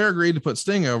 Flair agreed to put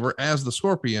Sting over as the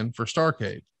Scorpion for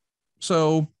Starrcade.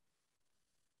 So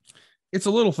it's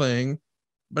a little thing,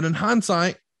 but in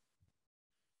hindsight,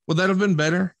 would that have been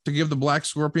better to give the Black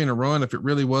Scorpion a run if it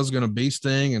really was going to be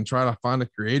Sting and try to find a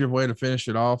creative way to finish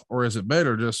it off? Or is it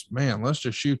better just, man, let's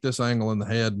just shoot this angle in the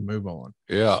head and move on?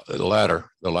 Yeah, the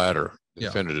latter,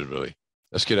 definitively. Yeah.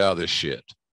 Let's get out of this shit.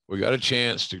 We got a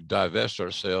chance to divest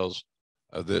ourselves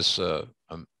of this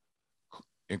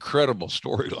incredible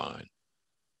storyline,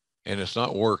 and it's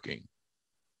not working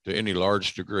to any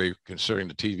large degree considering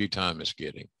the TV time it's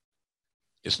getting.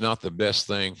 It's not the best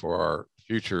thing for our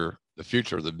future, the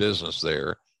future of the business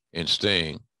there in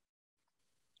Sting.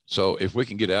 So if we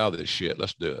can get out of this shit,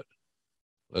 let's do it.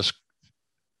 Let's,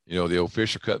 You know, the old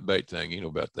fish or cut bait thing, you know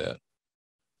about that.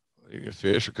 You can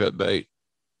fish or cut bait.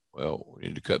 Well, we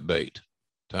need to cut bait.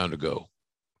 Time to go.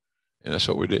 And that's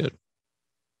what we did.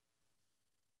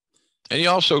 And he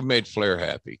also made Flair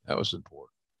happy. That was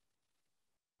important.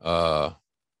 Because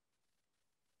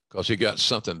he got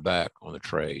something back on the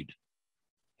trade.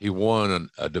 He won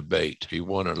a debate. He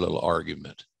won a little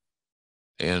argument.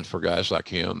 And for guys like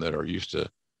him that are used to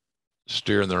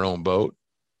steering their own boat,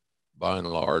 by and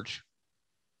large,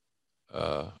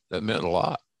 that meant a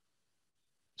lot.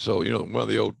 So, you know, one of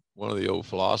the old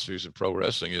philosophies of pro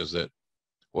wrestling is that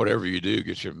whatever you do,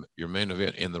 get your main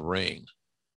event in the ring.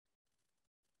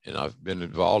 And I've been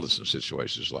involved in some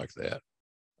situations like that.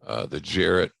 The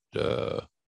Jarrett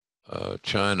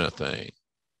China thing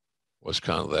was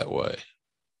kind of that way.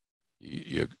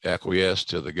 You acquiesce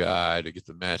to the guy to get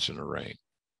the match in the ring.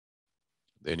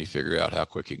 Then you figure out how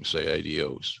quick you can say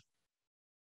adios.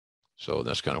 So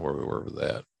that's kind of where we were with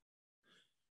that.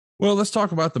 Well, let's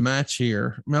talk about the match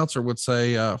here. Meltzer would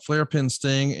say Flair pinned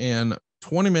Sting in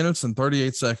 20 minutes and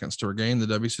 38 seconds to regain the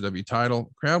WCW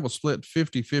title. Crowd was split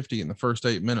 50-50 in the first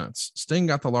 8 minutes. Sting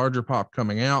got the larger pop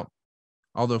coming out,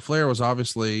 although Flair was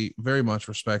obviously very much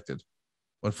respected.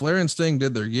 When Flair and Sting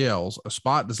did their yells, a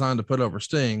spot designed to put over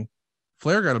Sting,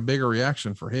 Flair got a bigger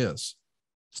reaction for his.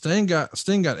 Sting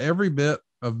got every bit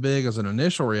of big as an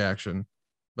initial reaction,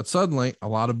 but suddenly a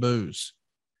lot of boos.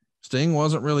 Sting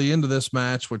wasn't really into this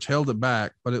match, which held it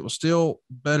back, but it was still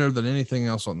better than anything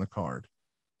else on the card.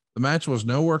 The match was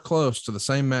nowhere close to the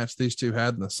same match these two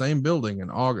had in the same building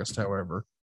in August, however.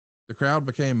 The crowd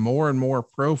became more and more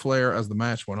pro Flair as the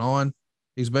match went on.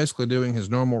 He's basically doing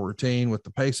his normal routine with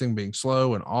the pacing being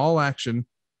slow and all action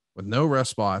with no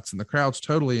rest spots, and the crowd's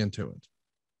totally into it.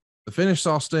 The finish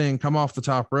saw Sting come off the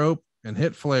top rope and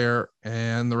hit Flair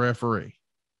and the referee.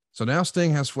 So now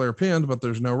Sting has Flair pinned, but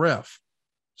there's no ref.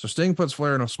 So Sting puts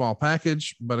Flair in a small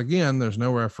package, but again, there's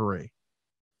no referee.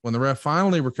 When the ref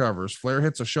finally recovers, Flair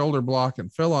hits a shoulder block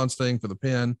and fell on Sting for the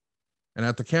pin. And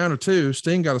at the count of 2,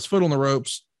 Sting got his foot on the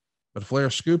ropes, but Flair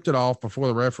scooped it off before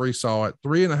the referee saw it.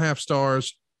 3.5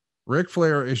 stars. Ric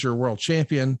Flair is your world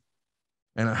champion.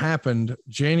 And it happened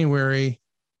January,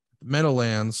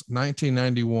 Meadowlands,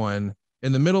 1991,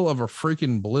 in the middle of a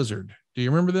freaking blizzard. Do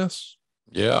you remember this?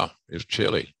 Yeah, it's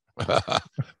chilly. I'm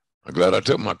glad I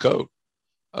took my coat.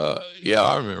 Yeah,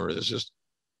 I remember this. Just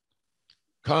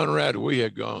Conrad, we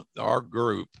had gone, our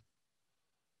group,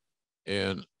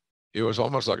 and it was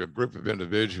almost like a group of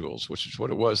individuals, which is what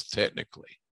it was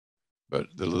technically. But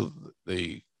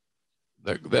that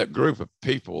group of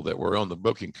people that were on the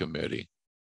booking committee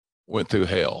went through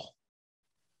hell.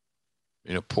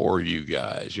 You know, poor you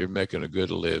guys, you're making a good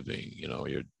living. You know,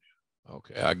 you're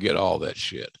okay. I get all that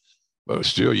shit, but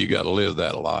still, you got to live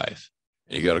that life,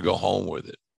 and you got to go home with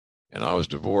it. And I was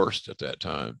divorced at that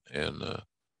time, and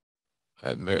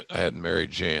I hadn't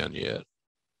married Jan yet.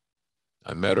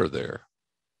 I met her there.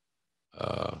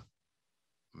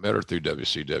 Met her through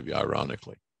WCW,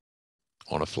 ironically,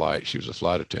 on a flight. She was a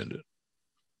flight attendant.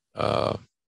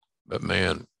 But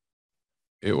man,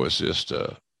 it was just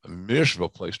a miserable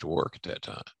place to work at that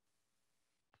time.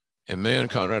 And man,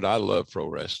 Conrad, I love pro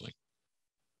wrestling.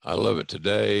 I love it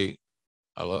today.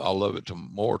 I'll love it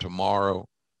more tomorrow.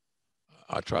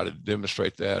 I try to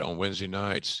demonstrate that on Wednesday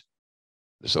nights.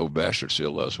 This old bastard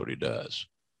still loves what he does.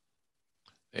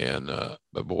 And,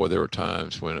 but boy, there were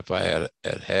times when if I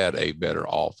had a better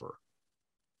offer,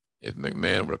 if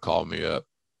McMahon would have called me up,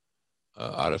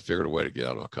 I'd have figured a way to get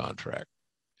out of my contract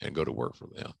and go to work for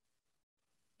them.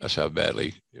 That's how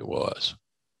badly it was.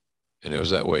 And it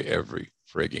was that way every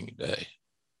frigging day.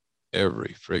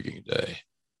 Every frigging day.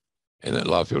 And a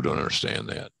lot of people don't understand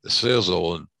that. The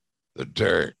sizzle and the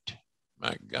dirt,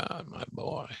 my God, my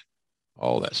boy,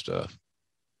 all that stuff.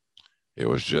 It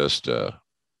was just the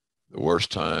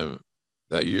worst time.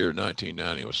 That year,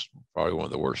 1990, was probably one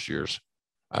of the worst years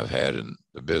I've had in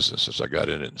the business since I got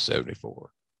in it in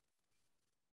 74.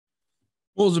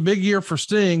 Well, it was a big year for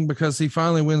Sting because he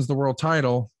finally wins the world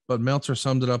title, but Meltzer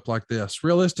summed it up like this.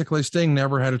 Realistically, Sting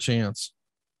never had a chance.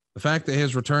 The fact that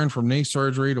his return from knee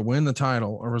surgery to win the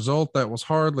title, a result that was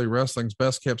hardly wrestling's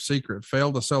best kept secret,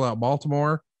 failed to sell out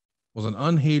Baltimore, was an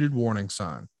unheeded warning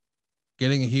sign.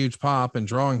 Getting a huge pop and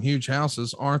drawing huge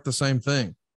houses aren't the same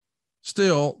thing.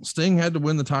 Still, Sting had to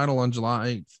win the title on July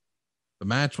 8th. The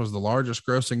match was the largest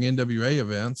grossing NWA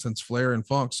event since Flair and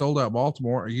Funk sold out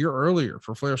Baltimore a year earlier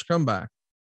for Flair's comeback,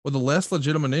 with a less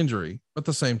legitimate injury, but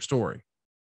the same story.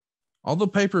 Although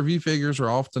pay-per-view figures are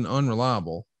often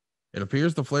unreliable, it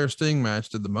appears the Flair-Sting match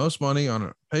did the most money on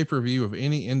a pay-per-view of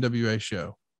any NWA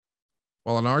show.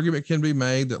 While an argument can be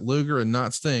made that Luger and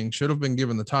not Sting should have been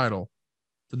given the title,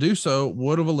 To do so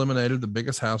would have eliminated the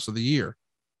biggest house of the year,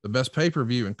 the best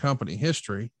pay-per-view in company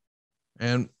history,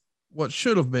 and what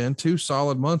should have been 2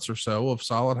 solid months or so of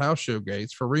solid house show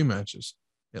gates for rematches,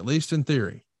 at least in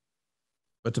theory.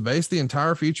 But to base the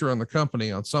entire future on the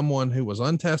company on someone who was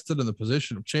untested in the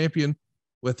position of champion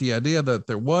with the idea that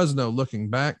there was no looking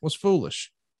back was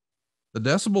foolish. The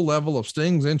decibel level of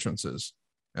Sting's entrances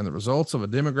and the results of a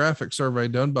demographic survey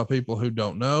done by people who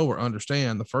don't know or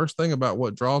understand the first thing about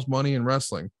what draws money in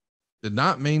wrestling did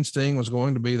not mean Sting was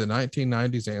going to be the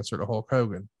 1990s answer to Hulk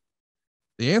Hogan.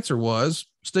 The answer was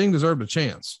Sting deserved a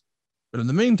chance. But in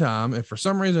the meantime, if for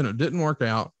some reason it didn't work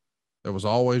out, there was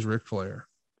always Ric Flair.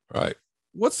 Right.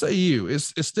 What say you?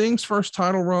 Is Sting's first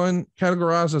title run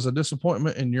categorized as a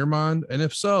disappointment in your mind? And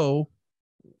if so,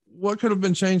 what could have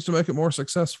been changed to make it more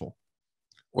successful?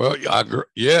 Well,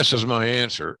 yes is my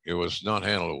answer. It was not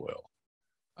handled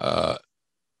well.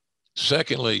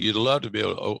 Secondly, you'd love to be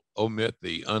able to omit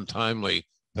the untimely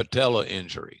patella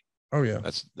injury. Oh, yeah.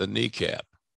 That's the kneecap.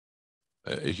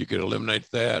 If you could eliminate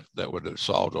that, that would have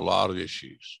solved a lot of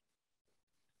issues.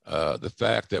 The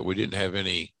fact that we didn't have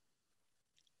any,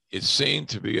 it seemed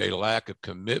to be a lack of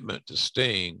commitment to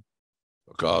Sting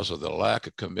because of the lack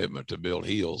of commitment to build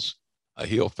heels, a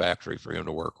heel factory for him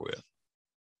to work with.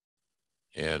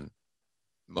 And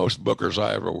most bookers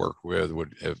I ever worked with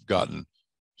would have gotten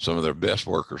some of their best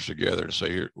workers together to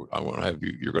say, here, I want to have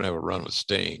you, you're going to have a run with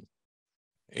Sting.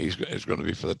 It's going to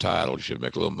be for the title. You should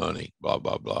make a little money, blah,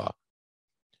 blah, blah.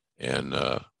 And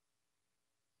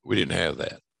we didn't have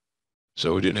that.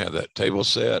 So we didn't have that table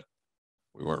set.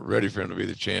 We weren't ready for him to be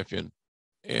the champion.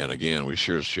 And again, we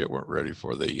sure as shit weren't ready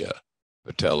for the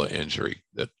patella injury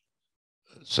that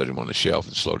set him on the shelf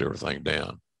and slowed everything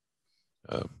down.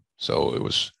 So it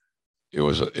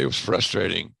was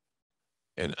frustrating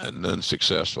and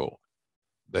unsuccessful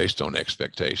based on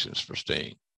expectations for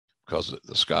Sting because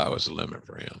the sky was the limit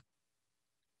for him.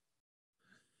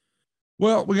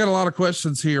 Well, we got a lot of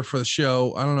questions here for the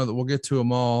show. I don't know that we'll get to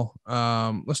them all.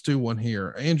 Let's do one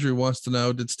here. Andrew wants to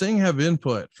know, did Sting have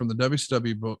input from the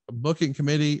WCW booking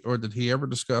committee, or did he ever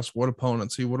discuss what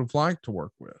opponents he would have liked to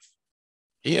work with?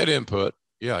 He had input.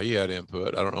 Yeah, he had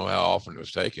input. I don't know how often it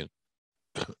was taken,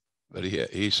 but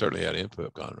he certainly had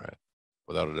input, Conrad,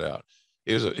 without a doubt.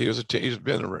 He'd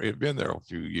been there a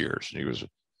few years, and he was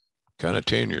kind of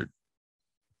tenured.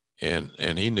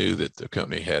 And he knew that the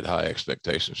company had high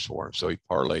expectations for him. So he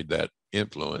parlayed that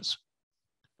influence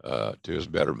to his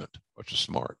betterment, which is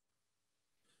smart.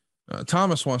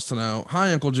 Thomas wants to know,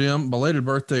 hi, Uncle Jim, belated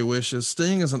birthday wishes.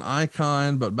 Sting is an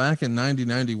icon, but back in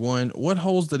 1991, what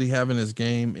holes did he have in his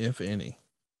game, if any?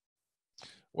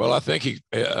 Well, I think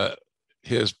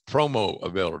his promo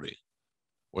ability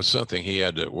was something he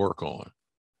had to work on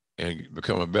and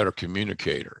become a better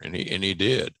communicator. And he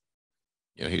did.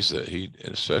 You know, he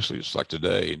especially it's like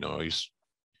today, you know, he's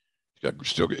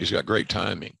got great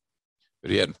timing,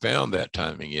 but he hadn't found that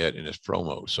timing yet in his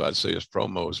promos. So I'd say his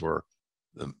promos were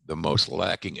the most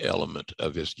lacking element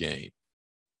of his game.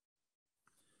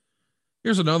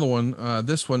 Here's another one.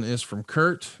 This one is from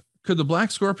Kurt. Could the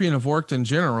Black Scorpion have worked in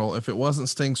general if it wasn't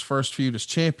Sting's first feud as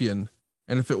champion?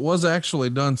 And if it was actually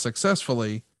done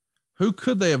successfully, who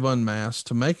could they have unmasked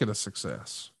to make it a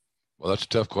success? Well, that's a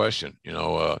tough question. You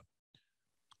know,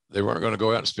 they weren't going to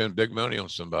go out and spend big money on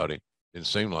somebody. Didn't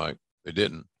seem like they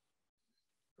didn't.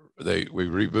 We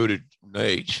rebooted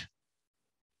Nate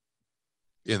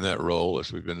in that role,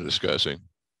 as we've been discussing.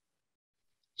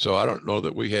 So I don't know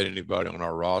that we had anybody on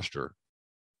our roster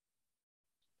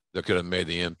that could have made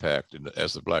the impact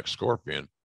as the Black Scorpion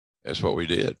as what we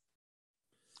did.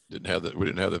 We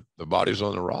didn't have the bodies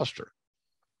on the roster.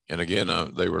 And again,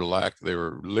 they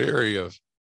were leery of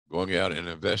going out and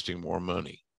investing more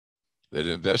money. They'd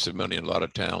invested money in a lot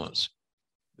of talents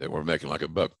that were making like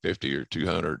 $150 or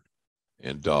 $200,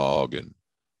 and Dog and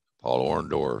Paul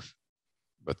Orndorff,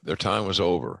 but their time was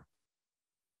over.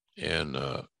 And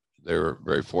they were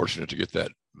very fortunate to get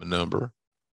that number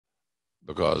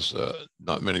because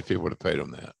not many people would have paid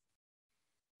them that.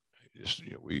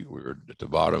 We were at the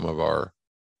bottom of our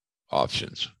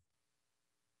options.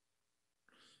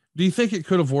 Do you think it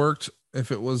could have worked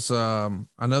if it was, I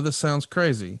know this sounds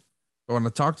crazy, but when I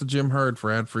talked to Jim Hurd for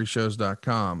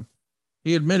adfreeshows.com,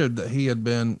 he admitted that he had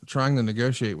been trying to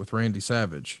negotiate with Randy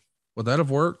Savage. Would that have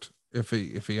worked if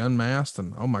he unmasked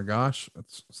and, oh my gosh,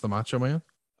 it's the Macho Man?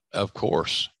 Of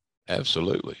course.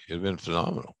 Absolutely. It'd been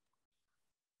phenomenal.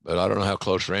 But I don't know how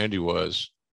close Randy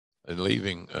was in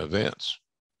leaving events.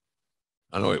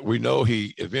 We know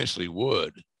he eventually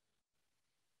would,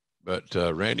 but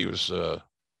Randy was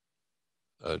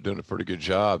doing a pretty good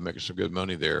job, making some good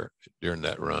money there during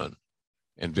that run.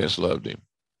 And Vince loved him.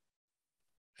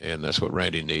 And that's what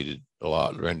Randy needed a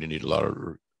lot. Randy needed a lot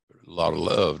of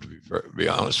love, to be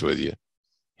honest with you.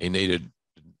 He needed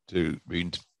to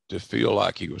feel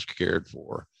like he was cared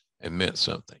for and meant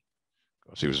something,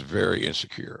 because he was very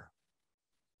insecure.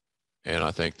 And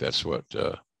I think that's what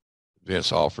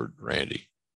Vince offered Randy: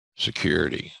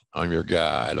 security. I'm your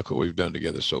guy. Look what we've done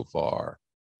together so far.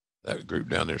 That group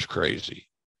down there is crazy.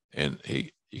 And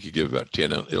he could give about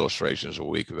 10 illustrations a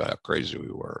week about how crazy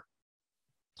we were.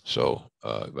 So,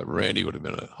 but Randy would have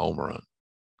been a home run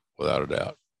without a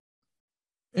doubt.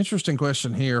 Interesting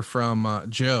question here from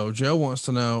Joe. Joe wants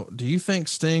to know, do you think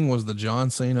Sting was the John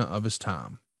Cena of his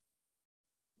time?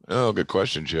 Oh, good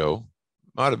question, Joe.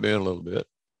 Might have been a little bit.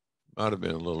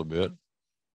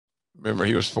 Remember,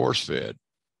 he was force-fed.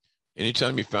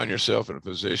 Anytime you find yourself in a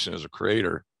position as a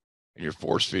creator and you're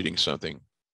force-feeding something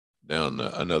down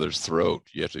another's throat,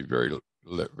 you have to be very,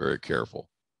 very careful.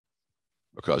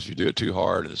 Because if you do it too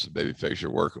hard and it's the baby face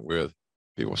you're working with,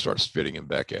 people start spitting him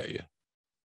back at you.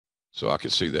 So I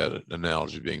could see that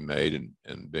analogy being made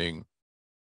and being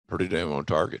pretty damn on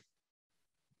target.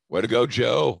 Way to go,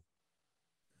 Joe.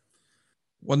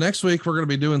 Well, next week we're going to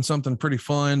be doing something pretty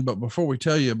fun, but before we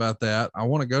tell you about that, I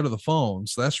want to go to the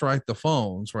phones. That's right. The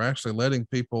phones. We're actually letting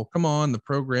people come on the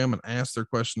program and ask their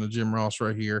question to Jim Ross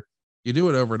right here. You do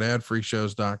it over at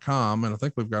adfreeshows.com. And I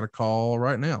think we've got a call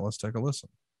right now. Let's take a listen.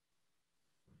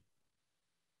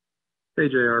 Hey,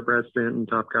 JR, Brad Stanton,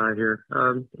 top guy here.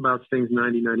 About Sting's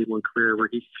 90-91 career, where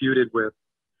he feuded with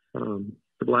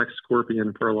the Black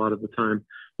Scorpion for a lot of the time.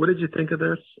 What did you think of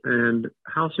this? And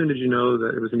how soon did you know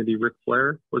that it was going to be Ric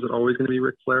Flair? Was it always going to be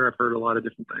Ric Flair? I've heard a lot of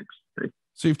different things. Thanks.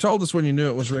 So you've told us when you knew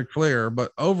it was Ric Flair,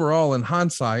 but overall, in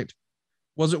hindsight,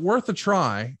 was it worth a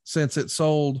try since it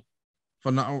sold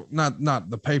for not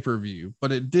the pay-per-view,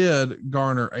 but it did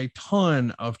garner a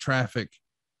ton of traffic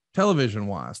television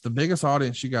wise, the biggest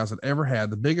audience you guys had ever had,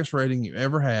 the biggest rating you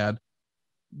ever had?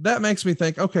 That makes me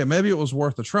think, okay, maybe it was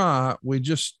worth a try. We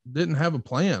just didn't have a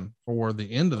plan for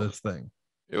the end of this thing.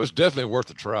 It was definitely worth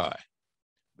a try.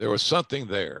 There was something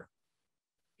there.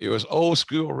 It was old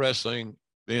school wrestling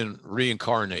being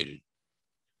reincarnated.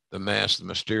 The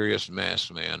mysterious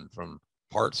masked man from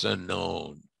parts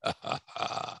unknown.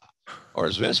 Or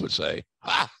as Vince would say,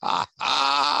 ha, ha,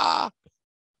 ha.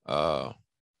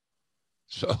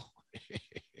 So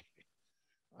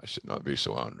I should not be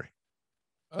so angry.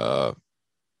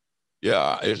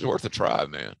 Yeah, it's worth a try,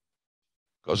 man,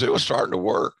 because it was starting to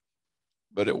work,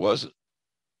 but it wasn't.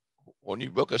 When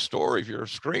you book a story, if you're a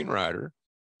screenwriter,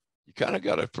 you kind of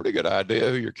got a pretty good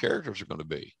idea who your characters are going to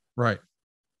be. Right.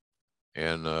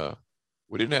 And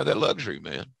we didn't have that luxury,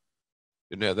 man.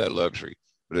 Didn't have that luxury,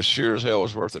 but it sure as hell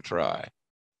was worth a try.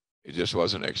 It just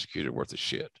wasn't executed worth a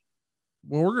shit.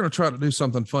 Well, we're going to try to do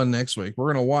something fun next week.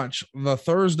 We're going to watch the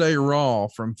Thursday Raw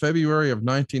from February of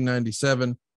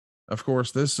 1997. Of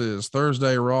course, this is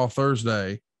Thursday Raw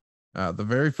Thursday, the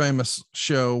very famous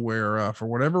show where, for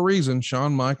whatever reason,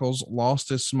 Shawn Michaels lost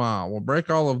his smile. We'll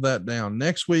break all of that down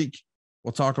next week.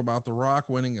 We'll talk about The Rock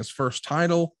winning his first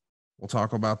title. We'll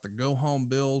talk about the go home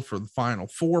build for the Final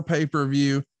Four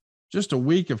pay-per-view. Just a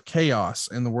week of chaos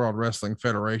in the World Wrestling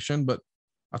Federation. But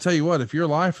I'll tell you what, if your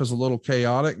life is a little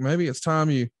chaotic, maybe it's time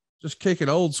you just kick it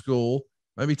old school,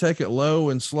 maybe take it low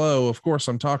and slow. Of course,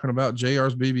 I'm talking about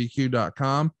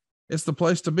jrsbbq.com. It's the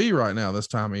place to be right now this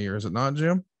time of year. Is it not,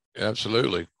 Jim?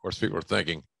 Absolutely. Of course, people are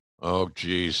thinking, oh,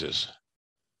 Jesus,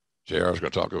 JR's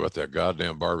going to talk about that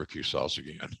goddamn barbecue sauce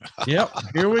again. Yep.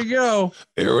 Here we go.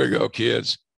 Here we go,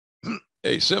 kids.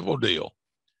 A simple deal.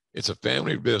 It's a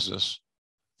family business,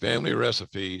 family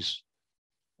recipes.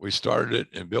 We started it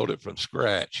and built it from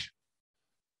scratch.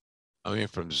 I mean,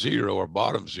 from zero or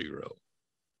bottom zero.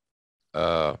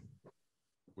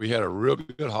 We had a real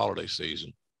good holiday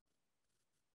season,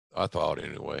 I thought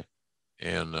anyway,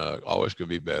 and always could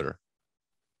be better.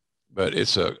 But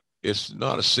it's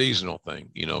not a seasonal thing,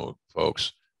 you know,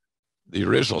 folks. The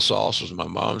original sauce was my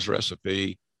mom's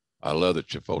recipe. I love the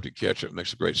chipotle ketchup. It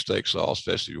makes a great steak sauce,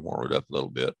 especially if you warm it up a little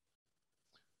bit.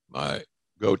 My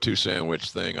go-to sandwich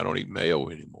thing, I don't eat mayo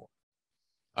anymore.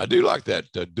 I do like that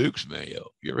Duke's mayo.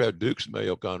 You ever had Duke's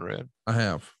mayo, Conrad? I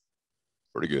have.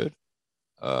 Pretty good.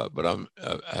 But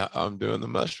I'm doing the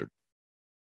mustard.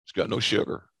 It's got no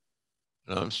sugar.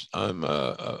 And I'm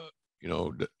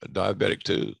diabetic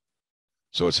too.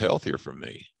 So it's healthier for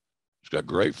me. It's got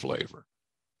great flavor.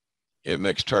 It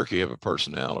makes turkey have a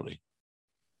personality,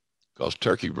 because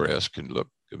turkey breast can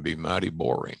be mighty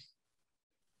boring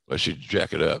unless you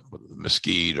jack it up with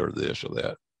mesquite or this or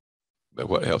that. But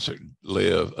what helps it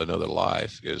live another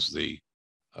life is the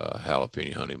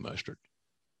jalapeno honey mustard.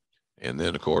 And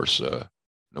then, of course,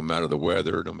 no matter the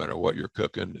weather, no matter what you're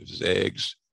cooking, if it's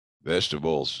eggs,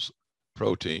 vegetables,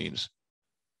 proteins,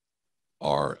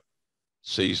 or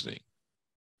seasoning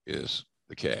is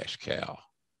the cash cow.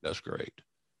 That's great.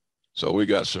 So we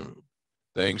got some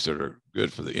things that are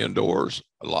good for the indoors,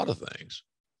 a lot of things,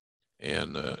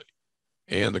 and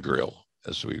the grill,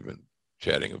 as we've been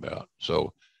chatting about.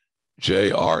 So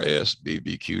jrsbbq.com.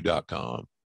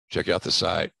 Check out the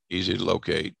site. Easy to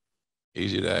locate,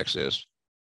 easy to access,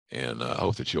 and I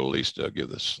hope that you'll at least give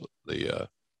this the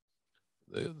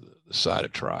site a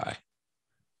try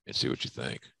and see what you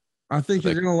think. I think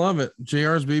you're going to love it.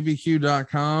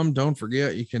 jrsbbq.com. Don't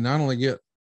forget, you can not only get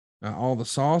all the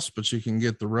sauce, but you can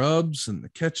get the rubs and the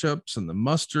ketchups and the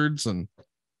mustards, and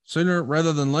sooner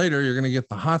rather than later, you're going to get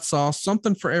the hot sauce,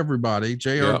 something for everybody,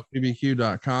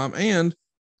 jrsbbq.com. And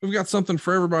we've got something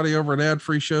for everybody over at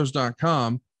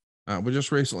adfreeshows.com. We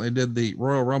just recently did the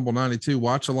Royal Rumble 92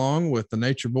 watch along with the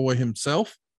Nature Boy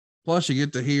himself. Plus you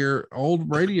get to hear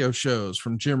old radio shows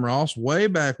from Jim Ross way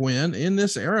back when, in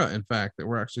this era, in fact, that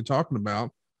we're actually talking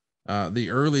about, the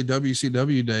early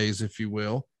WCW days, if you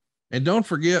will. And don't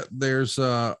forget, there's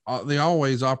the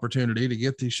always opportunity to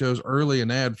get these shows early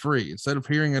and ad free. Instead of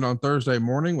hearing it on Thursday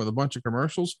morning with a bunch of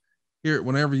commercials, hear it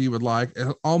whenever you would like,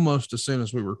 almost as soon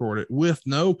as we record it with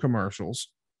no commercials.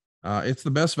 It's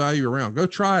the best value around. Go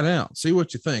try it out. See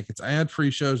what you think. It's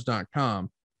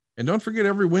adfreeshows.com. And don't forget,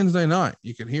 every Wednesday night,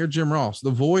 you can hear Jim Ross, the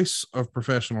voice of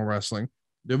professional wrestling,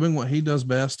 doing what he does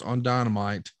best on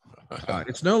Dynamite.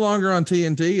 It's no longer on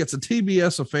TNT. It's a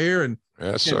TBS affair. And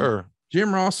yes, sir.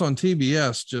 Jim Ross on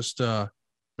TBS, just,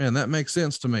 man, that makes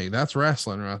sense to me. That's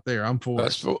wrestling right there. I'm for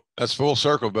it. That's full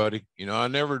circle, buddy. You know, I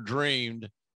never dreamed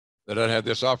that I'd have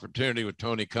this opportunity with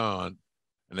Tony Khan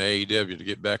and AEW to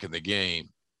get back in the game.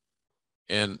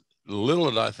 And little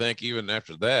did I think, even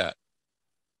after that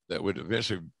would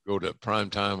eventually go to prime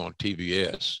time on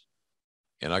TBS.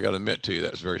 And I got to admit to you,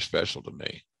 that's very special to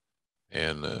me.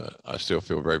 And I still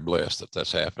feel very blessed that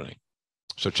that's happening.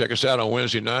 So check us out on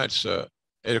Wednesday nights,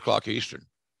 8:00 Eastern,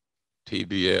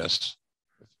 TBS.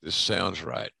 If this sounds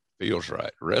right, feels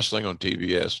right. Wrestling on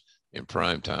TBS in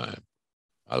prime time.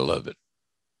 I love it.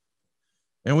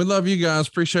 And we love you guys.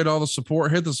 Appreciate all the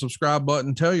support. Hit the subscribe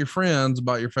button. Tell your friends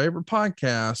about your favorite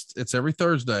podcast. It's every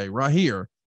Thursday right here.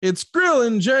 It's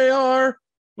Grillin' JR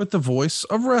with the voice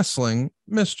of wrestling,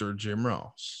 Mr. Jim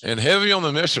Ross. And heavy on the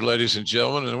Mr., ladies and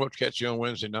gentlemen, and we'll catch you on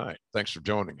Wednesday night. Thanks for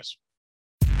joining us.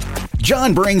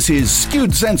 John brings his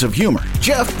skewed sense of humor.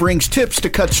 Jeff brings tips to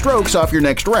cut strokes off your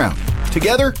next round.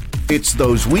 Together, it's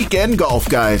those weekend golf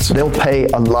guys. They'll pay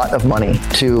a lot of money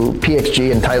to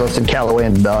PXG and Titleist and Callaway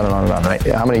and on and on and on, right?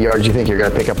 How many yards do you think you're going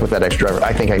to pick up with that extra driver?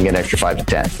 I think I can get an extra 5 to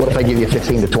 10. What if I give you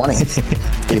 15 to 20?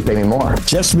 Can you pay me more?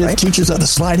 Jeff Smith teaches on a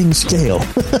sliding scale.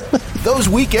 Those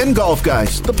Weekend Golf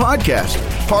Guys, the podcast,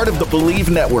 part of the Believe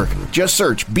Network. Just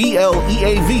search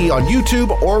BLEAV on YouTube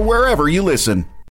or wherever you listen.